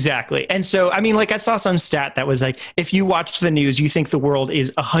time. Exactly. And so, I mean, like, I saw some stat that was like, if you watch the news, you think the world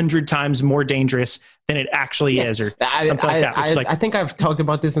is 100 times more dangerous than it actually is, or something like that. I think I've talked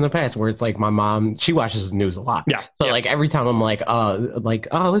about this in the past, where it's like my mom, she watches the news a lot. Yeah. So like every time I'm like,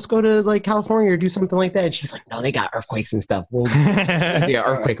 let's go to like California or do something like that. And she's like, no, they got earthquakes and stuff. We'll be an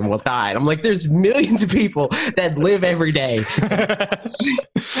earthquake and we'll die. And I'm like, there's millions of people that live every day.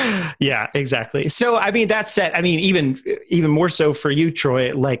 Yeah, exactly. So, I mean, that said, I mean, even more so for you,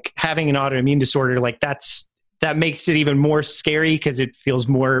 Troy, like having an autoimmune disorder, like that makes it even more scary, because it feels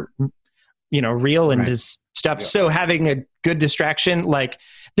more, real and just stuff. Yeah. So having a good distraction, like,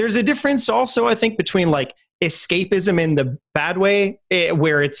 there's a difference also, I think, between like escapism in the bad way,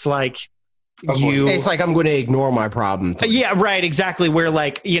 where it's like, it's like, I'm going to ignore my problems. Yeah, right. Exactly. Where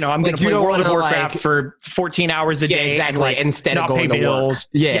like, I'm going to play World of Warcraft for 14 hours a day. Exactly. And, like, instead of going to bills.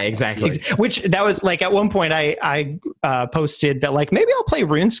 Yeah, exactly. Which that was like, at one point I posted that, like, maybe I'll play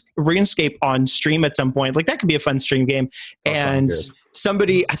RuneScape on stream at some point. Like, that could be a fun stream game. And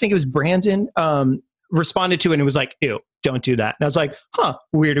somebody, I think it was Brandon, responded to it and was like, ew, don't do that. And I was like,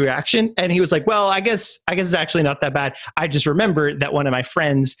 weird reaction. And he was like, well, I guess it's actually not that bad. I just remember that one of my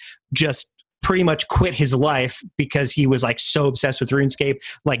friends just pretty much quit his life because he was like so obsessed with RuneScape,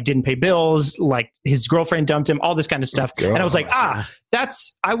 like didn't pay bills, like his girlfriend dumped him, all this kind of stuff. And I was like, I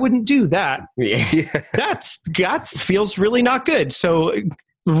wouldn't do that. Yeah. That feels really not good. So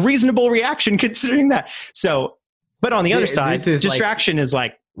reasonable reaction considering that. So But on the other side, this is distraction is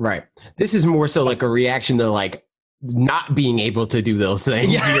like right. This is more so like a reaction to like not being able to do those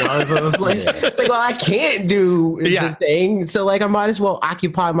things. Yeah. You know? So it's like, well, I can't do the thing, so like I might as well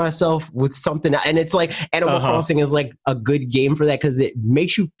occupy myself with something. And it's like Animal Crossing is like a good game for that because it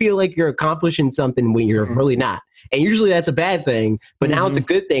makes you feel like you're accomplishing something when you're really not. And usually that's a bad thing, but now it's a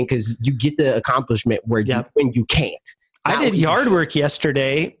good thing because you get the accomplishment where when you can't. I did yard work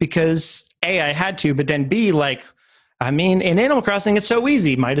yesterday because A, I had to, but then B, like, I mean, in Animal Crossing, it's so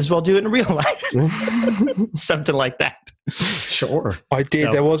easy. Might as well do it in real life. Something like that. Sure. I did.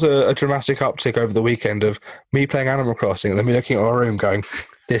 So, there was a dramatic uptick over the weekend of me playing Animal Crossing and then me looking at our room going,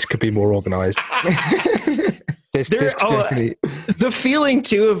 this could be more organized. The feeling,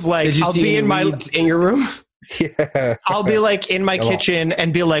 too, of like, did you I'll see be in your room? Yeah. I'll be like in my kitchen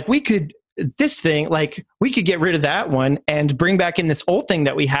and be like, we could get rid of that one and bring back in this old thing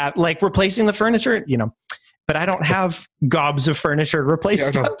that we have, like replacing the furniture, you know. But I don't have gobs of furniture to replace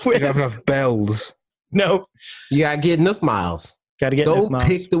stuff with. You don't have enough bells. No. You gotta get Nook Miles. Go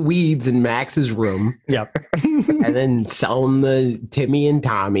pick the weeds in Max's room. Yep. And then sell them to Timmy and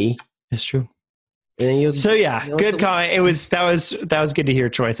Tommy. It's true. And so yeah, good comment. That was good to hear,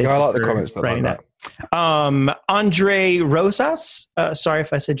 Troy. I like the comments like that. Andre Rosas, sorry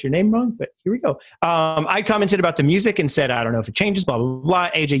if I said your name wrong, but here we go. I commented about the music and said, I don't know if it changes, blah, blah, blah.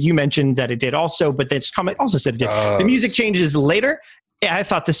 AJ, you mentioned that it did also, but this comment also said it did. The music changes later. Yeah, I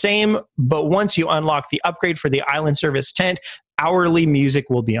thought the same, but once you unlock the upgrade for the island service tent, hourly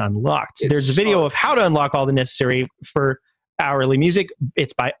music will be unlocked. There's a video of how to unlock all the necessary for hourly music.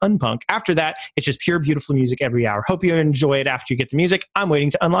 It's by Unpunk. After that, it's just pure, beautiful music every hour. Hope you enjoy it after you get the music. I'm waiting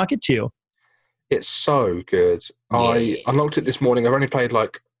to unlock it too. It's so good. Yeah. I unlocked it this morning. I've only played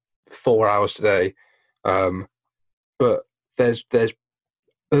like 4 hours today. But there's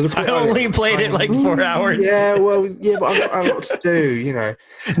I only played it like 4 hours. Yeah, but I've got a lot to do, you know.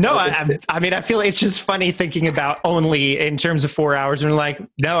 No, I mean, I feel like it's just funny thinking about only in terms of 4 hours and like,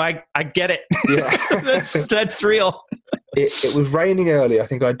 no, I get it. Yeah. that's real. It was raining early. I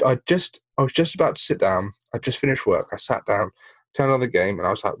think I was just about to sit down. I just finished work. I sat down, turned on the game, and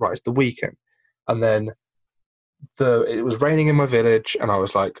I was like, right, it's the weekend. And then it was raining in my village, and I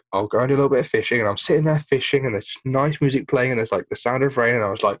was like, I'll go and do a little bit of fishing. And I'm sitting there fishing, and there's nice music playing, and there's like the sound of rain. And I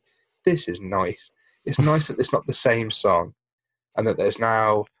was like, this is nice. It's nice that it's not the same song, and that there's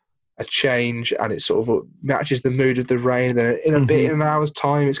now a change, and it sort of matches the mood of the rain. And then in an hour's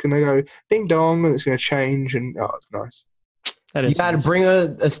time, it's going to go ding dong, and it's going to change. And it's nice. You got to bring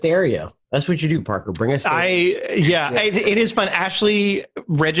a stereo. That's what you do, Parker. Bring a stereo. It is fun. Ashley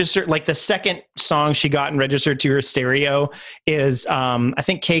registered, like the second song she got and registered to her stereo is, I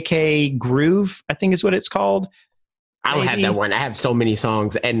think KK Groove, I think is what it's called. I don't have that one. I have so many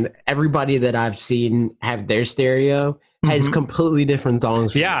songs, and everybody that I've seen have their stereo has completely different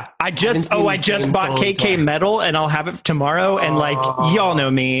songs. Yeah. I just bought KK Metal, and I'll have it tomorrow. And like, y'all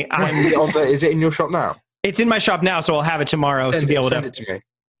know me. Is it in your shop now? It's in my shop now, so I'll have it tomorrow to be able to. Send it to me.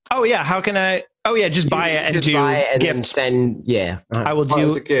 Oh yeah, how can I? Oh yeah, just buy it and do gift. Send I will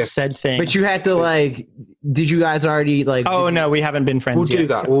do said thing. But you had to like. Did you guys already like? Oh no, we haven't been friends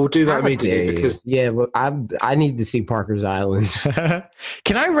yet. We'll do that immediately because I need to see Parker's Islands.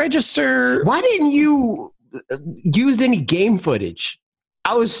 Can I register? Why didn't you use any game footage?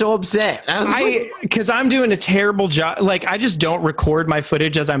 I was so upset. Because I'm doing a terrible job. Like, I just don't record my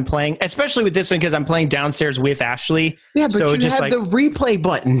footage as I'm playing, especially with this one because I'm playing downstairs with Ashley. Yeah, but you just have the replay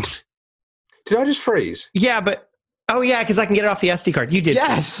button. Did I just freeze? Yeah, but because I can get it off the SD card. You did.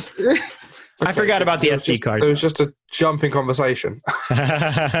 Yes. I forgot about the SD card. It was just a jumping conversation. We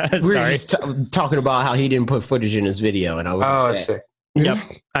were just talking about how he didn't put footage in his video, and I was upset. I see. Yep,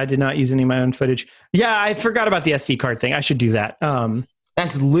 I did not use any of my own footage. Yeah, I forgot about the SD card thing. I should do that.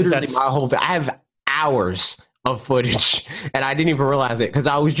 That's literally my whole. I have hours of footage, and I didn't even realize it because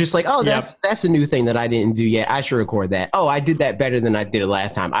I was just like, "Oh, that's a new thing that I didn't do yet. I should record that. Oh, I did that better than I did it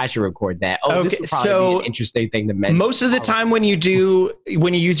last time. I should record that. Oh, okay, this would probably be an interesting thing to mention." Most of the time, when you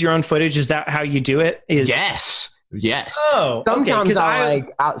use your own footage, is that how you do it? Yes. Oh, sometimes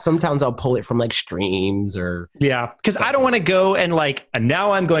sometimes I'll pull it from like streams or because I don't want to go and like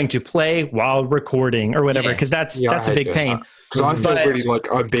now I'm going to play while recording or whatever because that's a big pain. Because I feel really like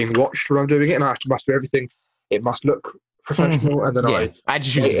I'm being watched when I'm doing it, and I must do everything. It must look professional, and then I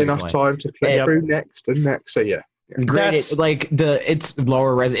just use enough time to play through next and next. So Granted, like it's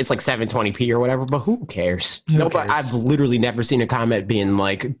lower res, it's like 720p or whatever, but who cares? Nobody. I've literally never seen a comment being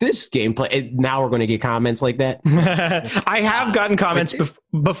like, "This gameplay." Now we're going to get comments like that. I have gotten comments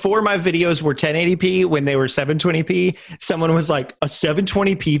before my videos were 1080p when they were 720p. Someone was like, "A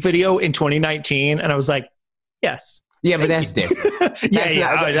 720p video in 2019," and I was like, Yes. Yeah, but that's different.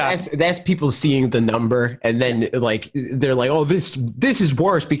 That's people seeing the number and then like they're like, oh, this is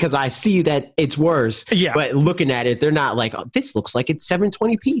worse because I see that it's worse. Yeah. But looking at it, they're not like, oh, this looks like it's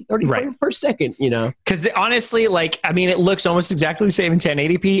 720p, 30 frames per second, you know? Because honestly, like, I mean, it looks almost exactly the same in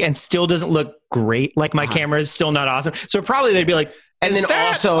 1080p and still doesn't look great. Like my camera is still not awesome. So probably they'd be like, and then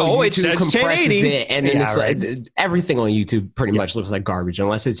also it says compresses 1080. it, and then it's like everything on YouTube pretty much looks like garbage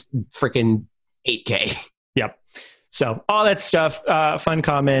unless it's freaking 8K. Yep. So all that stuff, fun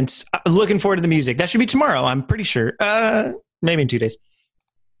comments. Looking forward to the music. That should be tomorrow. I'm pretty sure. Maybe in 2 days.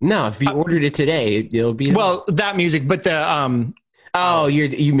 No, if you ordered it today, it'll be that music. But the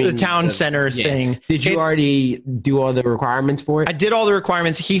you mean the town center thing? Did you already do all the requirements for it? I did all the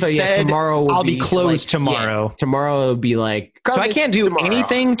requirements. He said tomorrow I'll be closed tomorrow. Yeah, tomorrow will be like so I can't do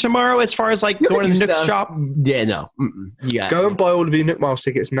anything tomorrow as far as like going to the Nook shop. Yeah, no. Go and buy all of your Nook Miles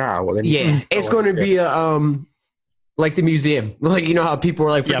tickets now. Well, then it's going to be a like the museum. Like, you know how people are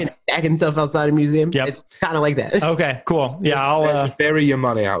like freaking stacking stuff outside a museum? Yep. It's kind of like that. Okay, cool. Yeah, I'll bury your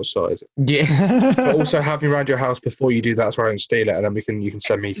money outside. Yeah. But also have me around your house before you do that so I don't steal it, and then you can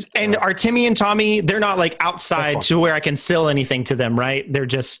send me. And are Timmy and Tommy, they're not like outside to where I can sell anything to them, right? They're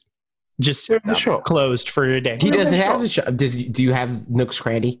just in the shop. Closed for a day. He doesn't have a shop. Do you have Nook's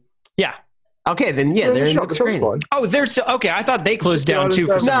Cranny? Yeah. Okay, then they're in Nook's Cranny. Oh, they're still okay. I thought they closed down too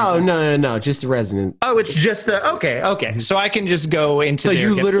for some reason. No, just the resident. Oh, it's just the okay. So I can just go into. So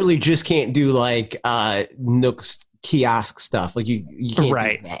you literally just can't do like Nook's kiosk stuff. Like you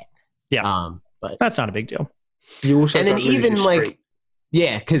can't do that. Yeah. But that's not a big deal. You also and then even like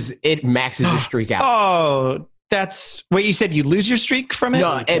because it maxes your streak out. Oh, that's wait. You said you lose your streak from it?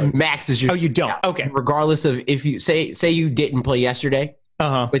 No, it maxes your. Oh, you don't. Out. Okay. Regardless of if you say you didn't play yesterday.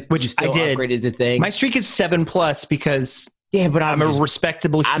 Which I did. Upgraded the thing. My streak is 7+ because but I'm a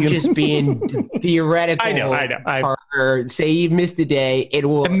respectable human. I'm just being theoretical. I know. Parker, say you missed a day, it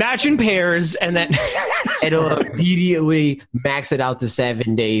will imagine pairs, and then it'll immediately max it out to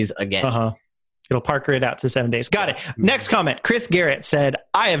 7 days again. It'll Parker it out to 7 days. Got it. Next comment. Chris Garrett said,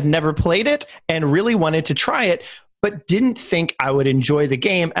 "I have never played it and really wanted to try it, but didn't think I would enjoy the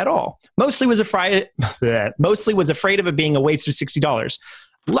game at all. Mostly was afraid of it being a waste of $60.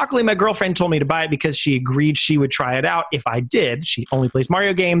 Luckily, my girlfriend told me to buy it because she agreed she would try it out if I did. She only plays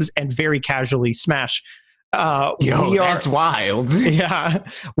Mario games and very casually Smash. That's wild. Yeah.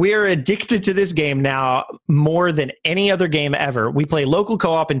 We are addicted to this game now more than any other game ever. We play local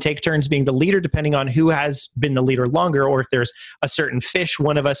co-op and take turns being the leader depending on who has been the leader longer or if there's a certain fish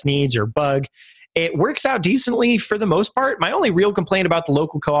one of us needs or bug. It works out decently for the most part. My only real complaint about the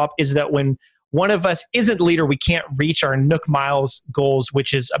local co-op is that when one of us isn't leader, we can't reach our Nook Miles goals,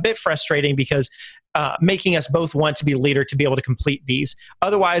 which is a bit frustrating because making us both want to be leader to be able to complete these.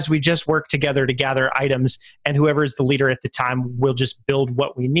 Otherwise, we just work together to gather items, and whoever is the leader at the time will just build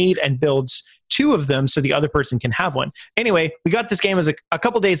what we need and builds 2 of them so the other person can have one. Anyway, we got this game as a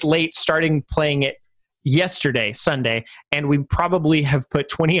couple days late, starting playing it yesterday, Sunday, and we probably have put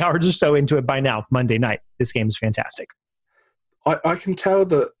 20 hours or so into it by now, Monday night. This game is fantastic. I can tell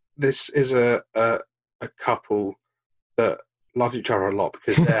that this is a couple that love each other a lot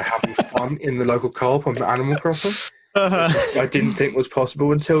because they're having fun in the local co-op on the Animal Crossing. I didn't think was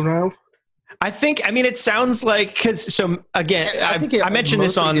possible until now. It sounds like, because, so again, I mentioned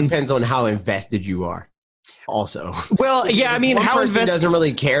this on... depends on how invested you are. Also, well, yeah, I mean, how invested doesn't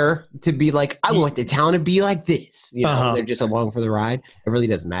really care to be like, I want the town to be like this. You know, they're just along for the ride. It really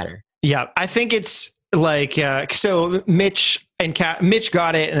doesn't matter. Yeah, I think it's like so. Mitch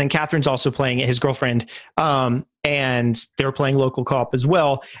got it, and then Catherine's also playing it. His girlfriend, and they're playing local co-op as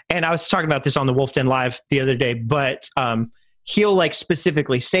well. And I was talking about this on the Wolf Den Live the other day, but he'll like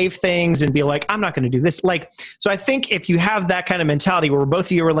specifically save things and be like, I'm not going to do this. Like, so I think if you have that kind of mentality where both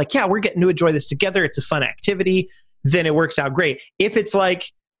of you are like, yeah, we're getting to enjoy this together, it's a fun activity, then it works out great. If it's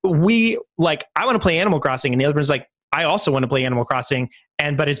like, I want to play Animal Crossing, and the other person's like, I also want to play Animal Crossing,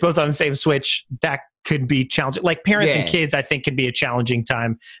 but it's both on the same Switch, that could be challenging. Like parents and kids, I think, could be a challenging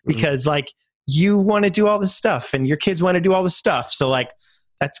time because like you want to do all this stuff and your kids want to do all this stuff. So like,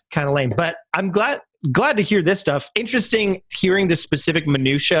 that's kind of lame, but I'm glad to hear this stuff. Interesting hearing the specific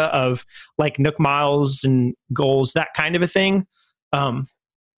minutia of like Nook Miles and goals, that kind of a thing.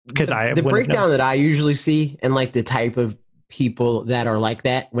 Because the breakdown that I usually see and like the type of people that are like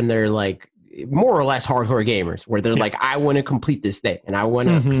that when they're like more or less hardcore gamers, where they're like, I want to complete this thing and I want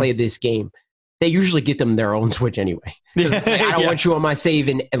to play this game. They usually get them their own Switch anyway. Like, I don't want you on my save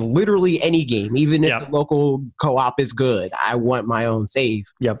in literally any game, even if the local co-op is good. I want my own save.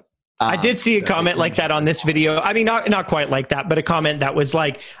 Yep. I did see a comment like that on this video. I mean, not quite like that, but a comment that was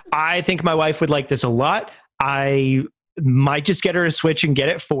like, I think my wife would like this a lot. I might just get her a Switch and get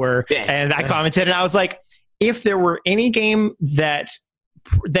it for her. Yeah. And I commented, and I was like, if there were any game that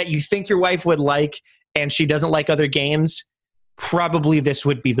you think your wife would like and she doesn't like other games, probably this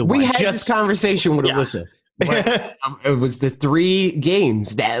would be the one. We had this conversation with Alyssa. But, it was the 3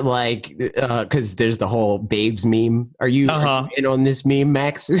 games that like, because there's the whole Babes meme. Are you in on this meme,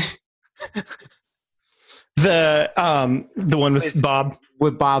 Max? The one with Bob.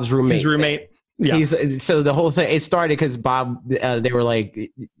 With Bob's roommate. His roommate. Yeah. So the whole thing, it started because Bob, they were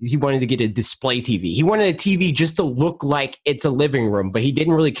like, he wanted to get a display TV. He wanted a TV just to look like it's a living room, but he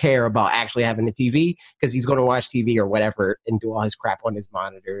didn't really care about actually having a TV because he's going to watch TV or whatever and do all his crap on his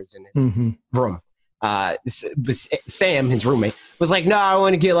monitors in his room. Sam, his roommate, was like, no, I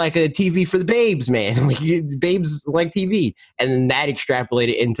want to get like a TV for the babes, man. Like, babes like TV. And then that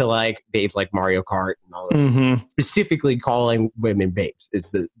extrapolated into like babes like Mario Kart and all those. Specifically calling women babes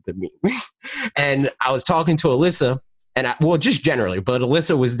is the meme. And I was talking to Alyssa, and just generally, but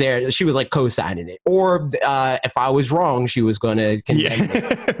Alyssa was there. She was like co-signing it. Or if I was wrong, she was going to condemn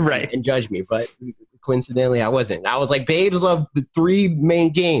me and judge me. But coincidentally, I wasn't. I was like, babes love the 3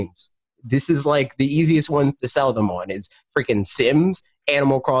 main games. This is like the easiest ones to sell them on is freaking Sims,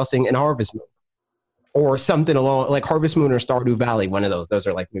 Animal Crossing, and Harvest Moon. Or something along like Harvest Moon or Stardew Valley, one of those. Those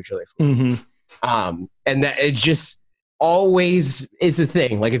are like mutually exclusive. And that it just always is a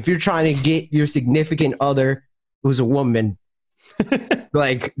thing. Like if you're trying to get your significant other who's a woman,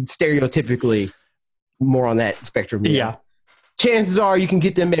 like stereotypically more on that spectrum. Yeah. Chances are you can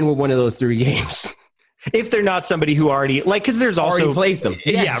get them in with one of those 3 games. If they're not somebody who already like, because there's also already plays them.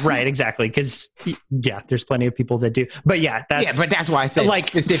 Yes. Yeah, right, exactly. Because there's plenty of people that do. But but that's why I said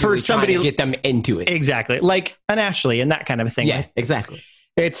like for somebody to get them into it. Exactly, like an Ashley and that kind of a thing. Yeah, exactly.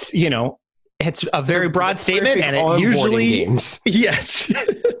 It's it's a very broad statement, and it usually games. Yes.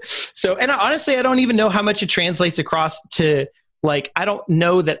 So, and honestly, I don't even know how much it translates across to. Like, I don't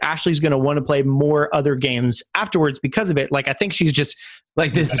know that Ashley's going to want to play more other games afterwards because of it. Like, I think she's just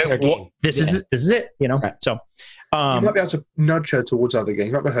like, this is her game. This is it, Right. So, you might be able to nudge her towards other games.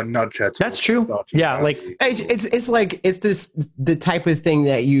 You might be able to nudge her. That's true. Yeah, like it's like the type of thing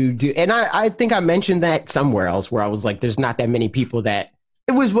that you do, and I think I mentioned that somewhere else where I was like, there's not that many people that.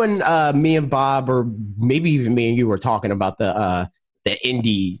 It was when me and Bob, or maybe even me and you, were talking about the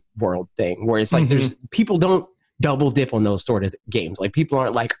indie world thing, where it's like there's people don't double dip on those sort of games. Like people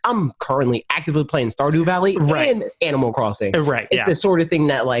aren't like, I'm currently actively playing Stardew Valley and Animal Crossing. Right. It's the sort of thing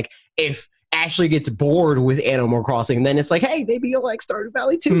that like if Ashley gets bored with Animal Crossing, then it's like, hey, maybe you'll like Stardew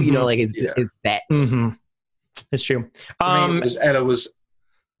Valley too. Like it's that. It's true. Ella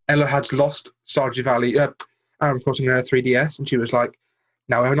had lost Stardew Valley, Animal Crossing on her 3DS, and she was like,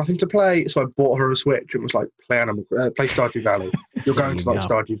 now I have nothing to play, so I bought her a Switch and was like, play Stardew Valley. You're going to like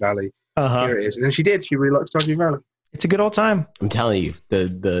Stardew Valley. Here it is. And then she did. She really liked Stardew Valley. It's a good old time. I'm telling you,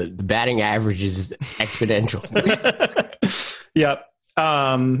 the batting average is exponential. Yep.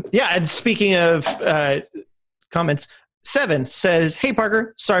 And speaking of comments, 7 says, hey,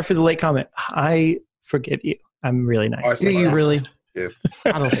 Parker, sorry for the late comment. I forgive you. I'm really nice. Do you really? Yeah.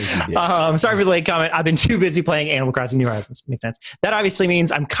 I don't think you did. Sorry for the late comment. I've been too busy playing Animal Crossing New Horizons. Makes sense. That obviously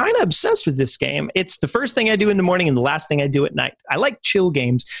means I'm kind of obsessed with this game. It's the first thing I do in the morning and the last thing I do at night. I like chill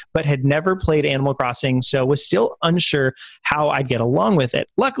games, but had never played Animal Crossing, so was still unsure how I'd get along with it.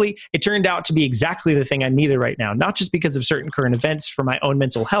 Luckily, it turned out to be exactly the thing I needed right now, not just because of certain current events for my own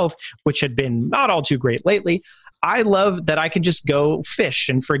mental health, which had been not all too great lately. I love that I can just go fish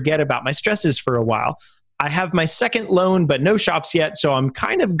and forget about my stresses for a while. I have my second loan, but no shops yet, so I'm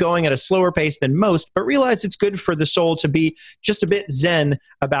kind of going at a slower pace than most, but realize it's good for the soul to be just a bit zen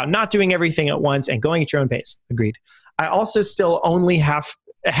about not doing everything at once and going at your own pace. Agreed. I also still only have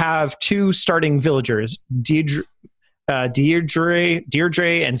 2 starting villagers, Deirdre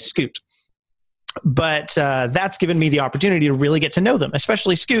and Scoot. But that's given me the opportunity to really get to know them,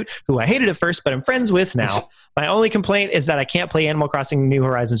 especially Scoot, who I hated at first, but I'm friends with now. My only complaint is that I can't play Animal Crossing New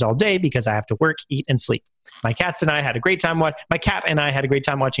Horizons all day because I have to work, eat, and sleep. My cat and I had a great time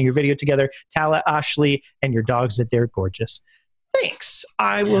watching your video together. Tala, Ashley, and your dogs, that they're gorgeous. Thanks.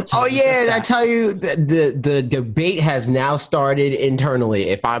 I will tell you. And I tell you, the debate has now started internally.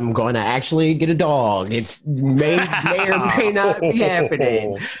 If I'm going to actually get a dog, it's may or may not be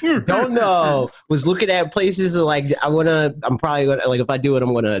happening. Don't know. Was looking at places like I'm probably gonna, like, if I do it,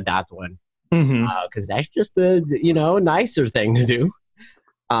 I'm gonna adopt one because that's just a nicer thing to do.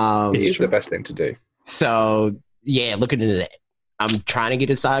 It's the best thing to do. So yeah, looking into that. I'm trying to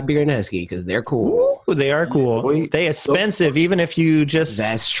get a Siberian Husky because they're cool. Ooh, they are cool. They expensive, even if you just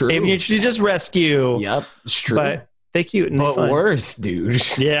Even if you just rescue. Yep, it's true. But they cute and but fun. worth, dude.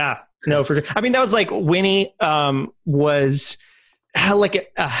 Yeah. No, for sure. I mean, that was like Winnie was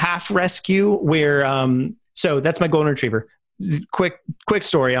like a half rescue where so that's my golden retriever. Quick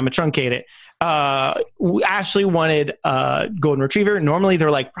story. I'm gonna truncate it. Ashley wanted a golden retriever. Normally they're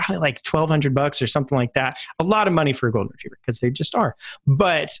like probably like $1,200 or something like that. A lot of money for a golden retriever because they just are.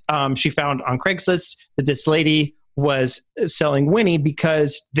 But she found on Craigslist that this lady was selling Winnie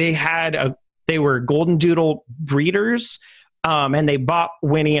because they were golden doodle breeders, and they bought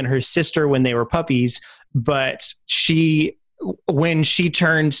Winnie and her sister when they were puppies. But when she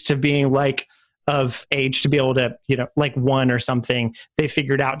turned to being like of age to be able to, like 1 or something, they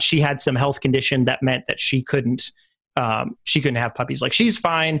figured out she had some health condition that meant that she couldn't have puppies. Like she's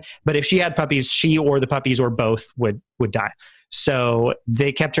fine, but if she had puppies, she or the puppies or both would die. So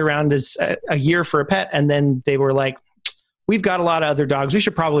they kept her around as a year for a pet. And then they were like, we've got a lot of other dogs. We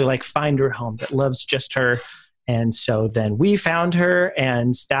should probably like find her a home that loves just her. And so then we found her,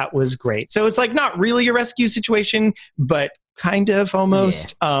 and that was great. So it's like not really a rescue situation, but kind of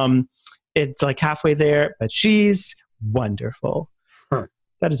almost. Yeah. It's like halfway there, but she's wonderful. Huh.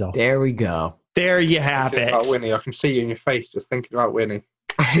 That is all. There we go. There you have it. About Winnie, I can see you in your face just thinking about Winnie.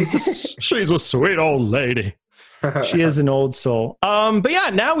 She's a sweet old lady. She is an old soul. But yeah,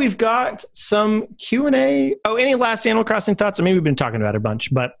 now we've got some Q&A. Oh, any last Animal Crossing thoughts? I mean, we've been talking about it a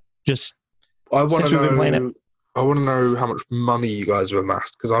bunch, but just since we've been playing it. I want to know how much money you guys have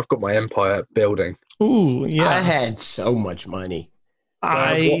amassed, because I've got my empire building. Ooh, yeah. I had so much money.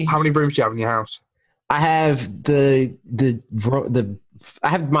 How many rooms do you have in your house? I have I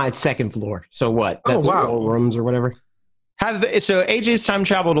have my second floor. So what? That's 4 rooms or whatever. So AJ's time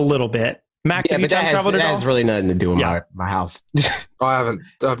traveled a little bit. Max, have you time traveled at all? That has really nothing to do with my house. I've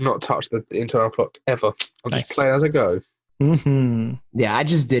not touched the internal clock ever. I'm just playing as I go. Mm-hmm. Yeah, I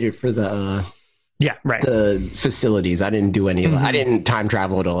just did it for the the facilities. I didn't do any. I didn't time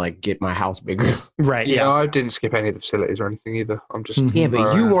travel to like get my house bigger. Right. Yeah, I didn't skip any of the facilities or anything either. I'm just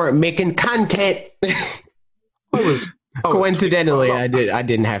but you weren't making content. Coincidentally, I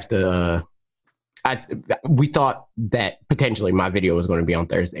didn't have to. We thought that potentially my video was going to be on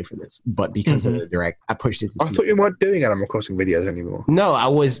Thursday for this, but because of the direct, I pushed it. I thought you weren't doing Animal Crossing videos anymore. No, I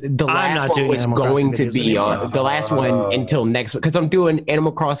was. The last one was going to be the last one until next week, because I'm doing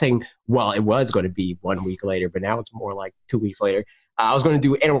Animal Crossing. Well, it was going to be 1 week later, but now it's more like 2 weeks later. I was going to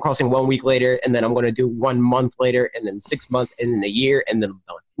do Animal Crossing 1 week later, and then I'm going to do 1 month later, and then 6 months, and then a year, and then I'm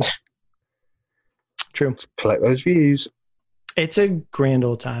done. True. Collect those views. It's a grand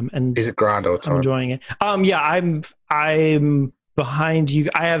old time, and it's a grand old time. I'm enjoying it. Yeah, I'm behind you.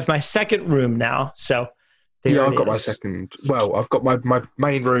 I have my second room now, so I've got my second. Well, I've got my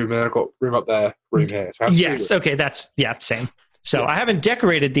main room, and I've got room up there, room here. So yes, okay, that's same. So I haven't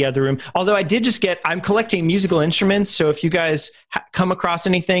decorated the other room, although I did just I'm collecting musical instruments. So if you guys come across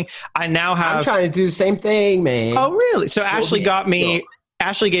anything, I now have. I'm trying to do the same thing, man. Oh, really? So Ashley got me.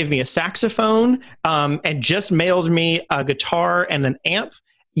 Ashley gave me a saxophone and just mailed me a guitar and an amp.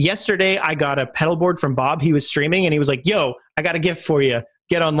 Yesterday, I got a pedal board from Bob. He was streaming, and he was like, yo, I got a gift for you.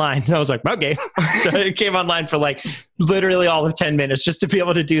 Get online. And I was like, okay. So it came online for like literally all of 10 minutes just to be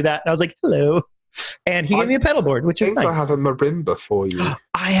able to do that. And I was like, hello. And he gave me a pedal board, which is nice. I have a marimba for you.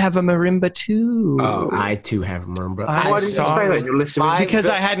 I have a marimba too. Oh, I too have a marimba. Why didn't you say that? You're listening because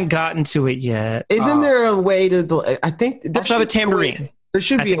I hadn't gotten to it yet. Isn't there a way to? I think I also have a tambourine. There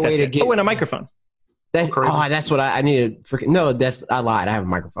should be a way to get. Oh, and a microphone. That's what I needed. No, I lied. I have a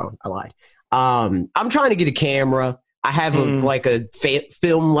microphone. I lied. I'm trying to get a camera. I have a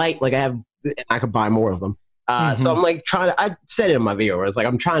film light. Like I could buy more of them. So I'm like I said it in my video where it's like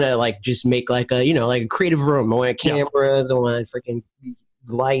I'm trying to like just make like a like a creative room. I want cameras. I want freaking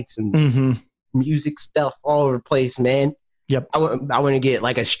lights and music stuff all over the place, man. Yep. I want to get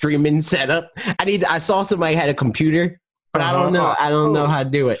like a streaming setup. I saw somebody had a computer, but I don't know. I don't know how to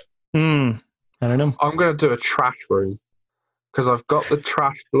do it. I don't know. I'm gonna do a trash room because I've got the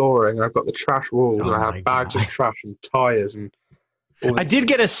trash flooring. I've got the trash walls. And I have bags of trash and tires and. I did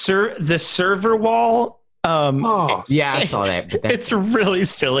get the server wall. Yeah, I saw that. It's really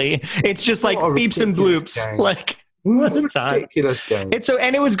silly. It's just like beeps and bloops. Game. Like what a time. Ridiculous game.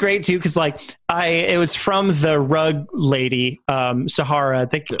 And it was great too because like it was from the rug lady Sahara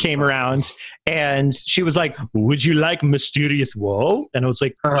that came around and she was like, "Would you like mysterious wall?" And I was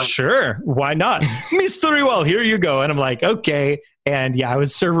like, "Sure, why not? Mystery wall, here you go." And I'm like, "Okay." And yeah, I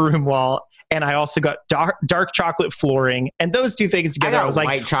was server room wall. And I also got dark chocolate flooring. And those two things together, I was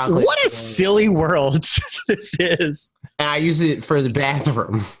like, what a silly world this is. And I use it for the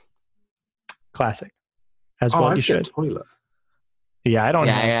bathroom. Classic. As well you should. Toilet. Yeah, I don't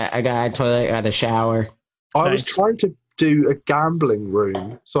have. I got a toilet, I got a shower. I was trying to do a gambling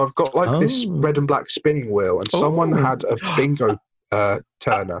room. So I've got like this red and black spinning wheel, and someone had a bingo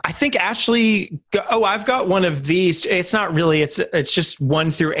turner. I think Ashley. I've got one of these. It's not really. It's just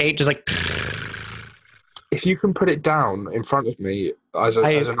 1 through 8. Just like. If you can put it down in front of me as an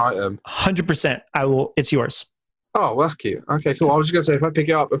item, 100%. I will. It's yours. Oh, well, that's cute. Okay, cool. I was just gonna say if I pick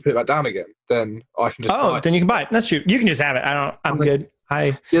it up and put it back down again, then I can just. Oh, then you can buy it. That's true. You can just have it. I'm good.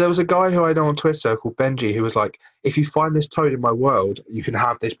 Yeah, there was a guy who I know on Twitter called Benji who was like, if you find this toad in my world, you can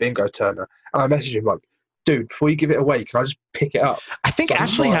have this bingo turner. And I messaged him like, dude, before you give it away, can I just pick it up? I think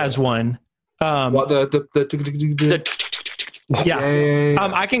Ashley has one. What yeah.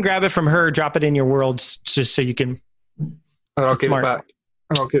 I can grab it from her, drop it in your world just so you can. And I'll give it back.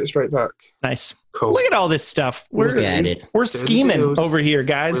 And I'll give it straight back. Nice. Cool. Look at all this stuff. We're scheming over here,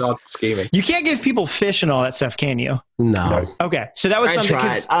 guys. We're not scheming. You can't give people fish and all that stuff, can you? No. Okay, so that was something.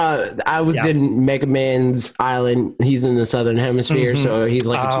 I was in Mega Man's island. He's in the southern hemisphere, so he's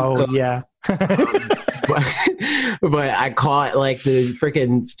like a cheap cook. Yeah. But I caught like the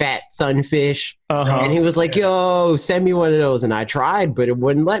freaking fat sunfish, and he was like, "Yo, send me one of those." And I tried, but it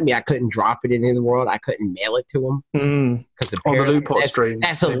wouldn't let me. I couldn't drop it in his world. I couldn't mail it to him because on the Loot Pot stream,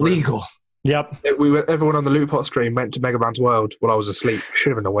 that's illegal. Yep. Everyone on the Loot Pot stream went to Mega Man's world while I was asleep.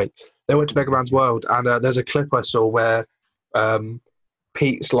 Should have been awake. They went to Mega Man's world, and there's a clip I saw where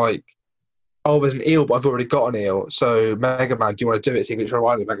Pete's like, "Oh, there's an eel, but I've already got an eel. So Mega Man, do you want to do it?" So he Mega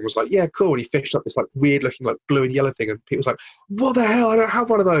Man was like, "Yeah, cool." And he fished up this like weird looking like blue and yellow thing, and Pete was like, "What the hell? I don't have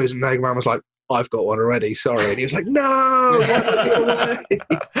one of those." And Mega Man was like, "I've got one already. Sorry." And he was like, "No."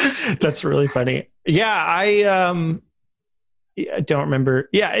 That's really funny. Yeah, I don't remember.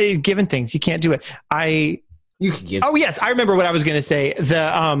 Yeah, given things, you can't do it. You can give. Oh yes, I remember what I was going to say.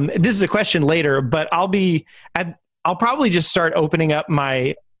 This is a question later, but I'll probably just start opening up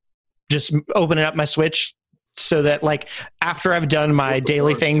my Switch so that like after I've done my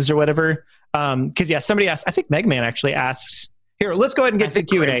daily things or whatever. Because somebody asked. I think Mega Man actually asks. Here, let's go ahead and get to the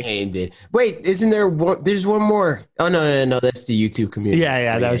Q&A. Did. Wait, isn't there one? There's one more. Oh, no. That's the YouTube community.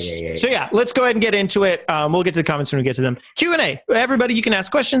 Yeah. So let's go ahead and get into it. We'll get to the comments when we get to them. Q&A. Everybody, you can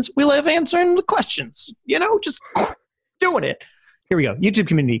ask questions. We love answering the questions. Just doing it. Here we go. YouTube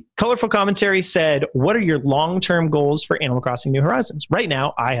community. Colorful Commentary said, what are your long-term goals for Animal Crossing New Horizons? Right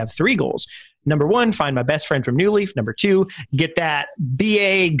now, I have 3 goals. Number 1, find my best friend from New Leaf. Number 2, get that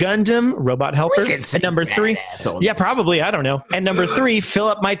BA Gundam robot helper. And number 3, yeah, probably. I don't know. And number 3, fill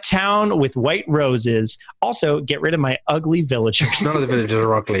up my town with white roses. Also, get rid of my ugly villagers. None of the villagers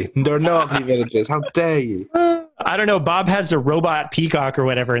are ugly. There are no ugly villagers. How dare you? I don't know. Bob has a robot peacock or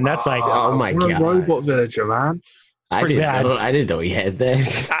whatever, and that's like, oh my god, a robot villager, man. I didn't know he had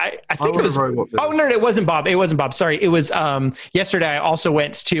that. I think it was. Oh no, it wasn't Bob. It wasn't Bob. Sorry, it was. Yesterday, I also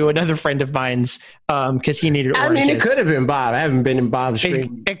went to another friend of mine's because he needed oranges. I mean, it could have been Bob. I haven't been in Bob's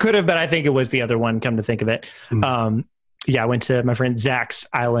stream. It could have, but I think it was the other one. Come to think of it, I went to my friend Zach's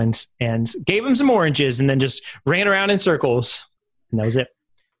island and gave him some oranges, and then just ran around in circles, and that was it.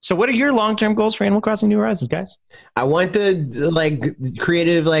 So what are your long-term goals for Animal Crossing New Horizons, guys? I want the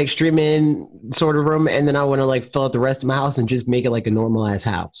creative streaming sort of room, and then I want to fill out the rest of my house and just make it like a normal ass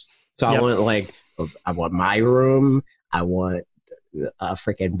house. So I want my room, I want a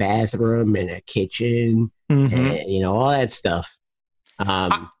freaking bathroom and a kitchen, and all that stuff.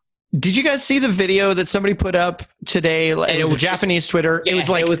 Did you guys see the video that somebody put up today? It was Japanese Twitter. Yeah,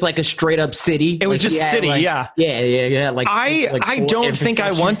 it was like a straight up city. It was just city. Yeah. I don't think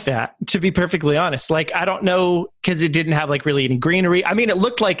I want that, to be perfectly honest. I don't know, because it didn't have really any greenery. I mean, it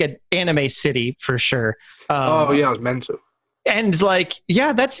looked like an anime city for sure. It was mental. And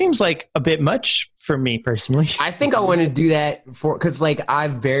that seems like a bit much for me personally. I think I want to do that because I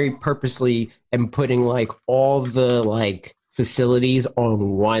very purposely am putting all the facilities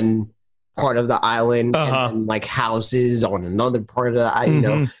on one part of the island and then, houses on another part of the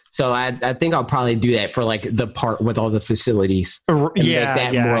island. So I think I'll probably do that for the part with all the facilities. Make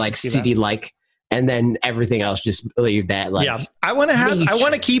that more city-like. And then everything else, just leave that I want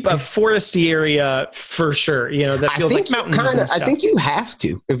to keep a foresty area for sure. That feels like mountains and stuff. I think you have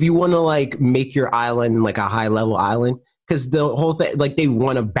to if you want to make your island a high level island, because the whole thing they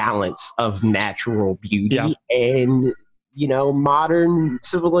want a balance of natural beauty and modern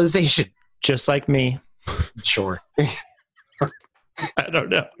civilization. Just like me. Sure. I don't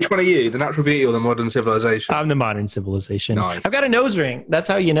know. Which one are you? The natural beauty or the modern civilization? I'm the modern civilization. Nice. I've got a nose ring. That's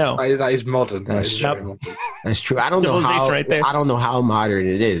how you know. That is modern. That's modern. That's true. I don't know how. Right there. I don't know how modern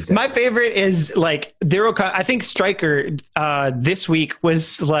it is. My favorite is I think Stryker this week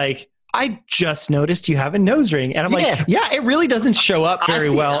was I just noticed you have a nose ring. And I'm like, yeah, it really doesn't show up very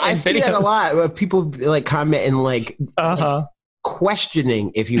well. I see that a lot of people like commenting like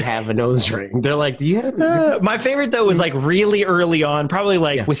questioning if you have a nose ring. They're like, do you have my favorite though was like really early on, probably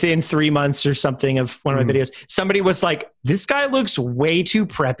like within 3 months or something of one of my videos, somebody was like, this guy looks way too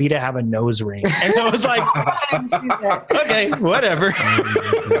preppy to have a nose ring. And I was like, okay, whatever.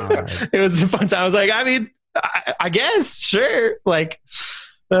 It was a fun time. I was like, I mean, I guess, sure. Like,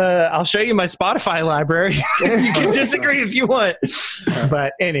 I'll show you my Spotify library. You can disagree if you want.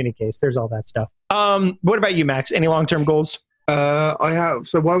 But in any case, there's all that stuff. What about you, Max? Any long-term goals? I have.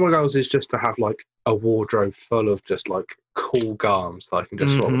 So one of my goals is just to have like a wardrobe full of just like cool garms that I can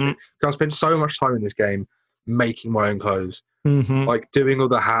just sort of. Because I spent so much time in this game making my own clothes, like doing all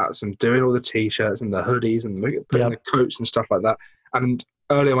the hats and doing all the t-shirts and the hoodies and putting the coats and stuff like that. And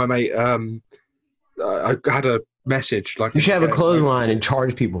earlier, my mate, I had a message like, you should have a clothesline and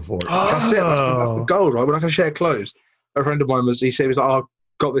charge people for it. That's it. That's the goal, right? When I can share clothes. A friend of mine he was like, "Oh, I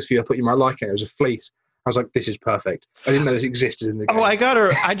got this for you. I thought you might like it. It was a fleece." I was like, this is perfect. I didn't know this existed in the game.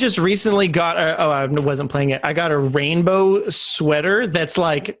 I just recently got I wasn't playing it. I got a rainbow sweater that's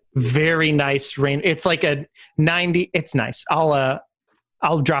like very nice. It's like a 90. It's nice. I'll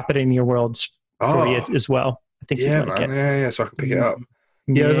drop it in your worlds for you as well. I think you'd like it. Yeah, so I can pick it up.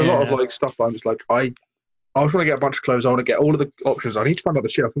 Yeah, there's a lot of like stuff that I'm just like, I was going to get a bunch of clothes. I want to get all of the options. I need to find out the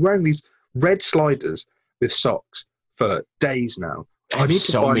shit. I've been wearing these red sliders with socks for days now. I need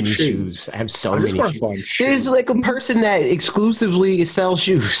so many shoes. I have so many shoes. There's like a person that exclusively sells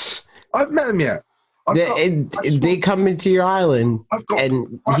shoes. I've met him yet. They come into your island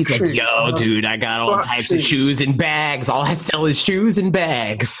and he's like, yo, dude, I got all types of shoes and bags. All I sell is shoes and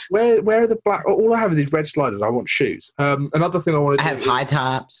bags. Where are the black? All I have are these red sliders. I want shoes. Another thing I want to do. I have high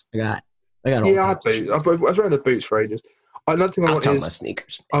tops. I got all types. I was wearing the boots for ages. Another thing I want is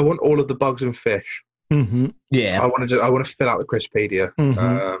sneakers. I want all of the bugs and fish. Yeah, I want to fill out the Crispedia.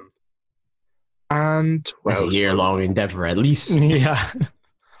 And that's a year-long endeavor, at least. Yeah,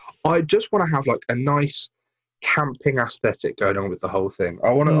 I just want to have like a nice camping aesthetic going on with the whole thing.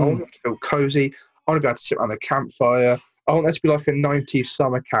 I want to feel cozy. I want to be able to sit around a campfire. I want there to be like a 90s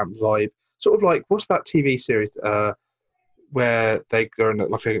summer camp vibe, sort of like what's that TV series where they're in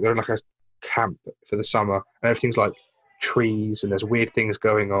like a camp for the summer and everything's like trees and there's weird things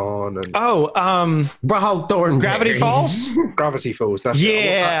going on and Gravity Falls. Gravity Falls. That's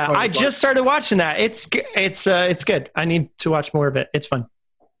I just started watching that. It's good. I need to watch more of it. It's fun.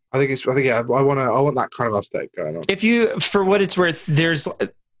 I want that kind of aesthetic going on. If you, for what it's worth, there's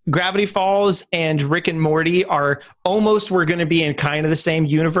Gravity Falls and Rick and Morty are almost, we're going to be in kind of the same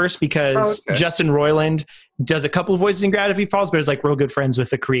universe because Justin Roiland does a couple of voices in Gravity Falls, but is like real good friends with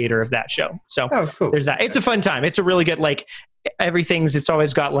the creator of that show. So there's that. It's a fun time. It's a really good, like it's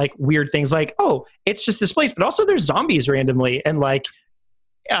always got like weird things like, oh, it's just this place, but also there's zombies randomly and like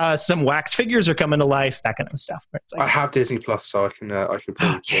some wax figures are coming to life, that kind of stuff. Like, I have Disney Plus, so I can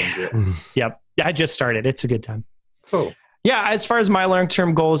probably change it. Yep. I just started. It's a good time. Cool. Yeah, as far as my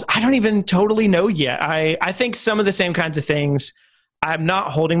long-term goals, I don't even totally know yet. I think some of the same kinds of things. I'm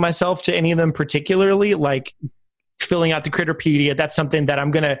not holding myself to any of them particularly, like filling out the Critterpedia. That's something that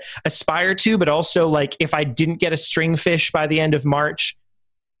I'm going to aspire to, but also like if I didn't get a string fish by the end of March,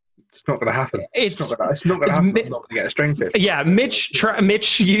 it's not going to happen. It's not going to happen. I'm not going to get a string fish. Yeah,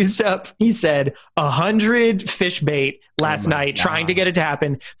 Mitch used up, he said, 100 fish bait last night trying to get it to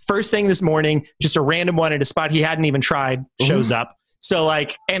happen. First thing this morning, just a random one at a spot he hadn't even tried shows up. So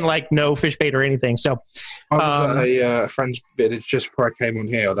no fish bait or anything. So I was at a friend's village just before I came on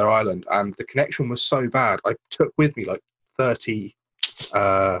here on their island, and the connection was so bad. I took with me like 30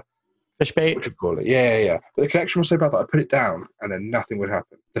 fish bait. What do you call it? Yeah. But the connection was so bad that I put it down and then nothing would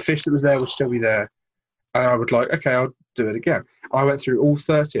happen. The fish that was there would still be there. And I would I'll do it again. I went through all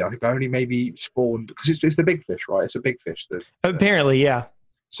 30. I think I only maybe spawned, because it's the big fish, right? It's a big fish. Apparently, yeah.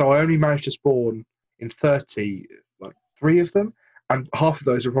 So I only managed to spawn in 30, like 3 of them. And half of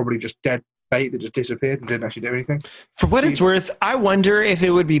those are probably just dead bait that just disappeared and didn't actually do anything. For what it's worth, I wonder if it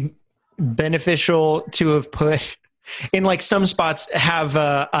would be beneficial to have put in like some spots have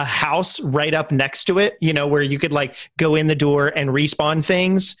a house right up next to it, where you could like go in the door and respawn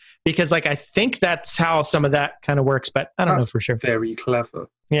things, because like I think that's how some of that kind of works, but I don't know for sure. Very clever.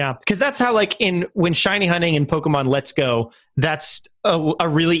 Yeah, because that's how like when shiny hunting in Pokemon Let's Go, that's a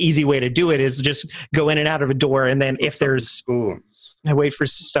really easy way to do it, is just go in and out of a door, and then if there's I wait for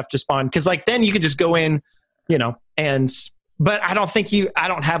stuff to spawn, because like then you could just go in, but I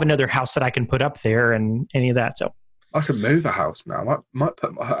don't have another house that I can put up there and any of that, so. I can move a house now. I might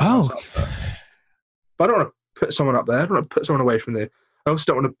put my house up there. But I don't want to put someone up there. I don't want to put someone away from the I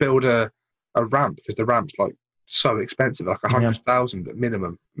also don't want to build a ramp because the ramp's like so expensive, like 100,000 at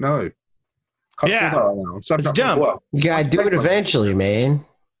minimum. No. Can't Yeah. afford that right now. It's dumb. You gotta do it eventually, man.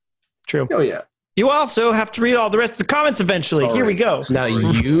 True. Oh, yeah. You also have to read all the rest of the comments eventually. Sorry. Here we go. No,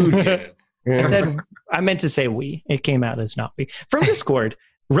 you do. I meant to say we. It came out as not we. From Discord,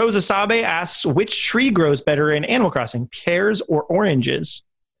 Rosa Sabe asks, which tree grows better in Animal Crossing, pears or oranges?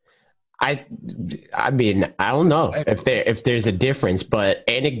 I mean, I don't know if there's a difference, but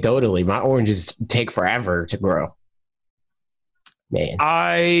anecdotally, my oranges take forever to grow. Man,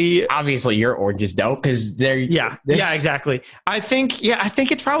 obviously your oranges don't because they're yeah, exactly. I think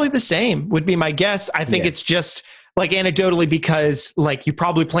it's probably the same would be my guess. I think it's just like anecdotally because like you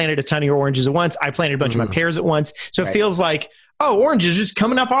probably planted a ton of your oranges at once. I planted a bunch of my pears at once, so it feels like oranges just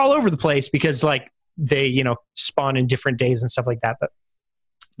coming up all over the place because like they spawn in different days and stuff like that. But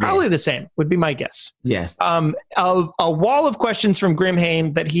probably the same would be my guess. Yes. A wall of questions from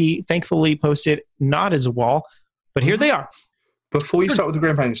Grimhain that he thankfully posted not as a wall, but here they are. Before you start with the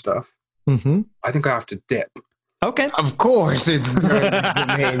Grimhain stuff, I think I have to dip. Okay. Of course, it's the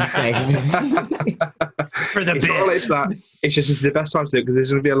main segment. For the it's not like that. It's just the best time to do it because this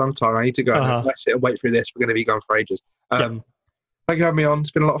is going to be a long time. I need to go and sit and wait through this. We're going to be gone for ages. Thank you for having me on.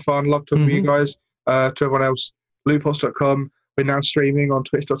 It's been a lot of fun. Love talking to you guys. To everyone else, lootpots.com. We're now streaming on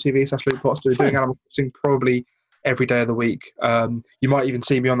twitch.tv/lootpots. We're doing Animal Crossing probably every day of the week. You might even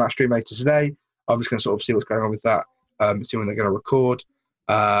see me on that stream later today. I'm just going to sort of see what's going on with that. See when they're going to record.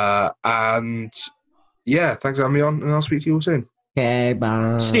 And yeah, thanks for having me on, and I'll speak to you all soon. Okay,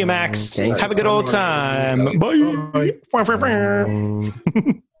 bye. See you, Max. Have a good old time. Bye.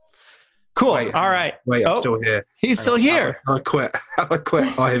 Cool. Wait, all right. Wait, I'm still here. He's still here. I quit. I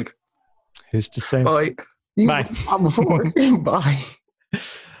quit. Bye. Who's to say? Bye. Bye. Bye.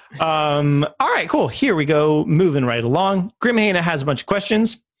 All right, cool. Here we go. Moving right along. Grimhaina has a bunch of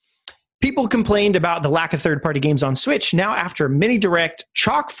questions. People complained about the lack of third-party games on Switch. Now, after a mini direct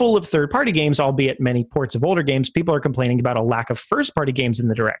chock full of third-party games, albeit many ports of older games, people are complaining about a lack of first-party games in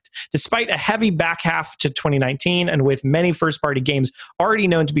the direct. Despite a heavy back half to 2019, and with many first-party games already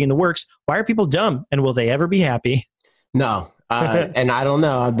known to be in the works, why are people dumb, and will they ever be happy? No. And I don't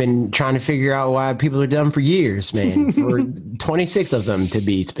know. I've been trying to figure out why people are dumb for years, man. For 26 of them, to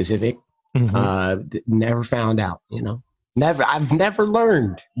be specific. Never found out, I've never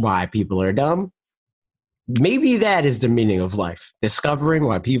learned why people are dumb. Maybe that is the meaning of life, discovering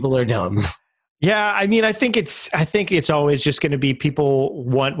why people are dumb. Yeah, I mean, I think it's always just going to be people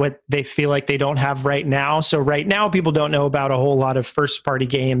want what they feel like they don't have right now. So right now, people don't know about a whole lot of first party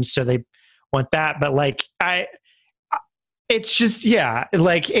games, so they want that. But like, it's just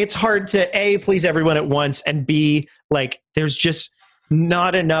it's hard to A, please everyone at once, and B, like there's just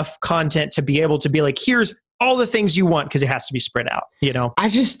not enough content to be able to be like, here's all the things you want, because it has to be spread out, I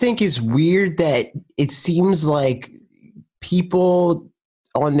just think it's weird that it seems like people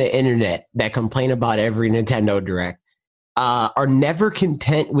on the internet that complain about every Nintendo Direct are never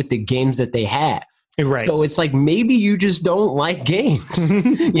content with the games that they have. Right. So it's like, maybe you just don't like games.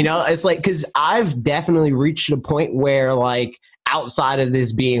 It's like, because I've definitely reached a point where, like, outside of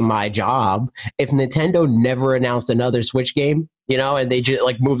this being my job, if Nintendo never announced another Switch game, and they just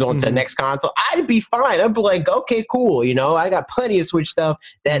like moved on to the next console, I'd be fine. I'd be like, okay, cool. I got plenty of Switch stuff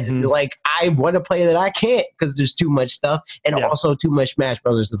that like I want to play that I can't because there's too much stuff and also too much Smash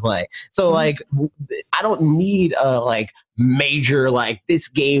Brothers to play. So like, I don't need a like major, like this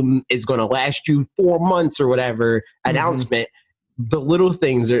game is going to last you 4 months or whatever announcement. The little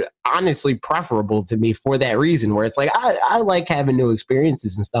things are honestly preferable to me for that reason, where it's like, I like having new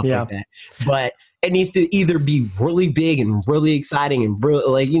experiences and stuff like that. But it needs to either be really big and really exciting and really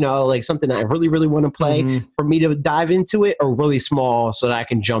like something that I really, really want to play for me to dive into it, or really small so that I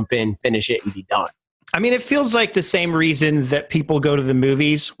can jump in, finish it, and be done. I mean, it feels like the same reason that people go to the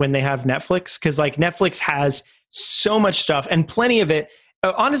movies when they have Netflix, because like Netflix has so much stuff and plenty of it.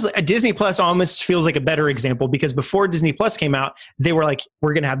 Honestly, Disney Plus almost feels like a better example, because before Disney Plus came out, they were like,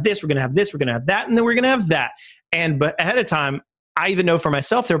 we're going to have this, we're going to have this, we're going to have that, and then we're going to have that. But ahead of time, I even know for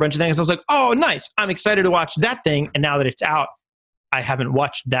myself, there are a bunch of things I was like, oh, nice, I'm excited to watch that thing. And now that it's out, I haven't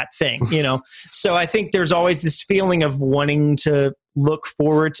watched that thing, So I think there's always this feeling of wanting to look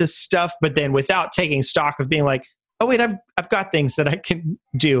forward to stuff, but then without taking stock of being like, oh, wait, I've got things that I can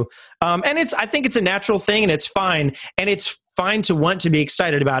do. And I think it's a natural thing, and it's fine. And it's fine to want to be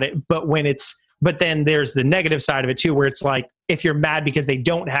excited about it. But then there's the negative side of it too, where it's like, if you're mad because they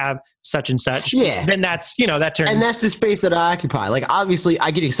don't have such and such, then that's, that turns. And that's the space that I occupy. Like, obviously,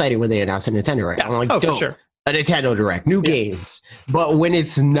 I get excited when they announce a Nintendo Direct. I'm like, for sure. A Nintendo Direct, new games. But when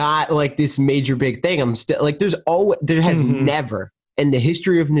it's not like this major big thing, I'm still like, there has never in the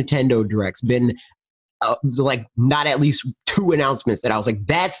history of Nintendo Directs been like not at least 2 announcements that I was like,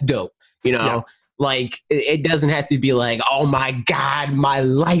 that's dope. You know, Yeah. like it doesn't have to be like, oh my God, my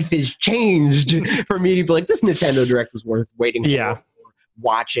life has changed for me to be like, this Nintendo Direct was worth waiting for, or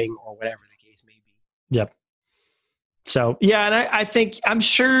watching, or whatever the case may be. Yep. So, yeah, and I think, I'm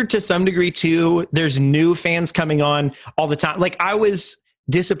sure to some degree too, there's new fans coming on all the time. Like I was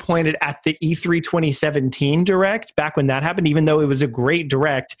disappointed at the E3 2017 Direct back when that happened, even though it was a great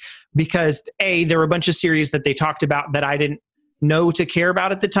Direct, because there were a bunch of series that they talked about that I didn't know to care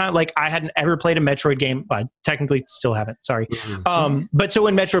about at the time. Like I hadn't ever played a Metroid game. I technically still haven't, sorry. But so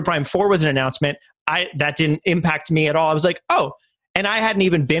when Metroid Prime 4 was an announcement, that didn't impact me at all. I was like, oh, and I hadn't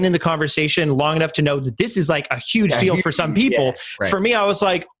even been in the conversation long enough to know that this is like a huge deal for some people. Yeah, right. For me, I was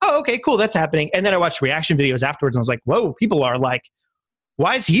like, oh, okay, cool, that's happening. And then I watched reaction videos afterwards and I was like, whoa, people are like,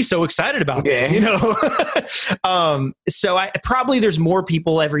 why is he so excited about this? You know? So probably there's more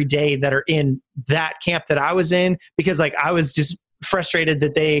people every day that are in that camp that I was in, because like I was just frustrated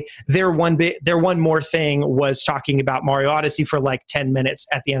that their one more thing was talking about Mario Odyssey for like 10 minutes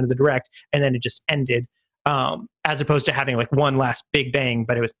at the end of the Direct, and then it just ended. As opposed to having like one last big bang,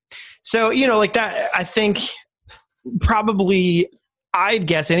 but it was so, you know, like that. I think probably I'd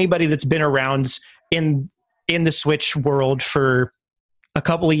guess anybody that's been around in the Switch world for a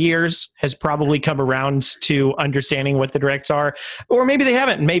couple of years has probably come around to understanding what the Directs are, or maybe they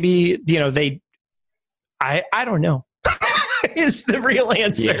haven't. Maybe, you know, I don't know is the real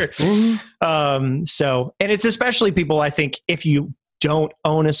answer. Yeah. So, and it's especially people, I think, if you don't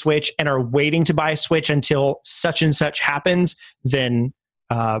own a Switch and are waiting to buy a Switch until such and such happens, then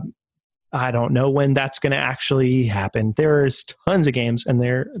I don't know when that's going to actually happen. There's tons of games, and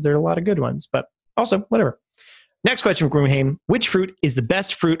there are a lot of good ones, but also whatever. Next question from Gloomhaim: which fruit is the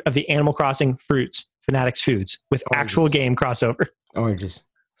best fruit of the Animal Crossing fruits? Fanatics Foods with actual game crossover. Oranges,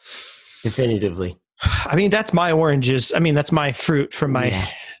 definitively. I mean, that's my oranges. I mean, that's my fruit from my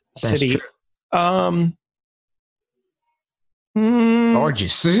city.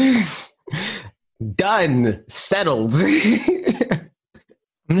 Oranges. Done. Settled. I'm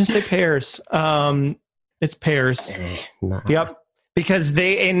gonna say pears. It's pears. Nah. Yep. Because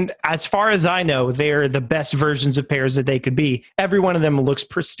and as far as I know, they're the best versions of pears that they could be. Every one of them looks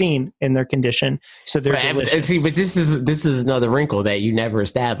pristine in their condition, so they're delicious. See, but this is another wrinkle that you never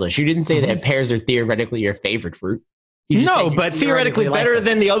established. You didn't say that pears are theoretically your favorite fruit. No, but theoretically better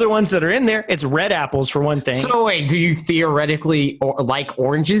than the other ones that are in there. It's red apples for one thing. So wait, do you theoretically like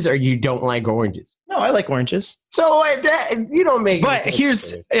oranges, or you don't like oranges? No, I like oranges. So you don't make. But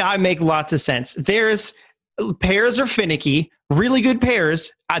I make lots of sense. Pears are finicky. Really good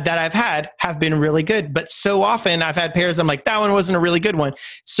pears that I've had have been really good, but so often I've had pears I'm like, that one wasn't a really good one.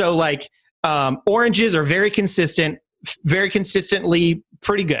 So like oranges are very consistent, very consistently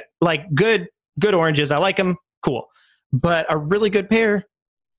pretty good. Like good oranges. I like them. Cool. But a really good pear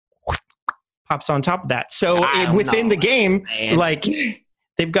pops on top of that. So within the game, like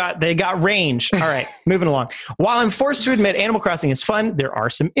they got range. All right, moving along. While I'm forced to admit Animal Crossing is fun, there are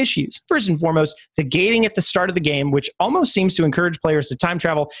some issues. First and foremost, the gating at the start of the game, which almost seems to encourage players to time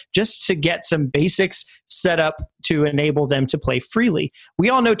travel just to get some basics set up to enable them to play freely. We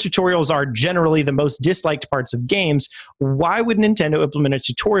all know tutorials are generally the most disliked parts of games. Why would Nintendo implement a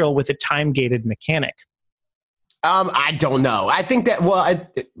tutorial with a time-gated mechanic? I don't know. I think that,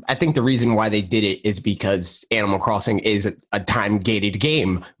 I think the reason why they did it is because Animal Crossing is a time-gated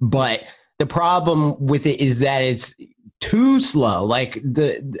game. But the problem with it is that it's too slow. Like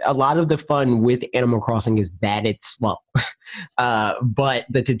a lot of the fun with Animal Crossing is that it's slow. But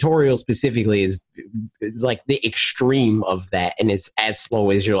the tutorial specifically is like the extreme of that, and it's as slow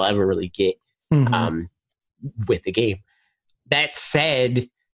as you'll ever really get with the game. That said,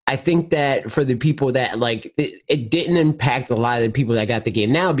 I think that for the people that like it didn't impact a lot of the people that got the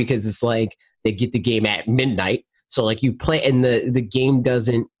game now, because it's like they get the game at midnight. So like you play and the game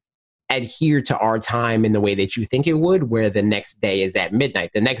doesn't adhere to our time in the way that you think it would, where the next day is at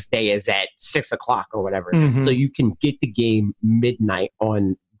midnight. The next day is at 6 o'clock or whatever. So you can get the game midnight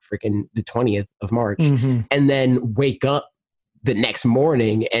on freaking the 20th of March and then wake up the next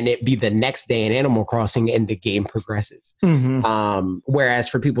morning and it be the next day in Animal Crossing and the game progresses. Whereas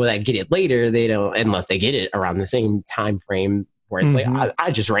for people that get it later, they don't, unless they get it around the same time frame where it's like, I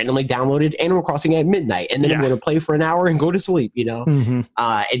just randomly downloaded Animal Crossing at midnight and then I'm going to play for an hour and go to sleep, you know?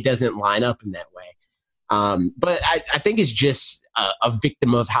 It doesn't line up in that way. But I think it's just a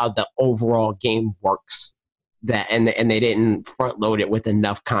victim of how the overall game works. And they didn't front load it with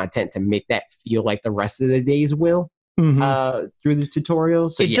enough content to make that feel like the rest of the days will. Through the tutorial.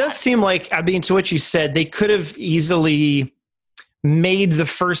 So it does seem like, I mean, to what you said, they could have easily made the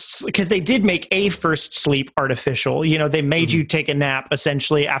first, because they did make a first sleep artificial. You know, they made you take a nap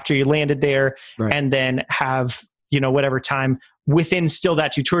essentially after you landed there, and then have, you know, whatever time within still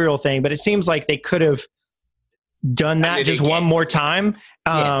that tutorial thing. But it seems like they could have done that just one more time,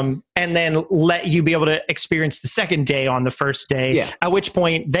 and then let you be able to experience the second day on the first day, at which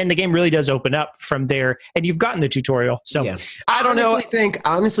point then the game really does open up from there and you've gotten the tutorial. So I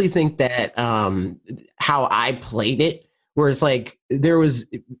honestly think that how I played it, where it's like there was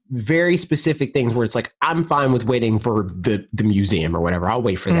very specific things where it's like, I'm fine with waiting for the museum or whatever, I'll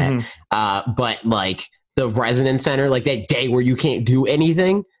wait for that, but like the residence center, like that day where you can't do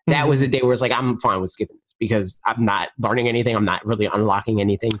anything, that was a day where it's like, I'm fine with skipping this because I'm not learning anything. I'm not really unlocking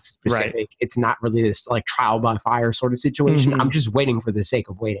anything specific. Right. It's not really this like trial by fire sort of situation. I'm just waiting for the sake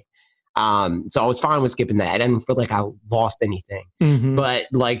of waiting. So I was fine with skipping that. I didn't feel like I lost anything, but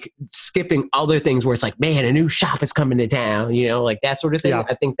like skipping other things where it's like, man, a new shop is coming to town, you know, like that sort of thing.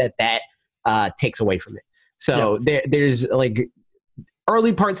 I think that takes away from it. So there's like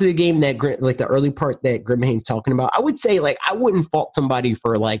early parts of the game that like the early part that Grimhane's talking about, I would say like, I wouldn't fault somebody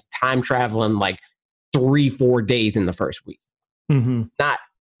for like time traveling like 3-4 days in the first week, not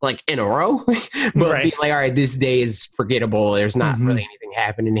like in a row, but being like, all right, this day is forgettable. There's not really anything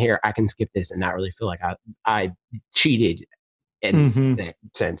happening here. I can skip this and not really feel like I cheated in that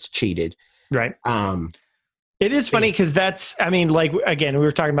sense, cheated. Right. It is funny because that's, I mean, like, again, we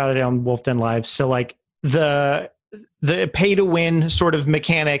were talking about it on Wolf Den Live. So like the pay to win sort of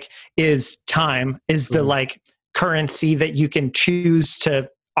mechanic is time, is the like currency that you can choose to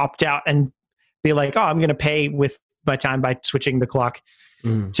opt out and be like, oh, I'm going to pay with my time by switching the clock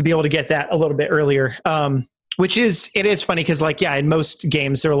to be able to get that a little bit earlier. It is funny because like, in most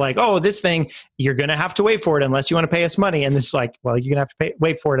games they're like, oh, this thing, you're going to have to wait for it unless you want to pay us money. And this is like, well, you're going to have to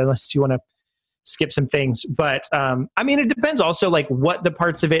wait for it unless you want to skip some things. But I mean, it depends also like what the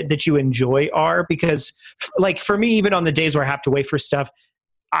parts of it that you enjoy are, because like for me, even on the days where I have to wait for stuff,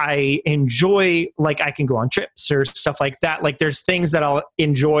 I enjoy, like I can go on trips or stuff like that. Like there's things that I'll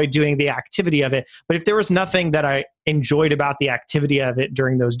enjoy doing the activity of it. But if there was nothing that I enjoyed about the activity of it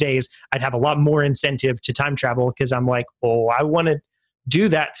during those days, I'd have a lot more incentive to time travel because I'm like, oh, I want to do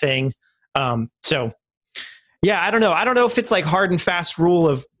that thing. So yeah, I don't know. I don't know if it's like hard and fast rule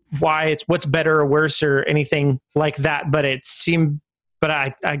of why it's what's better or worse or anything like that, but it seemed, but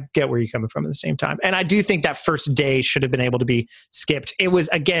I get where you're coming from at the same time. And I do think that first day should have been able to be skipped. It was,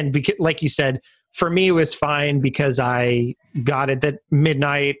 again, because, like you said, for me, it was fine because I got it at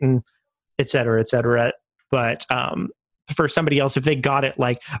midnight and et cetera, et cetera. But for somebody else, if they got it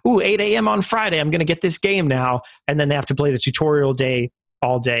like, 8 a.m. on Friday, I'm going to get this game now, and then they have to play the tutorial day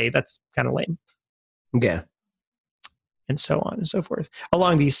all day, that's kind of lame. Yeah. And so on and so forth.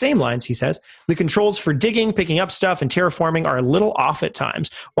 Along these same lines, he says, the controls for digging, picking up stuff, and terraforming are a little off at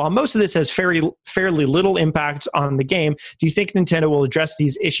times. While most of this has fairly little impact on the game, do you think Nintendo will address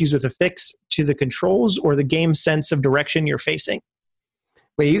these issues with a fix to the controls or the game's sense of direction you're facing?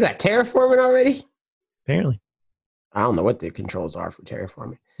 Wait, you got terraforming already? Apparently. I don't know what the controls are for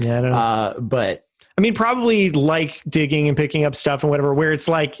terraforming. Yeah, I don't know. But I mean, probably like digging and picking up stuff and whatever, where it's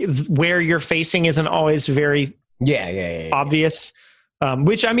like where you're facing isn't always very obvious,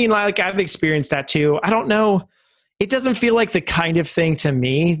 which I mean, like I've experienced that too. I don't know. It doesn't feel like the kind of thing to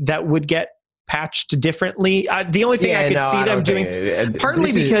me that would get patched differently. The only thing I could see them doing,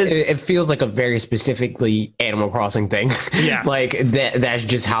 partly because it feels like a very specifically Animal Crossing thing. Yeah, like that's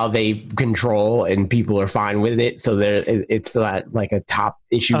just how they control, and people are fine with it. So it's not like a top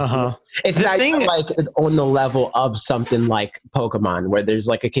issue. It's not like on the level of something like Pokemon, where there's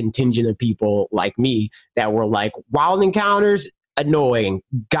like a contingent of people like me that were like, wild encounters, annoying,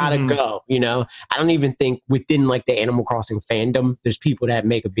 gotta go. You know, I don't even think within like the Animal Crossing fandom, there's people that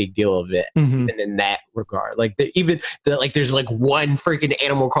make a big deal of it. And in that regard, like there's like one freaking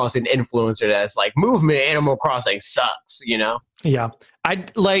Animal Crossing influencer that's like, movement Animal Crossing sucks. You know? Yeah, I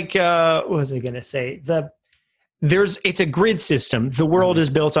like. What was I gonna say? It's a grid system. The world is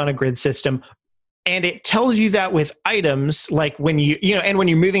built on a grid system. And it tells you that with items, like when and when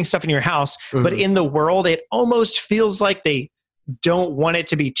you're moving stuff in your house, but in the world, it almost feels like they don't want it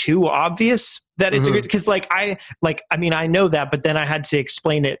to be too obvious that it's a good, because I know that, but then I had to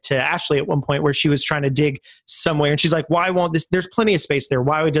explain it to Ashley at one point where she was trying to dig somewhere and she's like, why won't this, there's plenty of space there,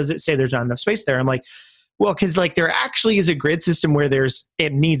 why does it say there's not enough space there? I'm like, well, because like there actually is a grid system where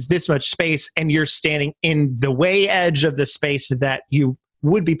it needs this much space and you're standing in the way edge of the space that you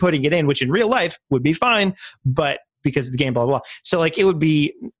would be putting it in, which in real life would be fine, but because of the game, blah, blah, blah. So like it would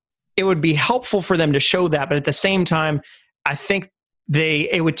be helpful for them to show that, but at the same time, I think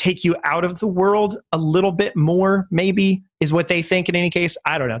it would take you out of the world a little bit more, maybe, is what they think in any case.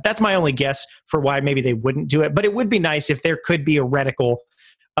 I don't know. That's my only guess for why maybe they wouldn't do it. But it would be nice if there could be a reticle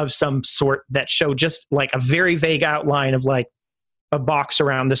of some sort that showed just like a very vague outline of like a box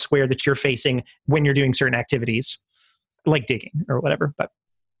around the square that you're facing when you're doing certain activities, like digging or whatever. But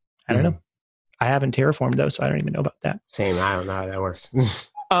I don't know. I haven't terraformed though, so I don't even know about that. Same. I don't know how that works.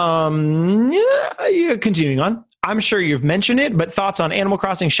 Continuing on. I'm sure you've mentioned it, but thoughts on Animal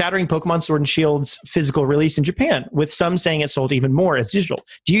Crossing shattering Pokemon Sword and Shield's physical release in Japan, with some saying it sold even more as digital.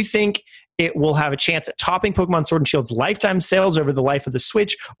 Do you think it will have a chance at topping Pokemon Sword and Shield's lifetime sales over the life of the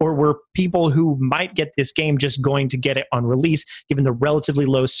Switch, or were people who might get this game just going to get it on release, given the relatively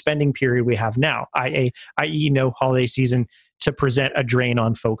low spending period we have now, i.e. no holiday season to present a drain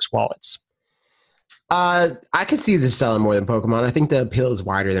on folks' wallets? I could see this selling more than Pokemon. I think the appeal is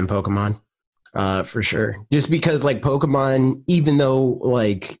wider than Pokemon. For sure. Just because like Pokemon, even though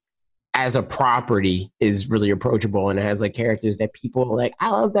like as a property is really approachable and it has like characters that people are like,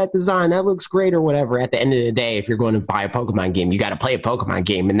 I love that design, that looks great or whatever. At the end of the day, if you're going to buy a Pokemon game, you got to play a Pokemon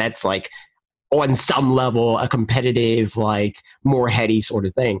game. And that's like on some level a competitive, like more heady sort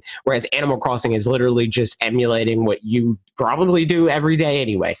of thing. Whereas Animal Crossing is literally just emulating what you probably do every day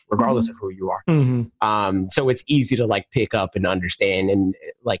anyway, regardless of who you are. So it's easy to like pick up and understand and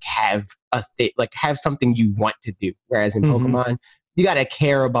like have have something you want to do. Whereas in Pokemon, you got to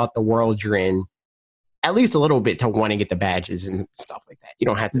care about the world you're in at least a little bit to want to get the badges and stuff like that. You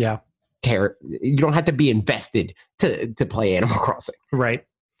don't have to care. You don't have to be invested to play Animal Crossing. Right.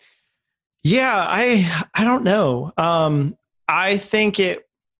 Yeah, I don't know. I think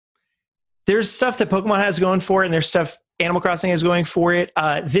there's stuff that Pokemon has going for it, and there's stuff Animal Crossing is going for it.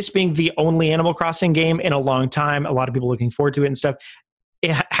 This being the only Animal Crossing game in a long time, a lot of people looking forward to it and stuff.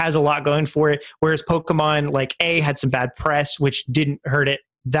 It has a lot going for it. Whereas Pokemon, like had some bad press, which didn't hurt it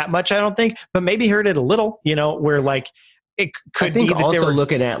that much, I don't think, but maybe hurt it a little. Where like it could. I think be that also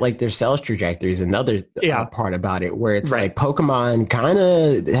looking at like their sales trajectory is another part about it, where it's like Pokemon kind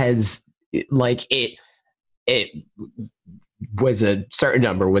of has. Like it was a certain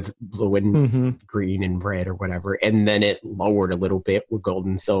number with blue and green and red or whatever, and then it lowered a little bit with gold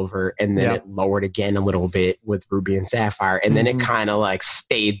and silver, and then it lowered again a little bit with ruby and sapphire, and then it kind of like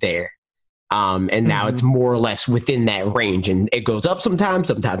stayed there. And now it's more or less within that range, and it goes up sometimes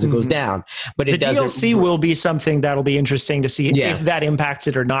it goes down. But it doesn't. DLC will be something that'll be interesting to see if that impacts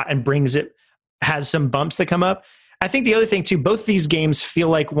it or not, and has some bumps that come up. I think the other thing too, both these games feel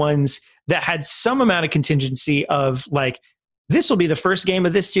like ones that had some amount of contingency of like, this will be the first game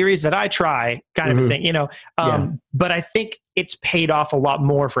of this series that I try kind of a thing, but I think it's paid off a lot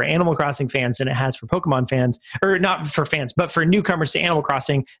more for Animal Crossing fans than it has for Pokemon fans, or not for fans, but for newcomers to Animal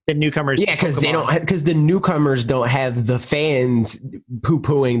Crossing than newcomers. Yeah. Because the newcomers don't have the fans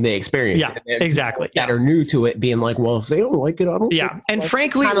poo-pooing the experience. Yeah, exactly. That are new to it being like, well, if they don't like it, I don't. Yeah. And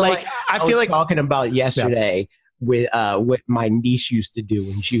frankly, like I feel like talking about yesterday with what my niece used to do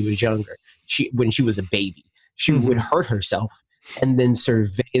when she was younger. When she was a baby, she would hurt herself and then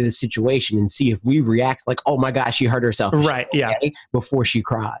survey the situation and see if we react like, oh my gosh, she hurt herself. Right. Yeah. Before she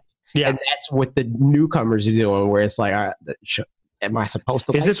cried. Yeah. And that's what the newcomers are doing, where it's like, all right, am I supposed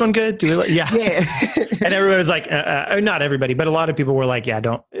to? Is this one good? Do we yeah. And everybody was like, not everybody, but a lot of people were like,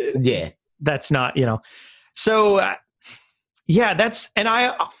 don't. That's not, So, that's, and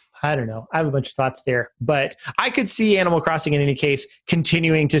I don't know. I have a bunch of thoughts there, but I could see Animal Crossing in any case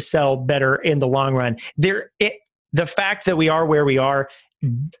continuing to sell better in the long run. The fact that we are where we are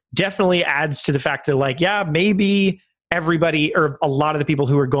definitely adds to the fact that like, maybe everybody or a lot of the people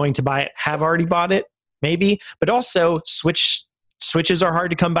who are going to buy it have already bought it, maybe, but also Switches are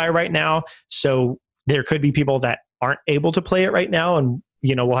hard to come by right now. So there could be people that aren't able to play it right now and,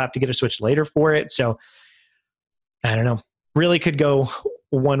 we'll have to get a Switch later for it. So I don't know, really could go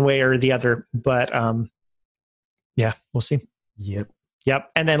one way or the other, but we'll see.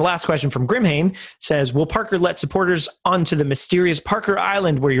 Yep. And then last question from Grimhane says, will Parker let supporters onto the mysterious Parker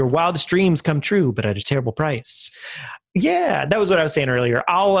Island where your wildest dreams come true, but at a terrible price? Yeah, that was what I was saying earlier.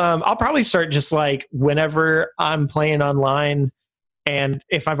 I'll probably start just like whenever I'm playing online, and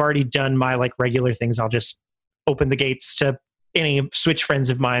if I've already done my like regular things, I'll just open the gates to any Switch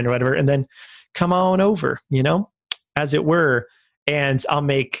friends of mine or whatever, and then come on over, as it were. And I'll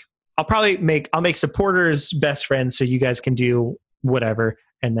make supporters best friends so you guys can do whatever,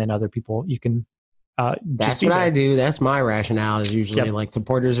 and then other people you can that's what I do. That's my rationale, is usually like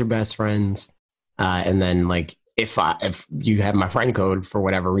supporters are best friends, and then like if you have my friend code for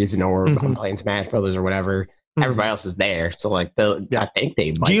whatever reason, or I'm playing Smash Brothers or whatever, everybody else is there, so like I think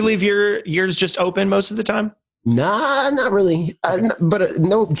they might. Do you leave yours just open most of the time? Nah, not really. But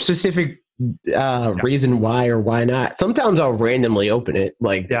no specific reason why or why not. Sometimes I'll randomly open it.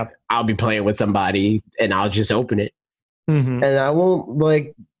 Like I'll be playing with somebody and I'll just open it, and I won't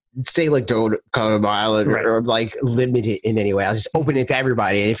like say like don't come to my island or like limit it in any way. I'll just open it to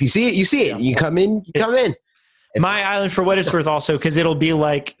everybody, and if you see it, you see it. You come in, you come in. My island, for what it's worth, also, because it'll be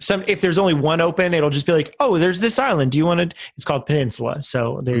like if there's only one open, it'll just be like, oh, there's this island. Do you want to? It's called Peninsula.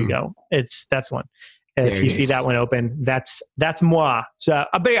 So there you go. That's one. If you see that one open, that's moi. So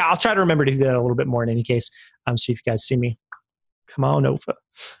but yeah, I'll try to remember to do that a little bit more in any case. See if you guys see me. Come on over.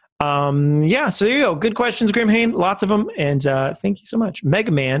 So there you go. Good questions, Grimhain. Lots of them. And thank you so much.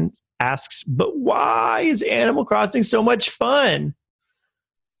 Mega Man asks, but why is Animal Crossing so much fun?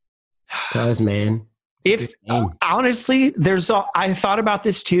 Because, man. If honestly, I thought about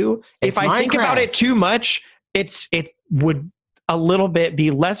this too. If I think about it too much, it would a little bit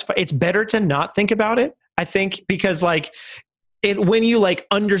be less. It's better to not think about it. I think because like when you like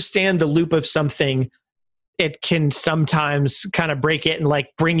understand the loop of something, it can sometimes kind of break it and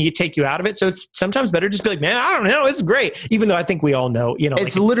like take you out of it. So it's sometimes better just be like, man, I don't know, it's great. Even though I think we all know,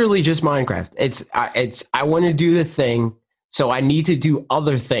 it's like, literally just Minecraft. I want to do the thing. So I need to do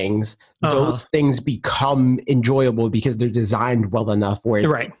other things. Those things become enjoyable because they're designed well enough where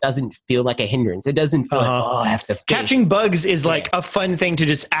it doesn't feel like a hindrance. It doesn't feel like, I have to think. Catching bugs is like a fun thing to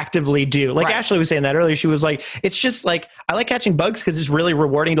just actively do. Like Ashley was saying that earlier. She was like, it's just like, I like catching bugs because it's really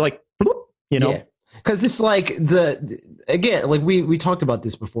rewarding to like, Yeah. Because it's like again, like we talked about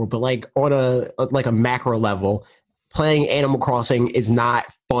this before, but like on a macro level, playing Animal Crossing is not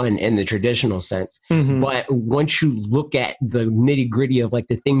fun in the traditional sense. But once you look at the nitty gritty of like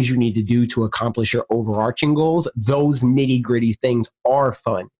the things you need to do to accomplish your overarching goals, those nitty gritty things are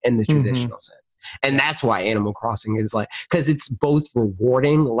fun in the traditional sense. And that's why Animal Crossing is like, because it's both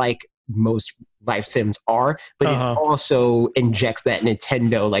rewarding, like most life sims are, but it also injects that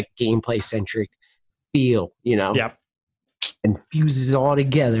Nintendo like gameplay centric feel, and fuses it all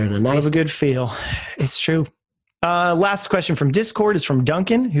together in a nice, have a good feel. It's true. Last question from Discord is from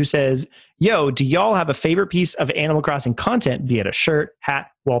Duncan, who says, yo, do y'all have a favorite piece of Animal Crossing content, be it a shirt,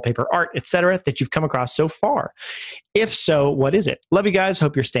 hat, wallpaper, art, etc., that you've come across so far? If so, what is it? Love you guys.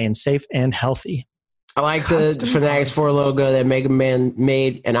 Hope you're staying safe and healthy. I like the Fanatics 4 logo that Mega Man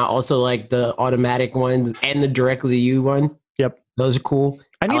made, and I also like the automatic ones and the directly to you one. Yep. Those are cool.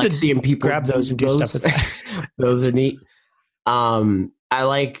 I need to seeing people grab those and do stuff with them. Those are neat. I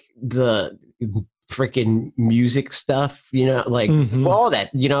like the freaking music stuff, like all that,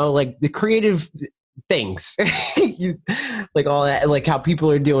 like the creative things, like all that, like how people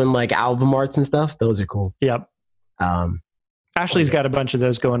are doing like album arts and stuff. Those are cool. Yep. Ashley's got a bunch of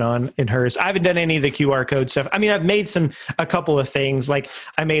those going on in hers. I haven't done any of the QR code stuff. I mean, I've made a couple of things. Like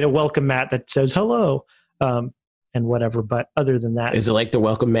I made a welcome mat that says hello, and whatever. But other than that, is it like the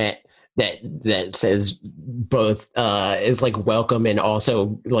welcome mat that says both is like welcome and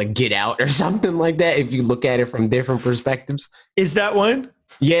also like get out or something like that, if you look at it from different perspectives? Is that one?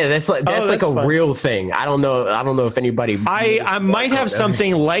 Yeah, that's like a fun real thing. I don't know if anybody I might have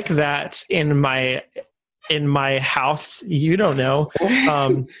something like that in my house. You don't know.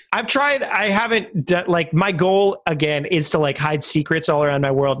 I've tried. I haven't done, like, my goal again is to like hide secrets all around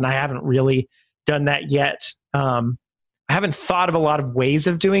my world, and I haven't really done that yet. I haven't thought of a lot of ways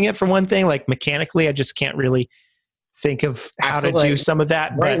of doing it, for one thing. Like mechanically, I just can't really think of how to do some of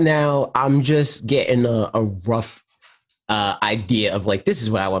that. Right now, I'm just getting a rough idea of like, this is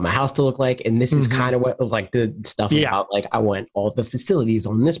what I want my house to look like, and this is kind of what it was like the stuff about like I want all the facilities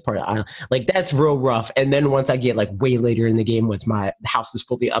on this part of the island. Like that's real rough. And then once I get like way later in the game, once my house is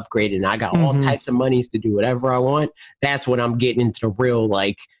fully upgraded and I got all types of monies to do whatever I want, that's when I'm getting into the real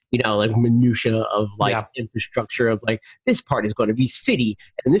like, like minutia of like infrastructure of like, this part is going to be city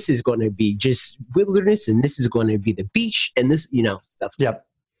and this is going to be just wilderness and this is going to be the beach and this, stuff. Yep.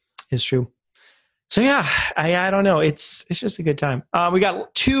 It's true. So yeah, I don't know. It's just a good time. We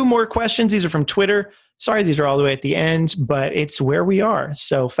got 2 more questions. These are from Twitter. Sorry, these are all the way at the end, but it's where we are.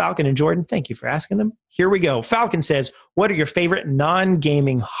 So Falcon and Jordan, thank you for asking them. Here we go. Falcon says, what are your favorite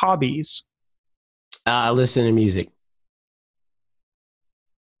non-gaming hobbies? Listen to music.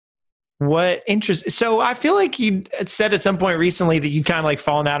 What interest? So I feel like you said at some point recently that you kind of like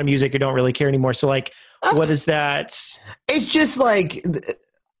fallen out of music or don't really care anymore. So like, what is that? It's just like,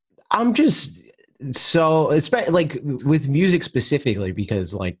 I'm just so, especially like with music specifically,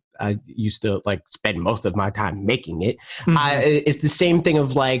 because like I used to like spend most of my time making it. It's the same thing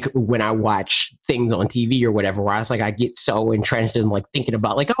of like when I watch things on TV or whatever, where I was like, I get so entrenched in like thinking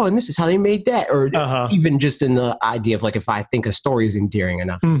about like, oh, and this is how they made that, or even just in the idea of like, if I think a story is endearing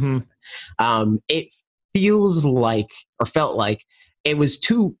enough. feels like or felt like it was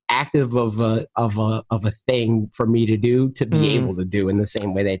too active of a thing for me to do to be able to do in the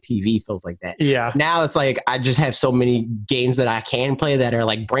same way that TV feels like that. Yeah. Now it's like I just have so many games that I can play that are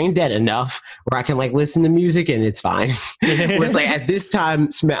like brain dead enough where I can like listen to music and it's fine. Whereas like at this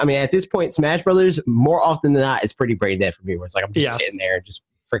point, Smash Brothers, more often than not, it's pretty brain dead for me. Where it's like I'm just sitting there and just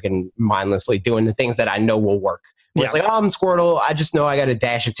freaking mindlessly doing the things that I know will work. Where it's like, oh, I'm Squirtle. I just know I got to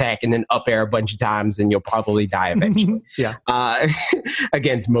dash attack and then up air a bunch of times and you'll probably die eventually.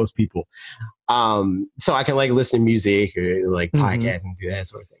 Against most people. So I can like listen to music or like podcasts and do that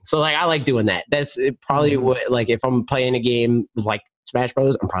sort of thing. So like I like doing that. That's probably what, like if I'm playing a game like Smash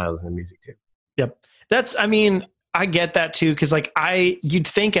Bros, I'm probably listening to music too. Yep. I get that too. Cause like you'd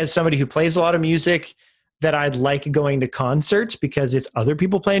think as somebody who plays a lot of music that I'd like going to concerts because it's other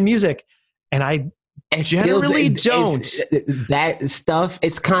people playing music. And I generally don't. That stuff,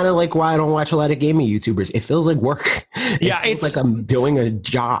 it's kind of like why I don't watch a lot of gaming YouTubers. It feels like work. It's like I'm doing a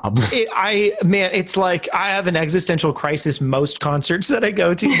job. It's like I have an existential crisis most concerts that I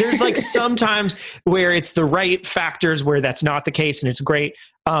go to. There's like sometimes where it's the right factors where that's not the case and it's great.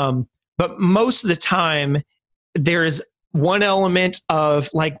 But most of the time there's one element of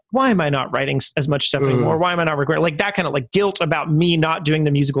like, why am I not writing as much stuff anymore? Why am I not recording? Like that kind of like guilt about me not doing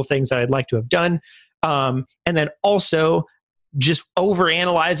the musical things that I'd like to have done. And then also just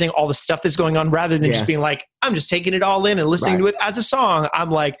overanalyzing all the stuff that's going on rather than just being like, I'm just taking it all in and listening to it as a song.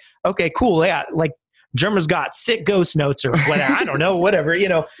 I'm like, okay, cool. Yeah. Like drummer's got sick ghost notes or whatever. I don't know, whatever,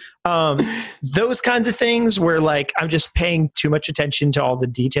 those kinds of things where like, I'm just paying too much attention to all the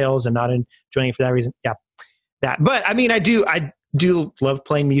details and not enjoying it for that reason. Yeah. But I mean, I do love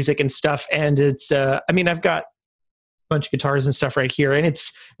playing music and stuff. And it's, I've got a bunch of guitars and stuff right here. And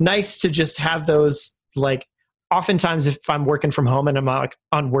it's nice to just have those, like, oftentimes if I'm working from home and I'm like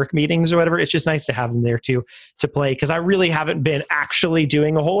on work meetings or whatever, it's just nice to have them there too, to play. Cause I really haven't been actually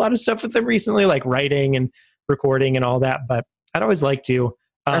doing a whole lot of stuff with them recently, like writing and recording and all that. But I'd always like to.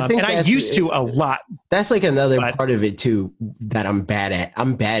 I used to a lot. That's like another part of it too, that I'm bad at.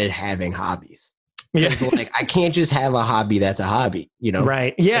 I'm bad at having hobbies. Yeah. Like I can't just have a hobby that's a hobby,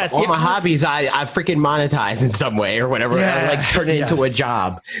 Right. Yes. All my hobbies I freaking monetize in some way or whatever. I like turn it into a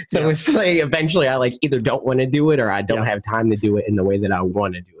job. So it's like eventually I like either don't want to do it or I don't have time to do it in the way that I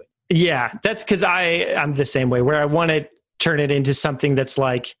want to do it. Yeah. That's because I'm the same way where I want to turn it into something that's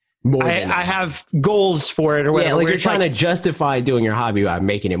like I have goals for it or whatever. Yeah, like you're trying to justify doing your hobby by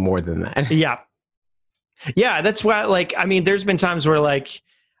making it more than that. Yeah. Yeah. That's why there's been times where like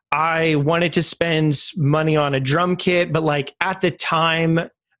I wanted to spend money on a drum kit, but like at the time, I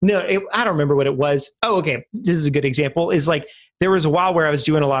don't remember what it was. Oh, okay. This is a good example. Is like, there was a while where I was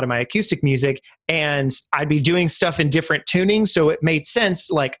doing a lot of my acoustic music and I'd be doing stuff in different tunings. So it made sense.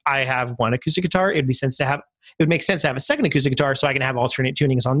 Like I have one acoustic guitar. It would make sense to have a second acoustic guitar so I can have alternate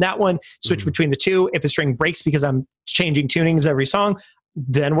tunings on that one, switch between the two. If a string breaks because I'm changing tunings every song,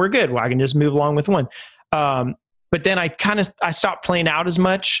 then we're good. Well, I can just move along with one. But then I stopped playing out as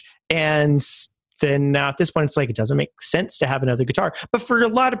much. And then now at this point, it's like, it doesn't make sense to have another guitar. But for a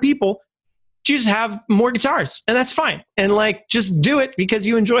lot of people, you just have more guitars and that's fine. And like, just do it because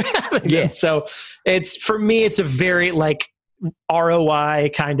you enjoy having them. So for me, it's a very like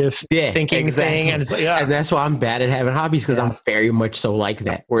ROI kind of thinking thing. And it's like, and that's why I'm bad at having hobbies because I'm very much so like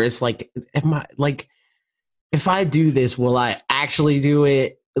that. Where it's like, if I do this, will I actually do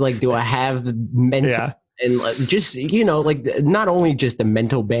it? Like, do I have the mental and just, like not only just the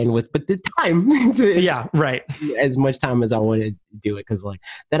mental bandwidth, but the time. Right. As much time as I want to do it. Cause like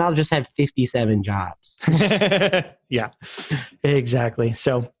then I'll just have 57 jobs. Yeah, exactly.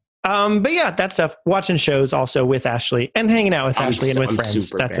 So, but yeah, that stuff, watching shows also with Ashley and hanging out with Ashley and with friends.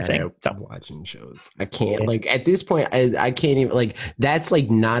 That's a thing. Watching shows. I can't like at this point, I can't even like, that's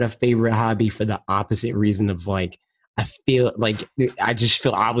like not a favorite hobby for the opposite reason of like, I feel like I just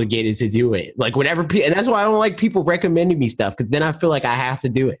feel obligated to do it. Like whenever, and that's why I don't like people recommending me stuff because then I feel like I have to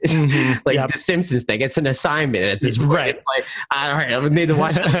do it. The Simpsons thing, it's an assignment at this point. Right. It's like, all right, I need to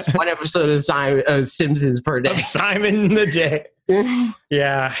watch one episode of Simpsons per day. Simon the day.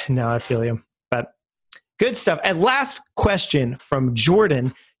 Yeah, no, I feel you. But good stuff. And last question from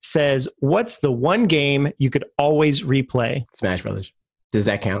Jordan says, "What's the one game you could always replay?" Smash Brothers. Does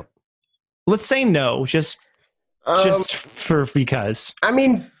that count? Let's say no. Just because. I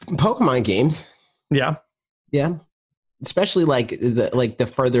mean, Pokemon games. Yeah. Yeah. Especially like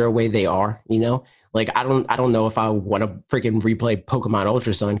the further away they are, Like I don't know if I want to freaking replay Pokemon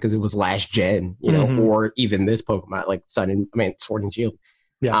Ultra Sun because it was last gen, or even this Pokemon like Sword and Shield.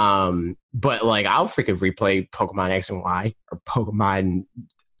 Yeah. But like I'll freaking replay Pokemon X and Y or Pokemon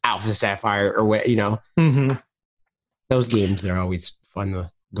Alpha Sapphire or what, those games are always fun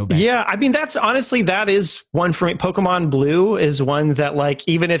to go back. Yeah, I mean that is one for me. Pokemon Blue is one that, like,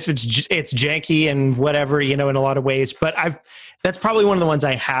 even if it's janky and whatever, in a lot of ways, but that's probably one of the ones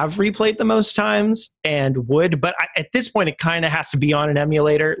I have replayed the most times and would. But at this point, it kind of has to be on an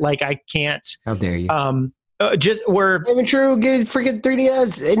emulator. Like, I can't. How dare you? Even true. Get freaking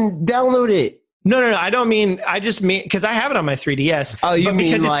 3DS and download it. No. I don't mean. I just mean because I have it on my 3DS. Oh, you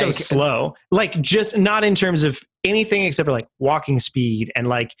mean because like, it's so slow? Like, just not in terms of anything except for like walking speed and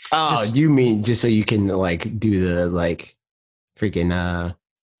like. Oh, you mean just so you can like do the like freaking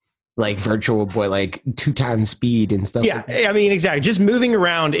like Virtual Boy, like 2 times speed and stuff. Yeah, like I mean, exactly. Just moving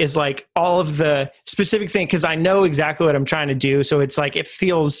around is like all of the specific thing because I know exactly what I'm trying to do. So it's like it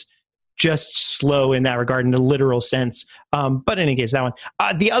feels just slow in that regard in a literal sense. But in any case, that one.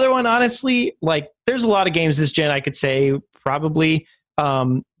 The other one, honestly, like there's a lot of games this gen I could say probably.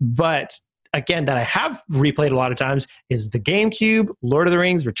 But again, that I have replayed a lot of times is the GameCube, Lord of the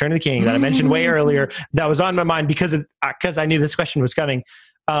Rings, Return of the King that I mentioned way earlier. That was on my mind because I knew this question was coming.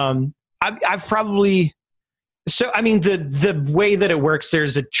 I've probably... So, I mean, the way that it works,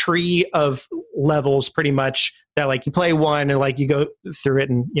 there's a tree of levels pretty much that like you play one and like you go through it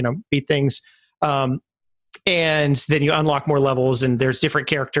and, beat things. And then you unlock more levels and there's different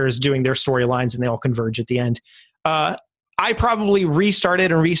characters doing their storylines and they all converge at the end. I probably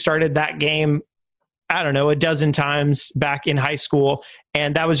restarted that game, I don't know, a dozen times back in high school.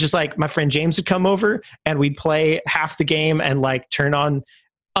 And that was just like my friend James would come over and we'd play half the game and like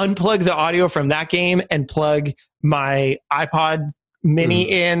unplug the audio from that game and plug my iPod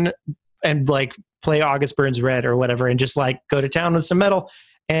mini in and like play August Burns Red or whatever and just like go to town with some metal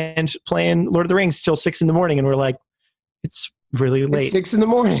and playing Lord of the Rings till 6 a.m. And we're like, it's really late. It's 6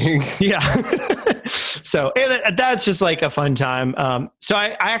 a.m. Yeah. So that's just like a fun time. So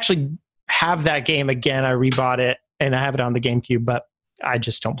I actually have that game again. I rebought it and I have it on the GameCube, but I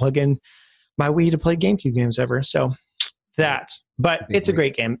just don't plug in my Wii to play GameCube games ever. So but it's a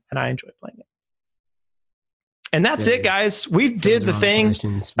great game and I enjoy playing it. And that's it, guys. We did the thing.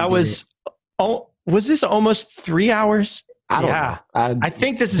 That was this almost 3 hours? I don't know. I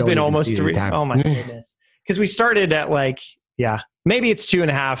think this has been almost 3. Oh my goodness. Because we started at maybe it's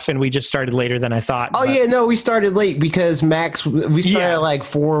 2.5 and we just started later than I thought. Oh yeah, no, we started late because we started at like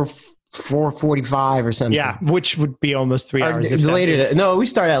 4:45 or something. Yeah, which would be almost 3 hours. No, we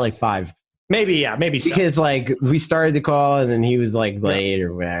started at like 5. Maybe so. Because like we started the call and then he was like late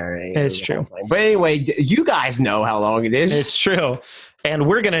or whatever. It's true. But anyway, you guys know how long it is. It's true. And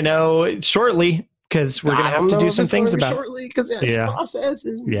we're going to know shortly because we're going to have to do some things about it. Shortly because it's process.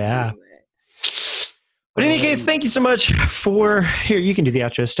 Yeah. But in any case, thank you so much for here. You can do the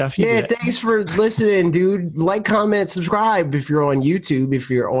outro stuff. Thanks for listening, dude. Like, comment, subscribe if you're on YouTube. If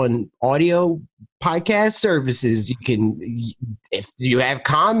you're on audio podcast services, you can. If you have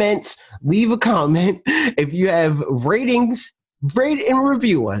comments, leave a comment. If you have ratings, rate and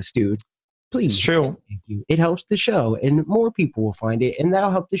review us, dude. Please. It's true. Thank you. It helps the show, and more people will find it, and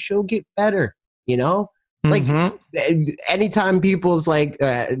that'll help the show get better. Like anytime people's like,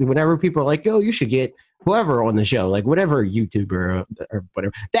 whenever people are like, "Yo, you should get." Whoever on the show, like whatever YouTuber or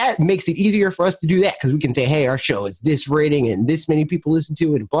whatever, that makes it easier for us to do that because we can say, hey, our show is this rating and this many people listen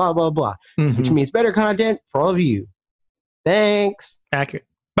to it and blah, blah, blah, which means better content for all of you. Thanks. Accurate.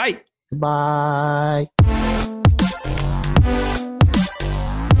 Bye. Bye.